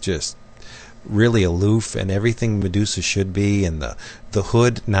series. Just really aloof, and everything Medusa should be. And the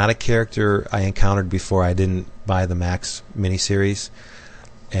Hood, not a character I encountered before. I didn't buy the Max miniseries,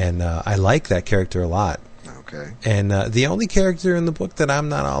 and I like that character a lot. Okay. And the only character in the book that I'm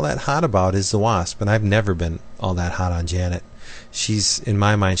not all that hot about is the Wasp, and I've never been all that hot on Janet. She's, in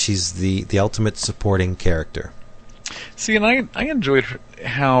my mind, she's the ultimate supporting character. See, and I enjoyed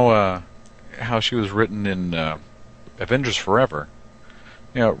how she was written in Avengers Forever.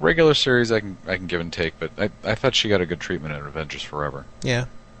 Regular series I can give and take, but I thought she got a good treatment in Avengers Forever. Yeah,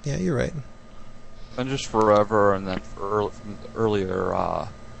 you're right. Avengers Forever, and then earlier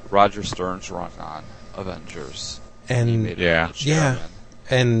Roger Stern's run on Avengers. And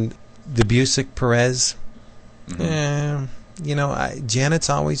and the Busick Perez. Mm-hmm. Janet's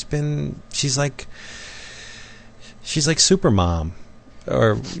always been. She's like Supermom,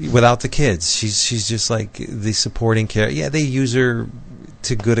 or without the kids. She's just like the supporting character. Yeah, they use her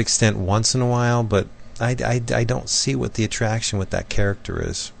to good extent once in a while, but I don't see what the attraction with that character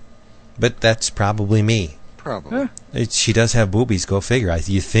is. But that's probably me. Probably. She does have boobies, go figure.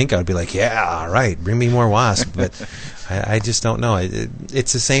 You think I would be like, yeah, all right, bring me more Wasp, but I just don't know.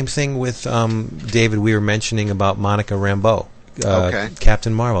 It's the same thing with David, we were mentioning about Monica Rambeau,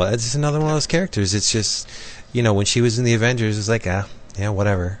 Captain Marvel. It's just another one of those characters. It's just, when she was in the Avengers, it's like, yeah,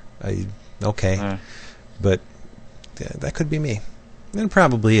 whatever. Okay. But that could be me. And it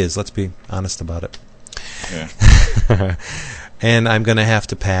probably is. Let's be honest about it. Yeah. And I'm going to have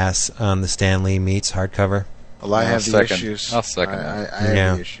to pass on the Stan Lee Meets hardcover. Well, I have the issues. I'll second that. I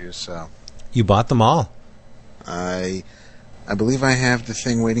have the issues, so. You bought them all. I believe I have the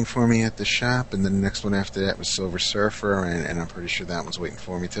thing waiting for me at the shop, and then the next one after that was Silver Surfer, and I'm pretty sure that one's waiting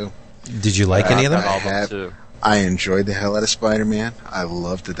for me too. Did you like any of them? I enjoyed the hell out of Spider-Man. I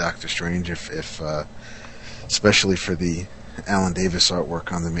loved the Doctor Strange, especially for the Alan Davis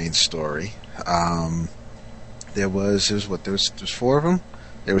artwork on the main story. There was 4 of them.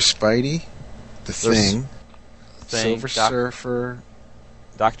 There was Spidey, the Thing, Silver Surfer,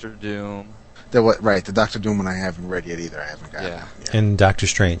 Doctor Doom. The Doctor Doom one I haven't read yet either. I haven't got it yet. And Doctor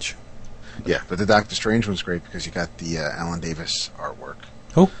Strange. Yeah, but the Doctor Strange one's great because you got the Alan Davis artwork.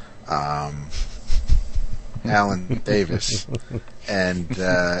 Who? Alan Davis, and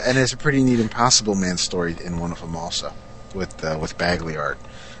there's a pretty neat Impossible Man story in one of them also, with Bagley art,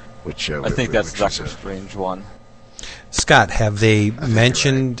 which I think that's Doctor Strange one. Scott, have they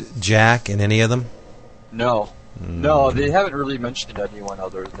mentioned Jack in any of them? No, they haven't really mentioned anyone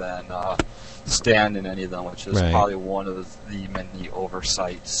other than Stan in any of them, which is probably one of the many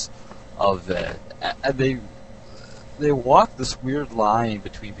oversights of it. And they walk this weird line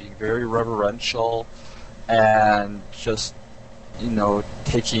between being very reverential and just,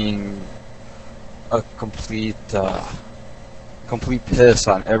 taking a complete piss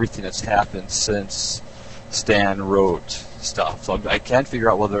on everything that's happened since Stan wrote stuff. So I can't figure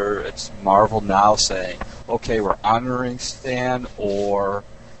out whether it's Marvel now saying, okay, we're honoring Stan, or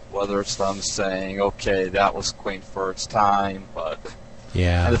whether it's them saying, okay, that was quaint for its time, but...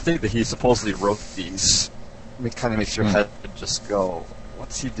 Yeah. And the thing that he supposedly wrote these, it kind of makes your head just go,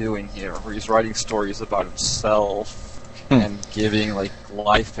 what's he doing here? Where he's writing stories about himself and giving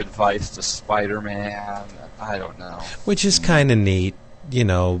life advice to Spider-Man. I don't know. Which is kind of neat,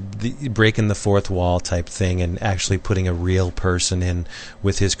 breaking the fourth wall type thing and actually putting a real person in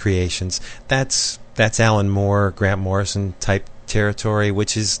with his creations. That's Alan Moore, Grant Morrison type territory,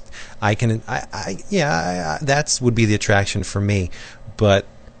 which is that would be the attraction for me. But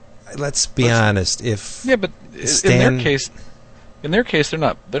let's be honest, but Stan, in their case, they're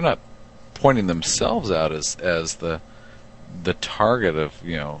not pointing themselves out as the target of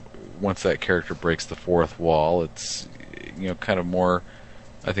once that character breaks the fourth wall. It's kind of more,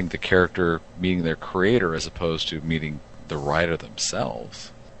 I think, the character meeting their creator as opposed to meeting the writer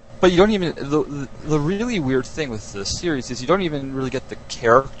themselves. But you don't even the really weird thing with this series is you don't even really get the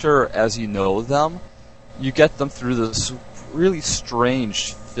character as you know them. You get them through this really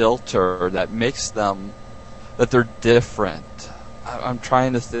strange filter that makes them that they're different. I'm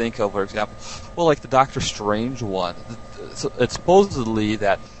trying to think of, for example, like the Doctor Strange one. It's supposedly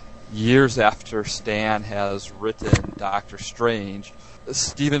that years after Stan has written Doctor Strange,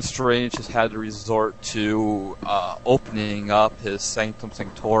 Stephen Strange has had to resort to opening up his Sanctum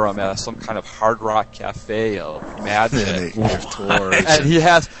Sanctorum as some kind of hard rock cafe of magic. And he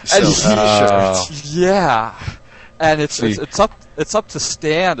has, and it's up to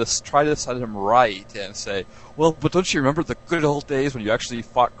Stan to try to set him right and say, well, but don't you remember the good old days when you actually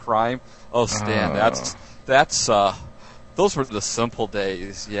fought crime? Oh, Stan, that's those were the simple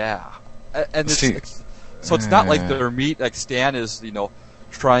days, yeah. And so it's not like they're like Stan is,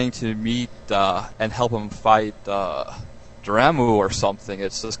 trying to meet and help him fight Dormammu or something.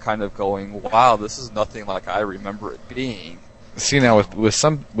 It's just kind of going, wow, this is nothing like I remember it being. See, now with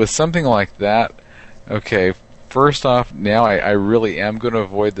something like that, okay, first off, now I really am going to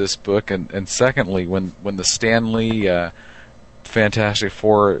avoid this book, and secondly, when the Stan Lee Fantastic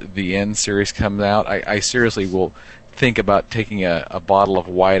Four The End series comes out, I seriously will think about taking a bottle of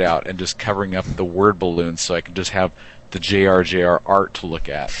white out and just covering up the word balloons so I can just have the JRJR art to look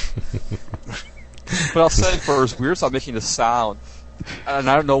at. But I'll say, for as weird as I'm making the sound, and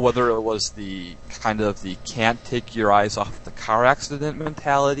I don't know whether it was the kind of the can't take your eyes off the car accident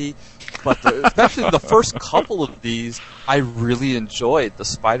mentality, but especially the first couple of these I really enjoyed. The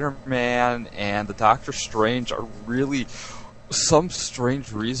Spider-Man and the Doctor Strange are really, some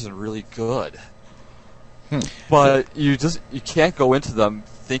strange reason, really good. But you can't go into them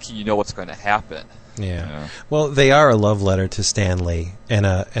thinking you know what's going to happen. Yeah. Well, they are a love letter to Stan Lee and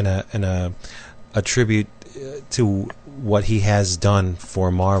a tribute to what he has done for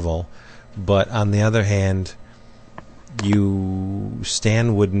Marvel. But on the other hand,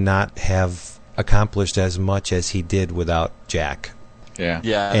 Stan would not have accomplished as much as he did without Jack. Yeah,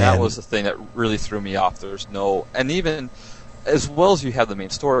 that was the thing that really threw me off. There's no, and even as well as you have the main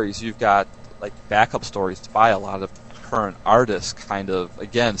stories, you've got backup stories by a lot of current artists, kind of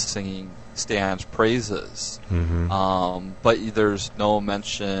again singing Stan's praises. Mm-hmm. But there's no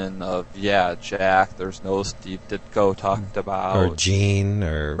mention of Jack. There's no Steve Ditko talked about, or Gene,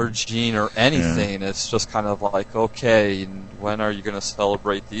 or anything. It's just kind of like, okay, when are you going to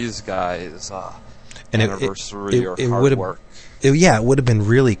celebrate these guys' anniversary or hard work? It would have been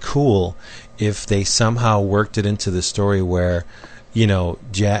really cool if they somehow worked it into the story where,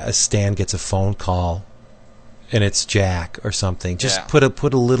 Stan gets a phone call, and it's Jack or something. Just put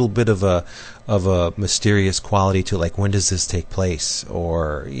a little bit of a mysterious quality to it, like, when does this take place,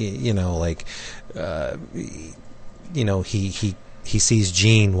 or he sees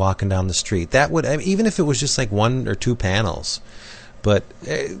Gene walking down the street. That would, even if it was just like 1 or 2 panels. But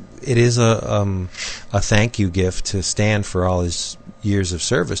it is a thank you gift to Stan for all his years of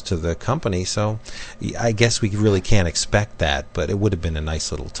service to the company. So I guess we really can't expect that, but it would have been a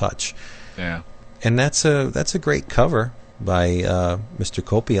nice little touch. Yeah. And that's a great cover by Mr.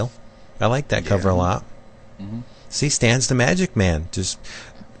 Copiel. I like that cover a lot. Mm-hmm. See, Stan's the magic man. Just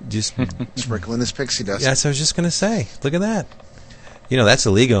sprinkling his pixie dust. Yes, I was just going to say. Look at that. That's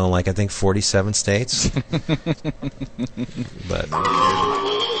illegal in, I think 47 states. But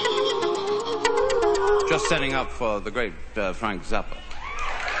just setting up for the great Frank Zappa.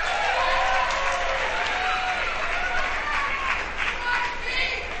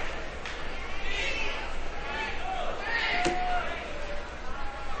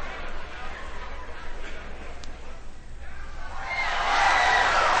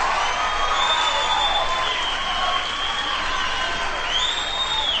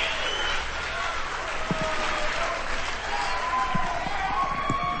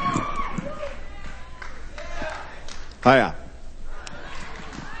 Hiya.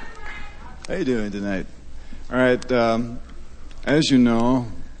 How you doing tonight? All right. As you know,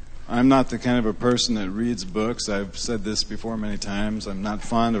 I'm not the kind of a person that reads books. I've said this before many times. I'm not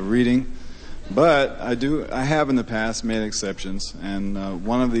fond of reading, but I have in the past made exceptions, and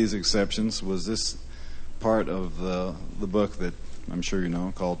one of these exceptions was this part of the book that I'm sure you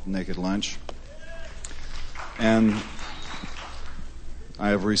know, called Naked Lunch. And I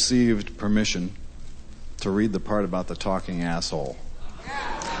have received permission to read the part about the talking asshole.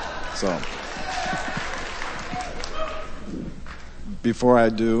 So, before I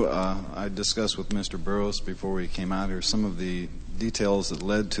do, I discussed with Mr. Burroughs before we came out here some of the details that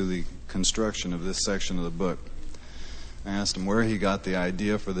led to the construction of this section of the book. I asked him where he got the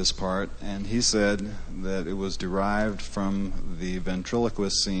idea for this part, and he said that it was derived from the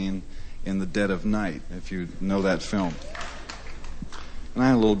ventriloquist scene in The Dead of Night, if you know that film. And I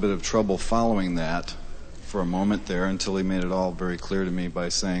had a little bit of trouble following that for a moment there until he made it all very clear to me by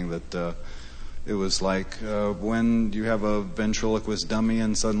saying that it was like when you have a ventriloquist dummy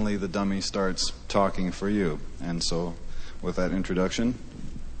and suddenly the dummy starts talking for you. And so with that introduction,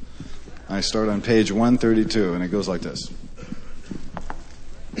 I start on page 132, and it goes like this.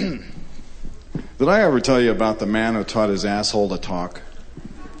 Did I ever tell you about the man who taught his asshole to talk?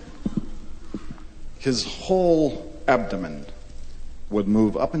 His whole abdomen would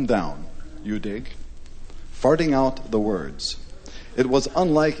move up and down, you dig, farting out the words. It was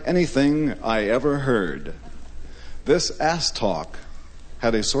unlike anything I ever heard. This ass talk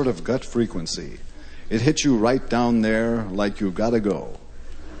had a sort of gut frequency. It hit you right down there like you gotta go.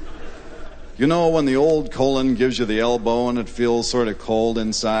 You know when the old colon gives you the elbow and it feels sort of cold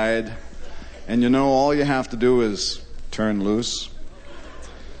inside, and you know all you have to do is turn loose?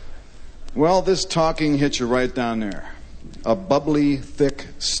 Well, this talking hit you right down there. A bubbly, thick,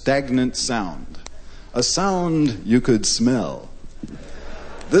 stagnant sound. A sound you could smell.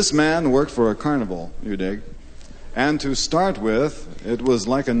 This man worked for a carnival, you dig. And to start with, it was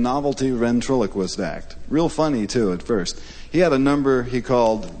like a novelty ventriloquist act. Real funny, too, at first. He had a number he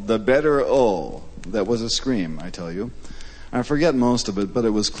called the Better O. That was a scream, I tell you. I forget most of it, but it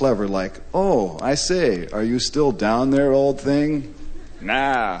was clever, like, "Oh, I say, are you still down there, old thing?"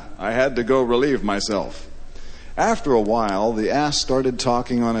 "Nah, I had to go relieve myself." After a while, the ass started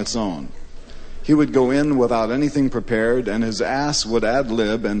talking on its own. He would go in without anything prepared, and his ass would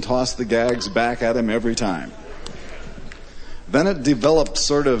ad-lib and toss the gags back at him every time. Then it developed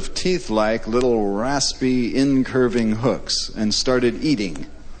sort of teeth-like little raspy, incurving hooks and started eating.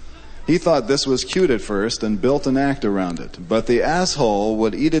 He thought this was cute at first and built an act around it, but the asshole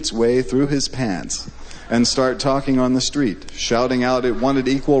would eat its way through his pants and start talking on the street, shouting out it wanted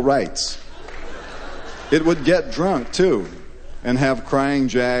equal rights. It would get drunk, too, and have crying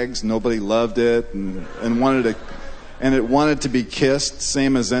jags. Nobody loved it and it wanted to be kissed,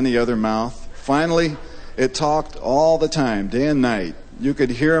 same as any other mouth. Finally, it talked all the time, day and night, You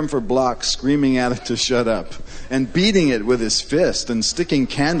could hear him for blocks screaming at it to shut up, and beating it with his fist and sticking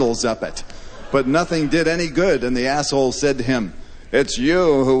candles up it. But nothing did any good, and the asshole said to him, "It's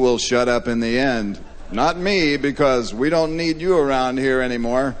you who will shut up in the end. Not me, because we don't need you around here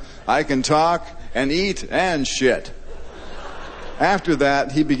anymore. I can talk and eat and shit." After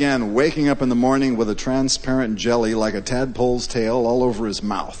that, he began waking up in the morning with a transparent jelly like a tadpole's tail all over his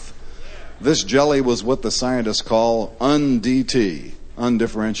mouth. This jelly was what the scientists call UNDT,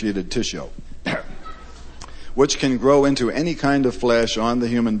 undifferentiated tissue, which can grow into any kind of flesh on the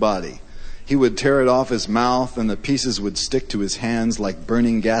human body. He would tear it off his mouth, and the pieces would stick to his hands like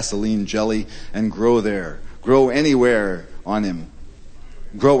burning gasoline jelly and grow there, grow anywhere on him.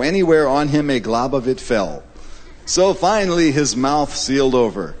 Grow anywhere on him a glob of it fell. So finally his mouth sealed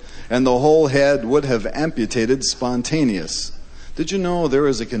over, and the whole head would have amputated spontaneous. Did you know there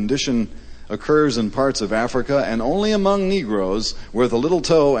is a condition occurs in parts of Africa and only among Negroes where the little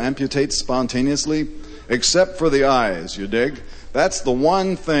toe amputates spontaneously? Except for the eyes, you dig? That's the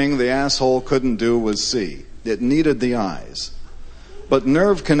one thing the asshole couldn't do was see. It needed the eyes. But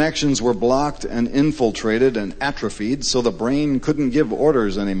nerve connections were blocked and infiltrated and atrophied, so the brain couldn't give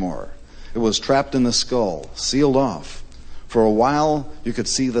orders anymore. It was trapped in the skull, sealed off. For a while, you could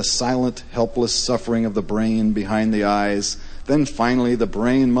see the silent, helpless suffering of the brain behind the eyes. Then finally, the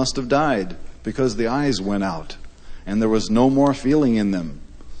brain must have died because the eyes went out, and there was no more feeling in them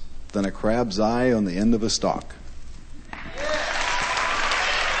than a crab's eye on the end of a stalk.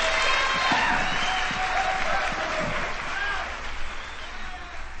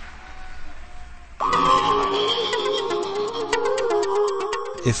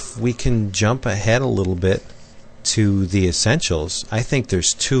 If we can jump ahead a little bit to the essentials, I think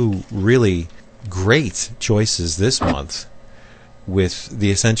there's two really great choices this month with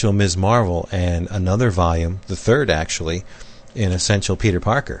the Essential Ms. Marvel and another volume, the third actually, in Essential Peter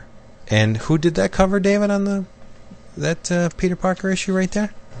Parker. And who did that cover, David, on that Peter Parker issue right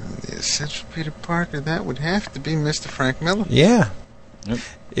there? The Essential Peter Parker, that would have to be Mr. Frank Miller. Yeah. Yep.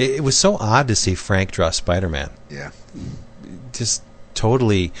 It was so odd to see Frank draw Spider-Man. Yeah. Just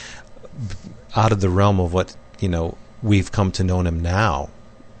totally out of the realm of what, we've come to know him now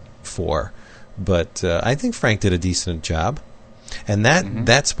for. But I think Frank did a decent job. And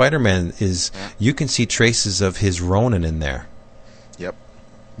that Spider-Man is, you can see traces of his Ronin in there. Yep.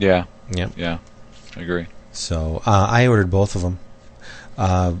 Yeah. Yep. Yeah. I agree. So I ordered both of them.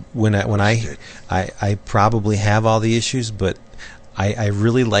 When I probably have all the issues, but I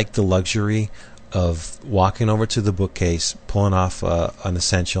really like the luxury of walking over to the bookcase, pulling off an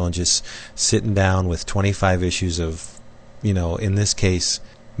essential, and just sitting down with 25 issues of, in this case,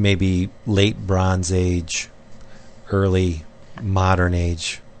 maybe late Bronze Age, early Modern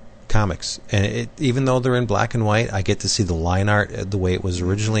Age comics. And even though they're in black and white, I get to see the line art the way it was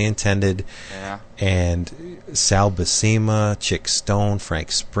originally intended. Yeah. And Sal Buscema, Chick Stone,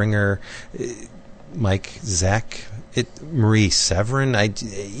 Frank Springer, Mike Zeck, Marie Severin,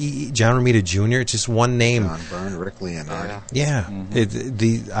 John Romita Jr., just one name. John Byrne, Rick Leonardi. Yeah.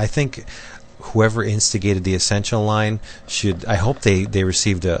 I think whoever instigated the Essential line I hope they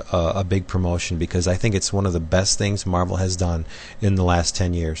received a big promotion, because I think it's one of the best things Marvel has done in the last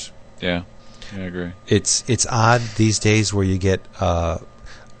 10 years. Yeah, I agree. It's odd these days where you get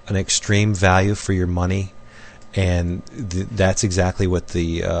an extreme value for your money, and that's exactly what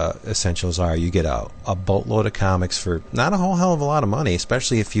the Essentials are. You get a boatload of comics for not a whole hell of a lot of money,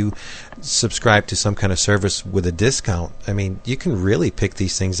 especially if you subscribe to some kind of service with a discount. I mean, you can really pick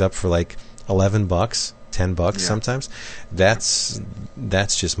these things up for like $11, $10 sometimes. That's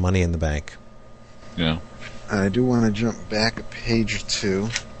just money in the bank. Yeah. I do want to jump back a page or two,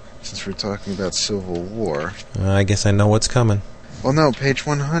 since we're talking about Civil War. I guess I know what's coming. Well, no, page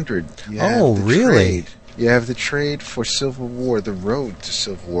 100. Oh, really? You have the trade for Civil War, The Road to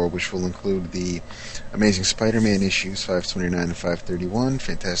Civil War, which will include the Amazing Spider-Man issues 529 and 531,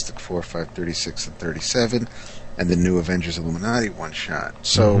 Fantastic Four 536 and 37, and the New Avengers Illuminati one-shot.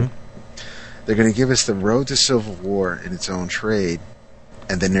 So they're going to give us The Road to Civil War in its own trade,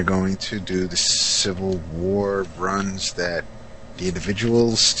 and then they're going to do the Civil War runs that the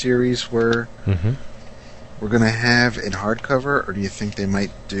individual series were going to have in hardcover, or do you think they might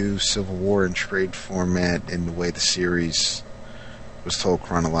do Civil War in trade format in the way the series was told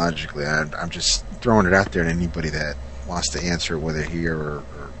chronologically? I'm just throwing it out there to anybody that wants to answer, whether here or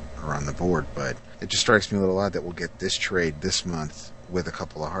on the board, but it just strikes me a little odd that we'll get this trade this month with a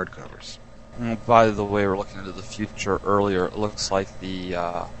couple of hardcovers. By the way, we're looking into the future earlier. It looks like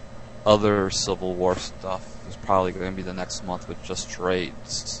the other Civil War stuff is probably going to be the next month with just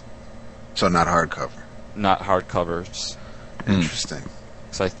trades. So not hardcover? Not hardcovers. Interesting.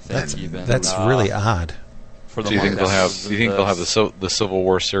 So I think that's really odd. For the Do you think manga, they'll have the Civil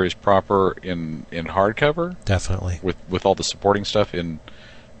War series proper in hardcover? Definitely. With all the supporting stuff in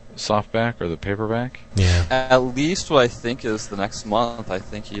softback or the paperback? Yeah. At least what I think is the next month. I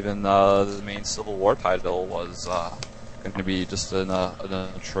think even the main Civil War title was going to be just in a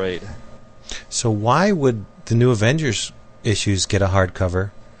trade. So why would the New Avengers issues get a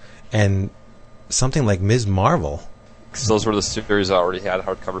hardcover, and something like Ms. Marvel? Because those were the series that already had a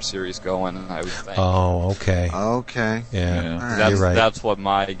hardcover series going, I would think. Oh, okay. Okay. Yeah, you're right. That's what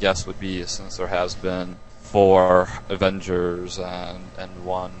my guess would be, since there has been 4 Avengers and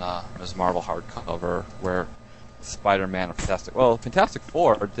one Ms. Marvel hardcover, where Spider-Man and Fantastic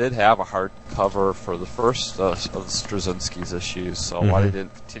Four did have a hardcover for the first of Straczynski's issues, so why they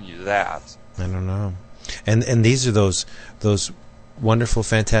didn't continue that? I don't know. And these are those wonderful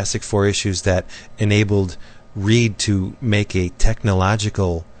Fantastic Four issues that enabled Reed to make a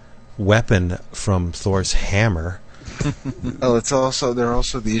technological weapon from Thor's hammer. Oh, there are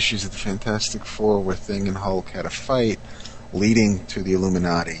also the issues of the Fantastic Four where Thing and Hulk had a fight, leading to the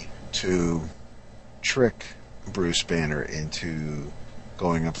Illuminati to trick Bruce Banner into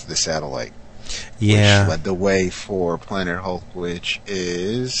going up to the satellite. Yeah. Which led the way for Planet Hulk, which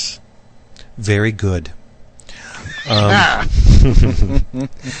is very good. I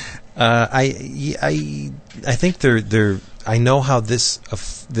think they're. I know how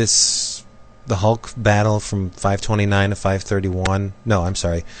the Hulk battle from 529 to 531. No, I'm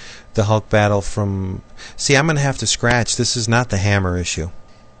sorry, the Hulk battle from. See, I'm gonna have to scratch. This is not the Hammer issue.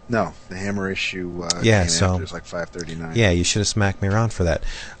 No, the Hammer issue. Yeah, came so after. It was like 539. Yeah, you should have smacked me around for that.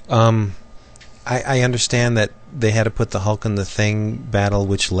 I understand that they had to put the Hulk and the Thing battle,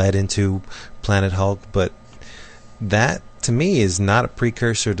 which led into Planet Hulk, but that, to me, is not a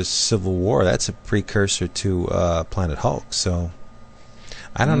precursor to Civil War. That's a precursor to Planet Hulk. So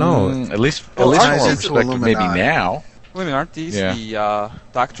I don't know. At least more perspective, maybe now. Wait a minute, aren't these the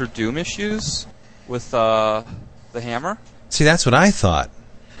Doctor Doom issues with the Hammer? See, that's what I thought.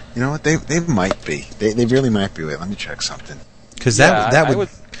 You know what? They might be. They really might be. Wait, let me check something. Because I would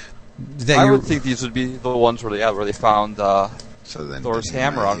think these would be the ones where they found Thor's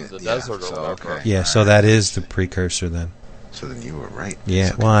hammer out in the desert or whatever. Okay. Yeah, so that is the precursor then. So then you were right.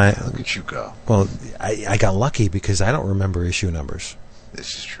 Yeah, look at you go. Well, I got lucky because I don't remember issue numbers.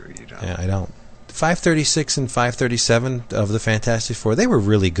 This is true. You don't. Yeah, I don't. 536 and 537 of the Fantastic Four, they were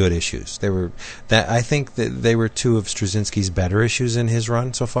really good issues. I think that they were 2 of Straczynski's better issues in his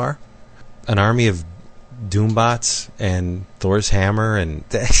run so far. An army of Doombots and Thor's hammer, and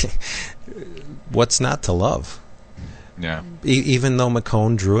what's not to love? Yeah. Even though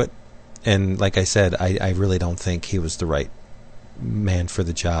McCone drew it, and like I said, I really don't think he was the right man for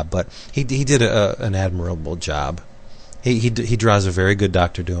the job, but he did an admirable job. He draws a very good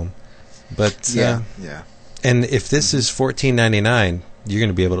Doctor Doom. But yeah. And if this is $14.99, you're going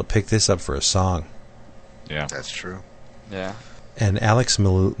to be able to pick this up for a song. Yeah, that's true. Yeah. And Alex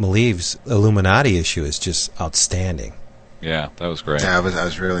Maleev's Illuminati issue is just outstanding. Yeah, that was great. Yeah, I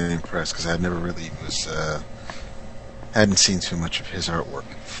was really impressed because I never really hadn't seen too much of his artwork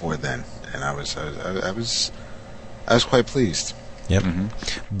before then, and I was quite pleased. Yep.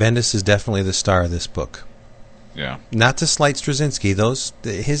 Bendis is definitely the star of this book. Yeah. Not to slight Straczynski,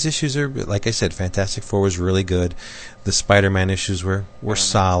 his issues are, like I said, Fantastic Four was really good. The Spider-Man issues were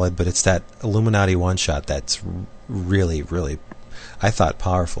solid, but it's that Illuminati one-shot that's really, really, I thought,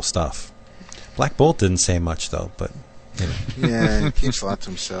 powerful stuff. Black Bolt didn't say much, though, but, you know. Yeah, he keeps a lot to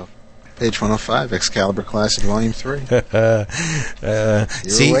himself. Page 105, Excalibur Classic Volume 3. You were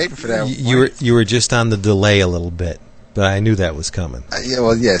waiting for that. You were just on the delay a little bit. But I knew that was coming.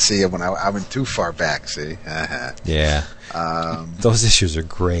 See, when I went too far back, see? Yeah. Those issues are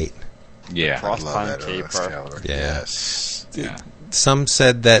great. Yeah. I love that Excalibur. Yeah. Yes. Yeah. Some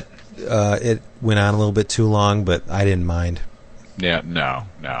said that it went on a little bit too long, but I didn't mind. Yeah, no.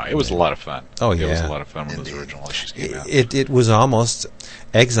 It was a lot of fun. Oh, yeah. It was a lot of fun when those original issues came out. It was almost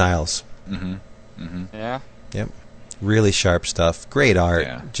Exiles. Yeah. Yep. Really sharp stuff. Great art.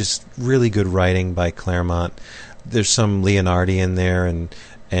 Yeah. Just really good writing by Claremont. There's some Leonardi in there and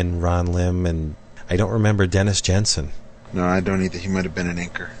Ron Lim, and I don't remember Dennis Jensen. No, I don't either. He might have been an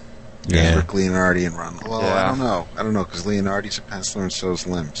inker. Yeah. Rick Leonardi and Ron. Well, yeah. I don't know, because Leonardi's a penciler and so is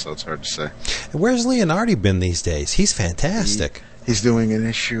Lim, so it's hard to say. Where's Leonardi been these days? He's fantastic. He's doing an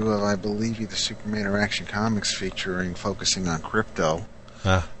issue of, I believe, either Superman or Action Comics focusing on crypto.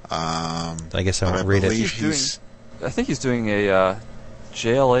 I guess I won't read it. I think he's doing a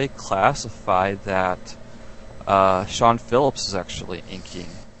JLA classified that Sean Phillips is actually inking.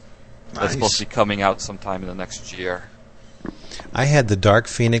 Nice. That's supposed to be coming out sometime in the next year. I had the Dark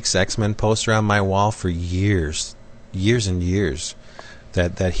Phoenix X-Men poster on my wall for years and years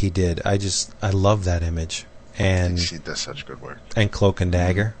that he did. I love that image. And she does such good work. And Cloak and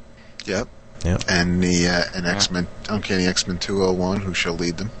Dagger. Yep. Yep. And the X-Men, Uncanny X-Men 201, who shall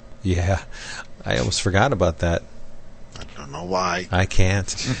lead them. Yeah. I almost forgot about that. I don't know why. I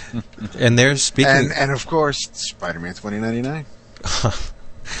can't. And there's speaking... And of course, Spider-Man 2099.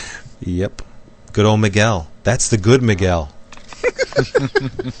 Yep. Good old Miguel. That's the good Miguel.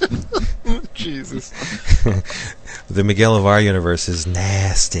 Jesus. The Miguel of our universe is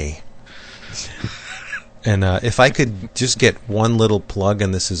nasty. And if I could just get one little plug,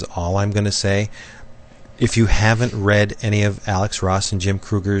 and this is all I'm going to say, if you haven't read any of Alex Ross and Jim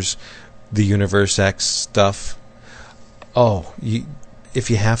Kruger's The Universe X stuff, if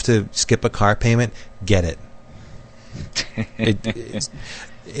you have to skip a car payment, get it.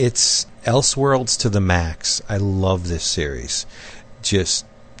 It's Elseworlds to the max. I love this series. Just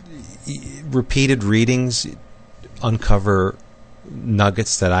repeated readings uncover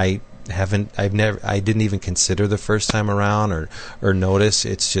nuggets that I didn't even consider the first time around or notice.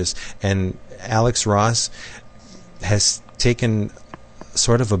 It's just, and Alex Ross has taken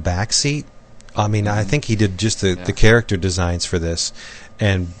sort of a backseat. I mean, I think he did just the character designs for this,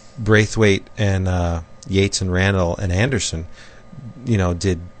 and Braithwaite and Yates and Randall and Anderson,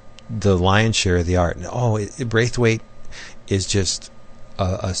 did the lion's share of the art. And Braithwaite is just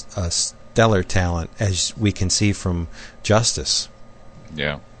a stellar talent, as we can see from Justice.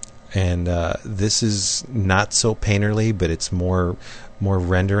 Yeah. And this is not so painterly, but it's more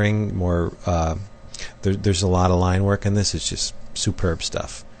rendering, more. There's a lot of line work in this. It's just superb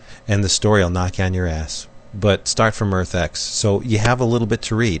stuff, and the story will knock you on your ass. But start from Earth X, so you have a little bit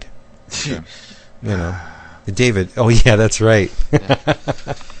to read. David. Oh yeah, that's right.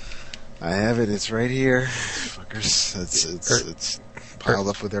 I have it. It's right here, fuckers. It's piled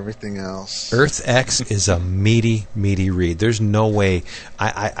up with everything else. Earth X is a meaty read. There's no way.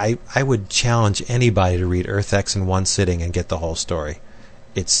 I would challenge anybody to read Earth X in one sitting and get the whole story.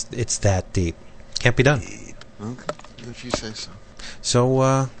 It's that deep. Can't be done. Okay, if you say so.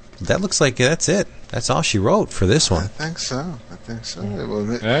 So that looks like that's it. That's all she wrote for this one. I think so.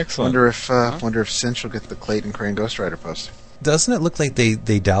 Well, excellent. Wonder if Cinch will get the Clayton Crane Ghost Rider poster. Doesn't it look like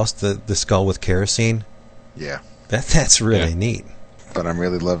they doused the skull with kerosene? Yeah. That's really neat. But I'm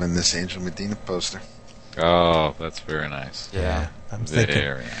really loving this Angel Medina poster. Oh, that's very nice. Yeah. I'm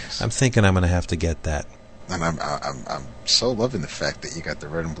very nice. I'm thinking I'm going to have to get that. And I'm so loving the fact that you got the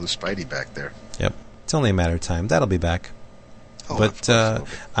red and blue Spidey back there. Yep. It's only a matter of time. That'll be back. Oh, but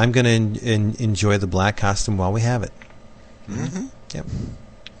I'm going to enjoy the black costume while we have it. Mm-hmm. Yep.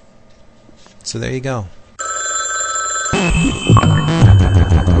 So there you go.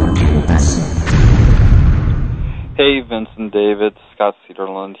 Hey, Vincent David, Scott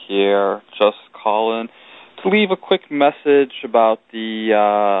Cedarland here. Just calling to leave a quick message about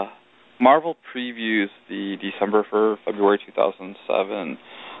the Marvel previews, the December for February 2007.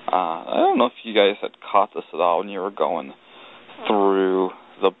 I don't know if you guys had caught this at all when you were going through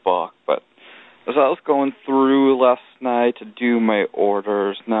the book, but as I was going through last night to do my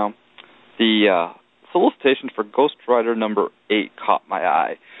orders, now the solicitation for Ghost Rider number 8 caught my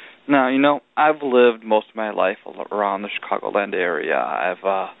eye. Now, I've lived most of my life around the Chicagoland area.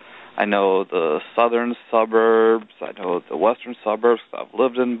 I know the southern suburbs, I know the western suburbs, I've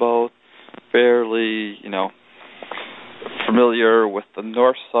lived in both. Fairly, familiar with the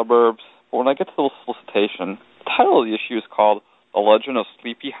north suburbs. But when I get to the solicitation, the title of the issue is called The Legend of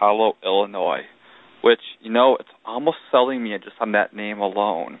Sleepy Hollow, Illinois, which, it's almost selling me just on that name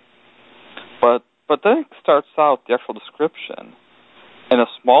alone. But then it starts out the actual description. In a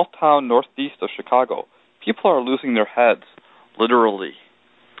small town northeast of Chicago, people are losing their heads, literally.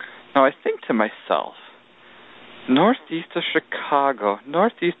 Now I think to myself, northeast of Chicago.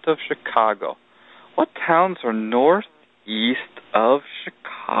 What towns are northeast of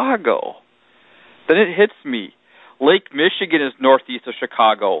Chicago? Then it hits me. Lake Michigan is northeast of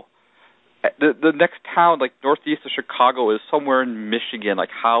Chicago. The next town, northeast of Chicago, is somewhere in Michigan, like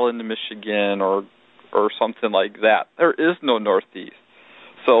Holland, Michigan, or something like that. There is no northeast.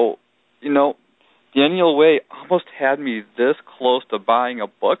 So, Daniel Way almost had me this close to buying a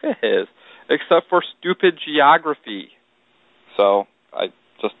book of his, except for stupid geography. So, I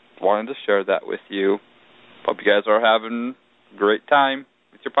just wanted to share that with you. Hope you guys are having a great time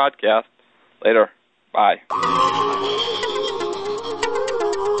with your podcast. Later. Bye.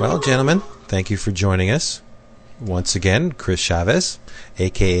 Well, gentlemen, thank you for joining us. Once again, Chris Chavez,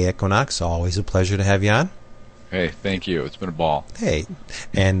 a.k.a. Equinox. Always a pleasure to have you on. Hey, thank you. It's been a ball. Hey.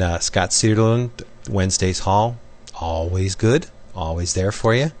 And Scott Cedarland, Wednesday's Hall. always good, always there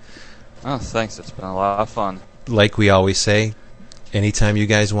for you. Oh, thanks. It's been a lot of fun. Like we always say, anytime you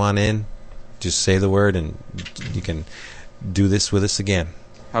guys want in, just say the word and you can do this with us again.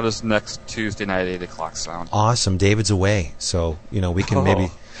 How does next Tuesday night 8 o'clock sound? Awesome. David's away, so we can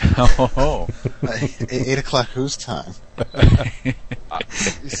maybe. 8 o'clock whose time?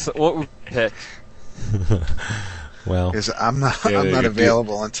 So what would we pick? Well, because I'm not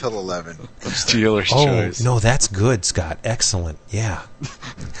available until 11. It's dealer's choice. Oh no, that's good, Scott. Excellent. Yeah.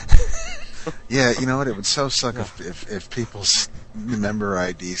 Yeah, you know what? It would so suck if people's member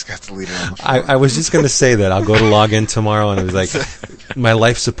IDs got deleted on the phone. I was just going to say that. I'll go to log in tomorrow, and it was like, my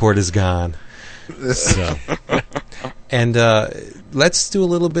life support is gone. So. And let's do a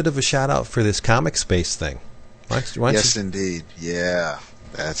little bit of a shout-out for this Comic Space thing. Yes, indeed. Yeah.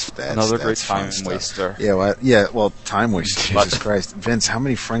 That's another great time stuff. waster. Well, time waster. Jesus Christ. Vince, how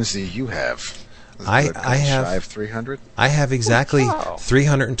many friends do you have? I have 300. I have exactly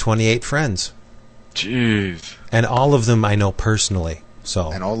 328 friends. Jeez. And all of them I know personally.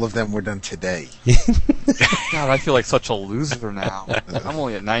 So. And all of them were done today. God, I feel like such a loser now. I'm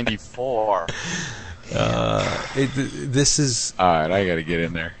only at 94. This is all right. I got to get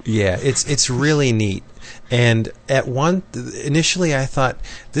in there. Yeah, it's really neat. And initially I thought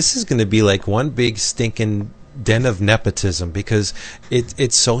this is going to be like one big stinking den of nepotism because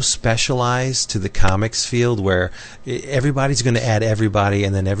it's so specialized to the comics field where everybody's going to add everybody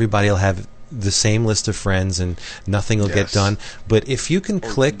and then everybody will have the same list of friends and nothing will get done. But if you can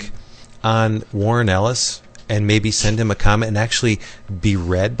click on Warren Ellis and maybe send him a comment and actually be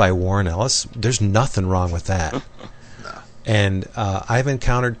read by Warren Ellis, there's nothing wrong with that. No. And I've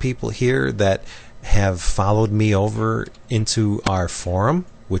encountered people here that have followed me over into our forum,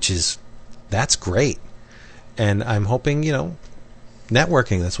 that's great. And I'm hoping,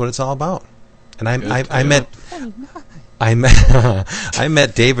 networking, that's what it's all about. And I met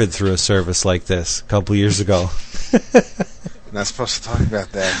David through a service like this a couple years ago. Not supposed to talk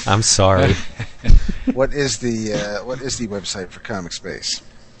about that. I'm sorry. What is the website for Comic Space?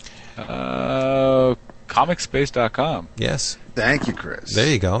 Comicspace.com. Yes. Thank you, Chris. There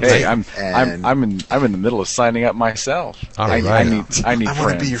you go. Hey, I'm in the middle of signing up myself. All right. I need I friends.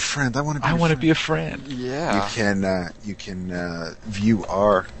 want to be your friend. I want to be a friend. Yeah. You can view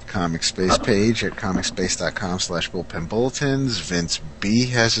our Comic Space page at comicspace.com/bullpen-bulletins. Vince B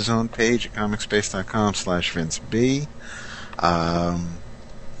has his own page at comicspace.com/Vince B.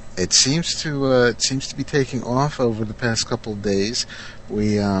 It seems to be taking off over the past couple of days.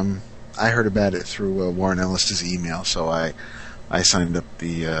 I heard about it through Warren Ellis's email, so I signed up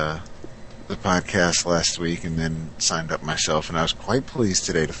the podcast last week and then signed up myself, and I was quite pleased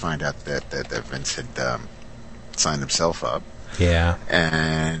today to find out that Vince had signed himself up. Yeah,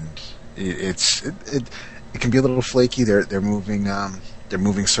 and it can be a little flaky. They're moving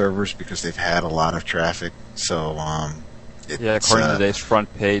servers because they've had a lot of traffic. So according to today's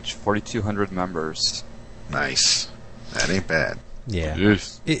front page, 4,200 members. Nice, that ain't bad. Yeah,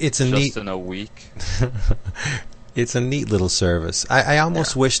 it's a just neat in a week. It's a neat little service. I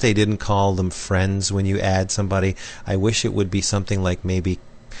almost wish they didn't call them friends when you add somebody. I wish it would be something like maybe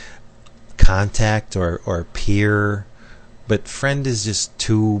contact or peer. But friend is just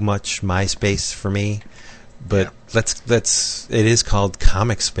too much MySpace for me. But it is called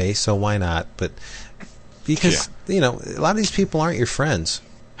Comic Space, so why not? But because a lot of these people aren't your friends.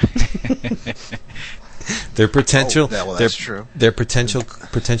 They're potential. That's true. They're potential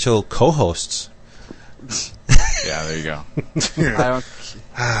co-hosts. Yeah, there you go.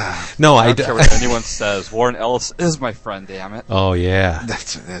 I don't care what anyone says. Warren Ellis is my friend. Damn it. Oh yeah,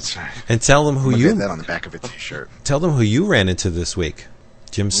 that's right. And tell them who get that on the back of a T-shirt. Tell them who you ran into this week,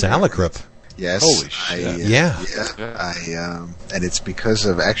 Jim Salicrup. Yes. Holy shit. And it's because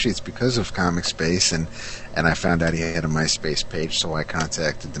of Comic Space, and I found out he had a MySpace page, so I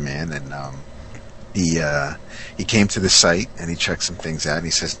contacted the man, and he came to the site and he checked some things out, and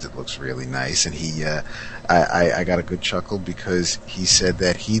he says it looks really nice, and I got a good chuckle because he said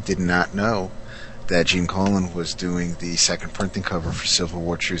that he did not know that Gene Colan was doing the second printing cover for Civil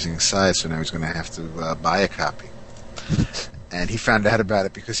War Choosing Sides, so now he's going to have to buy a copy. And he found out about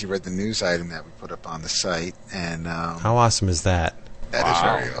it because he read the news item that we put up on the site. And how awesome is that? That is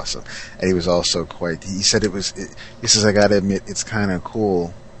very awesome. And he was also he said he says, I got to admit, it's kind of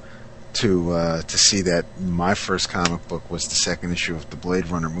cool to see that my first comic book was the second issue of the Blade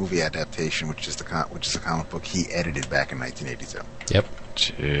Runner movie adaptation, which is a comic book he edited back in 1982. Yep.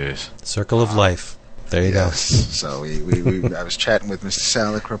 Jeez. Circle of Life. There you go. So I was chatting with Mr.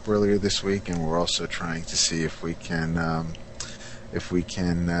 Salicrup earlier this week, and we're also trying to see if we can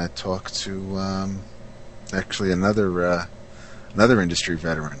talk to actually another industry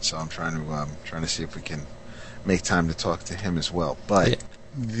veteran. So I'm trying to see if we can make time to talk to him as well. But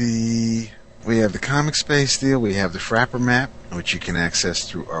we have the Comic Space deal. We have the Frapper map, which you can access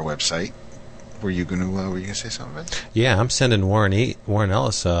through our website. Were you gonna say something about it? Yeah, I'm sending Warren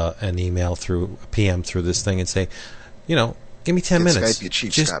Ellis an email through PM through this thing and say, give me 10 minutes. Skype you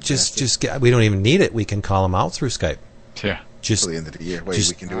cheap just get. We don't even need it. We can call him out through Skype. Yeah. Just till the end of the year. Wait,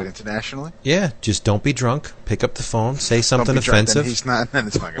 we can do it internationally? Yeah, just don't be drunk. Pick up the phone. Say something offensive. Then it's not going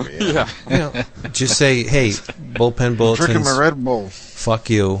to be it. Yeah. Just say, hey, Bullpen Bulletins. Drinking my Red Bull.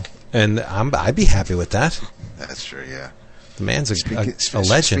 Fuck you. And I'd be happy with that. That's true, yeah. The man's a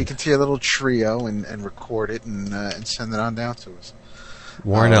legend. Speaking to your little trio and record it and send it on down to us.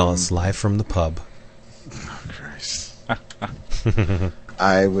 Warren Ellis, live from the pub. Oh, Christ.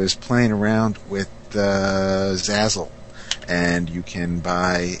 I was playing around with Zazzle. And you can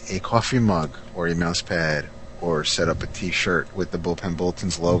buy a coffee mug or a mouse pad or set up a T-shirt with the Bullpen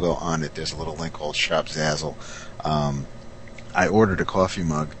Bulletins logo on it. There's a little link called Shop Zazzle. I ordered a coffee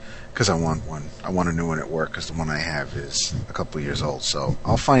mug because I want one. I want a new one at work because the one I have is a couple of years old. So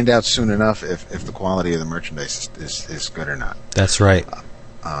I'll find out soon enough if the quality of the merchandise is good or not. That's right.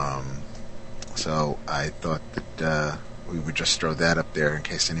 So I thought that we would just throw that up there in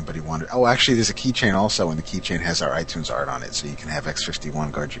case anybody wanted. Oh, actually, there's a keychain also, and the keychain has our iTunes art on it, so you can have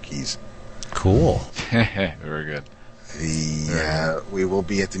X51 guard your keys. Cool. Very good. We will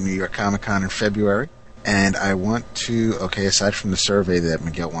be at the New York Comic Con in February, and I want to, aside from the survey that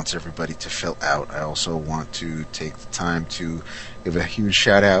Miguel wants everybody to fill out, I also want to take the time to give a huge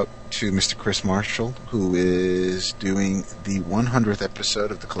shout-out to Mr. Chris Marshall, who is doing the 100th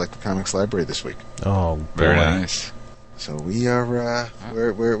episode of the Collected Comics Library this week. Oh, boy. Very nice. So we are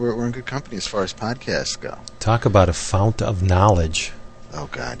we're in good company as far as podcasts go. Talk about a fount of knowledge. Oh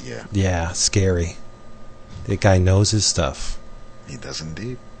God, yeah. Yeah, scary. That guy knows his stuff. He does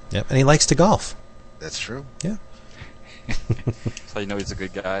indeed. Yep, and he likes to golf. That's true. Yeah. That's how you know he's a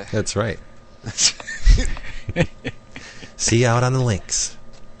good guy. That's right. See you out on the links.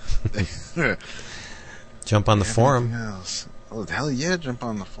 Jump on the forum. Else? Oh hell yeah! Jump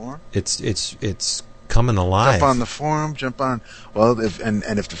on the forum. It's coming alive. Jump on the forum. Jump on. Well, if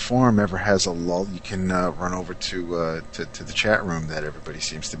the forum ever has a lull, you can run over to the chat room that everybody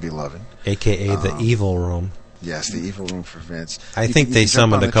seems to be loving, AKA the evil room. Yes, the evil room for Vince. I think they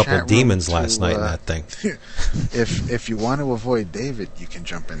summoned a couple of demons last night in that thing. If you want to avoid David, you can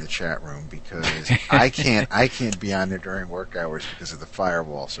jump in the chat room because I can't be on there during work hours because of the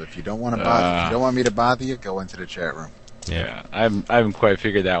firewall. So if you don't want to bother, if you don't want me to bother you, go into the chat room. Yeah, I haven't quite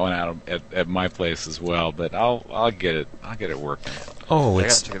figured that one out at my place as well, but I'll get it working. Oh, I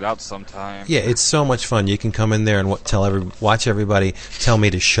gotta check it out sometime. Yeah, it's so much fun. You can come in there and watch everybody tell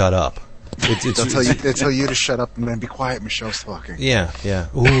me to shut up. They'll tell you to shut up and then be quiet. Michelle's talking. Yeah.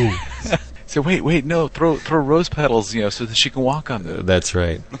 Ooh. So wait, no, throw rose petals, so that she can walk on them. That's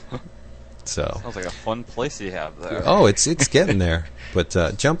right. So sounds like a fun place you have there. Oh, it's getting there.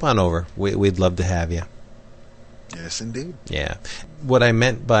 But jump on over. We'd love to have you. Yes, indeed. Yeah. What I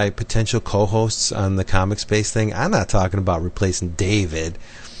meant by potential co-hosts on the Comic Space thing, I'm not talking about replacing David.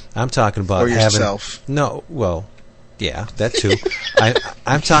 I'm talking about yourself. No, well, yeah, that too.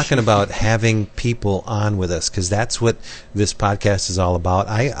 I'm talking about having people on with us because that's what this podcast is all about.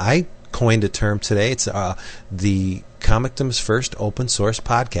 I coined a term today. It's the Comicdom's first open source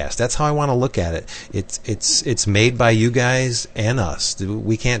podcast. That's how I want to look at it. It's made by you guys and us.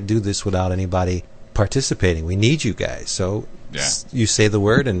 We can't do this without anybody participating. We need you guys. So you say the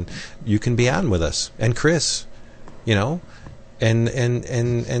word and you can be on with us. And Chris, and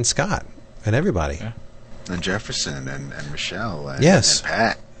Scott and everybody. Yeah. And Jefferson and Michelle and, yes. and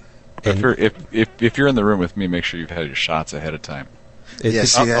Pat. If you're in the room with me, make sure you've had your shots ahead of time.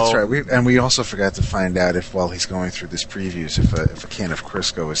 That's right. We also forgot to find out if while he's going through this previews, if a can of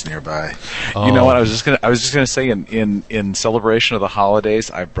Crisco is nearby. Oh. You know what? I was just gonna say in celebration of the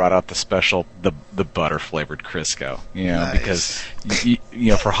holidays, I brought out the special the butter flavored Crisco. Nice. Because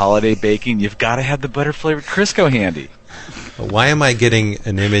for holiday baking, you've got to have the butter flavored Crisco handy. Why am I getting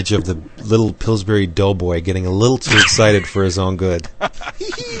an image of the little Pillsbury doughboy getting a little too excited for his own good?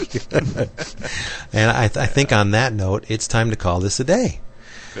 And I think on that note, it's time to call this a day.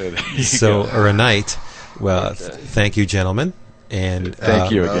 Or a night. Well, thank you, gentlemen. And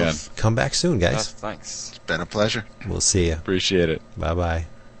thank you again. Come back soon, guys. Thanks. It's been a pleasure. We'll see you. Appreciate it. Bye-bye.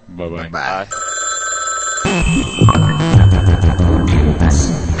 Bye-bye. Bye.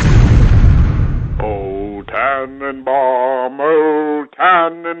 Oh Tannenbaum,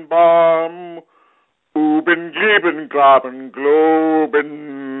 Uben, Geben, Graben,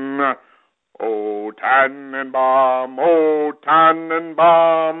 Globen. Oh O Tannenbaum, O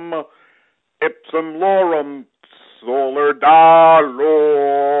Tannenbaum, ipsum lorem solar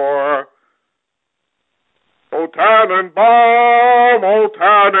dolor. O Tannenbaum, O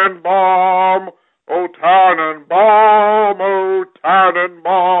Tannenbaum, O Tannenbaum, O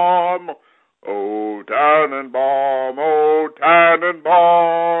Tannenbaum, O Tannenbaum, O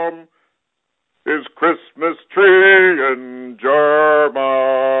Tannenbaum, is Christmas tree in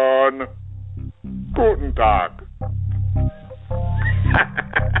German. Guten Tag.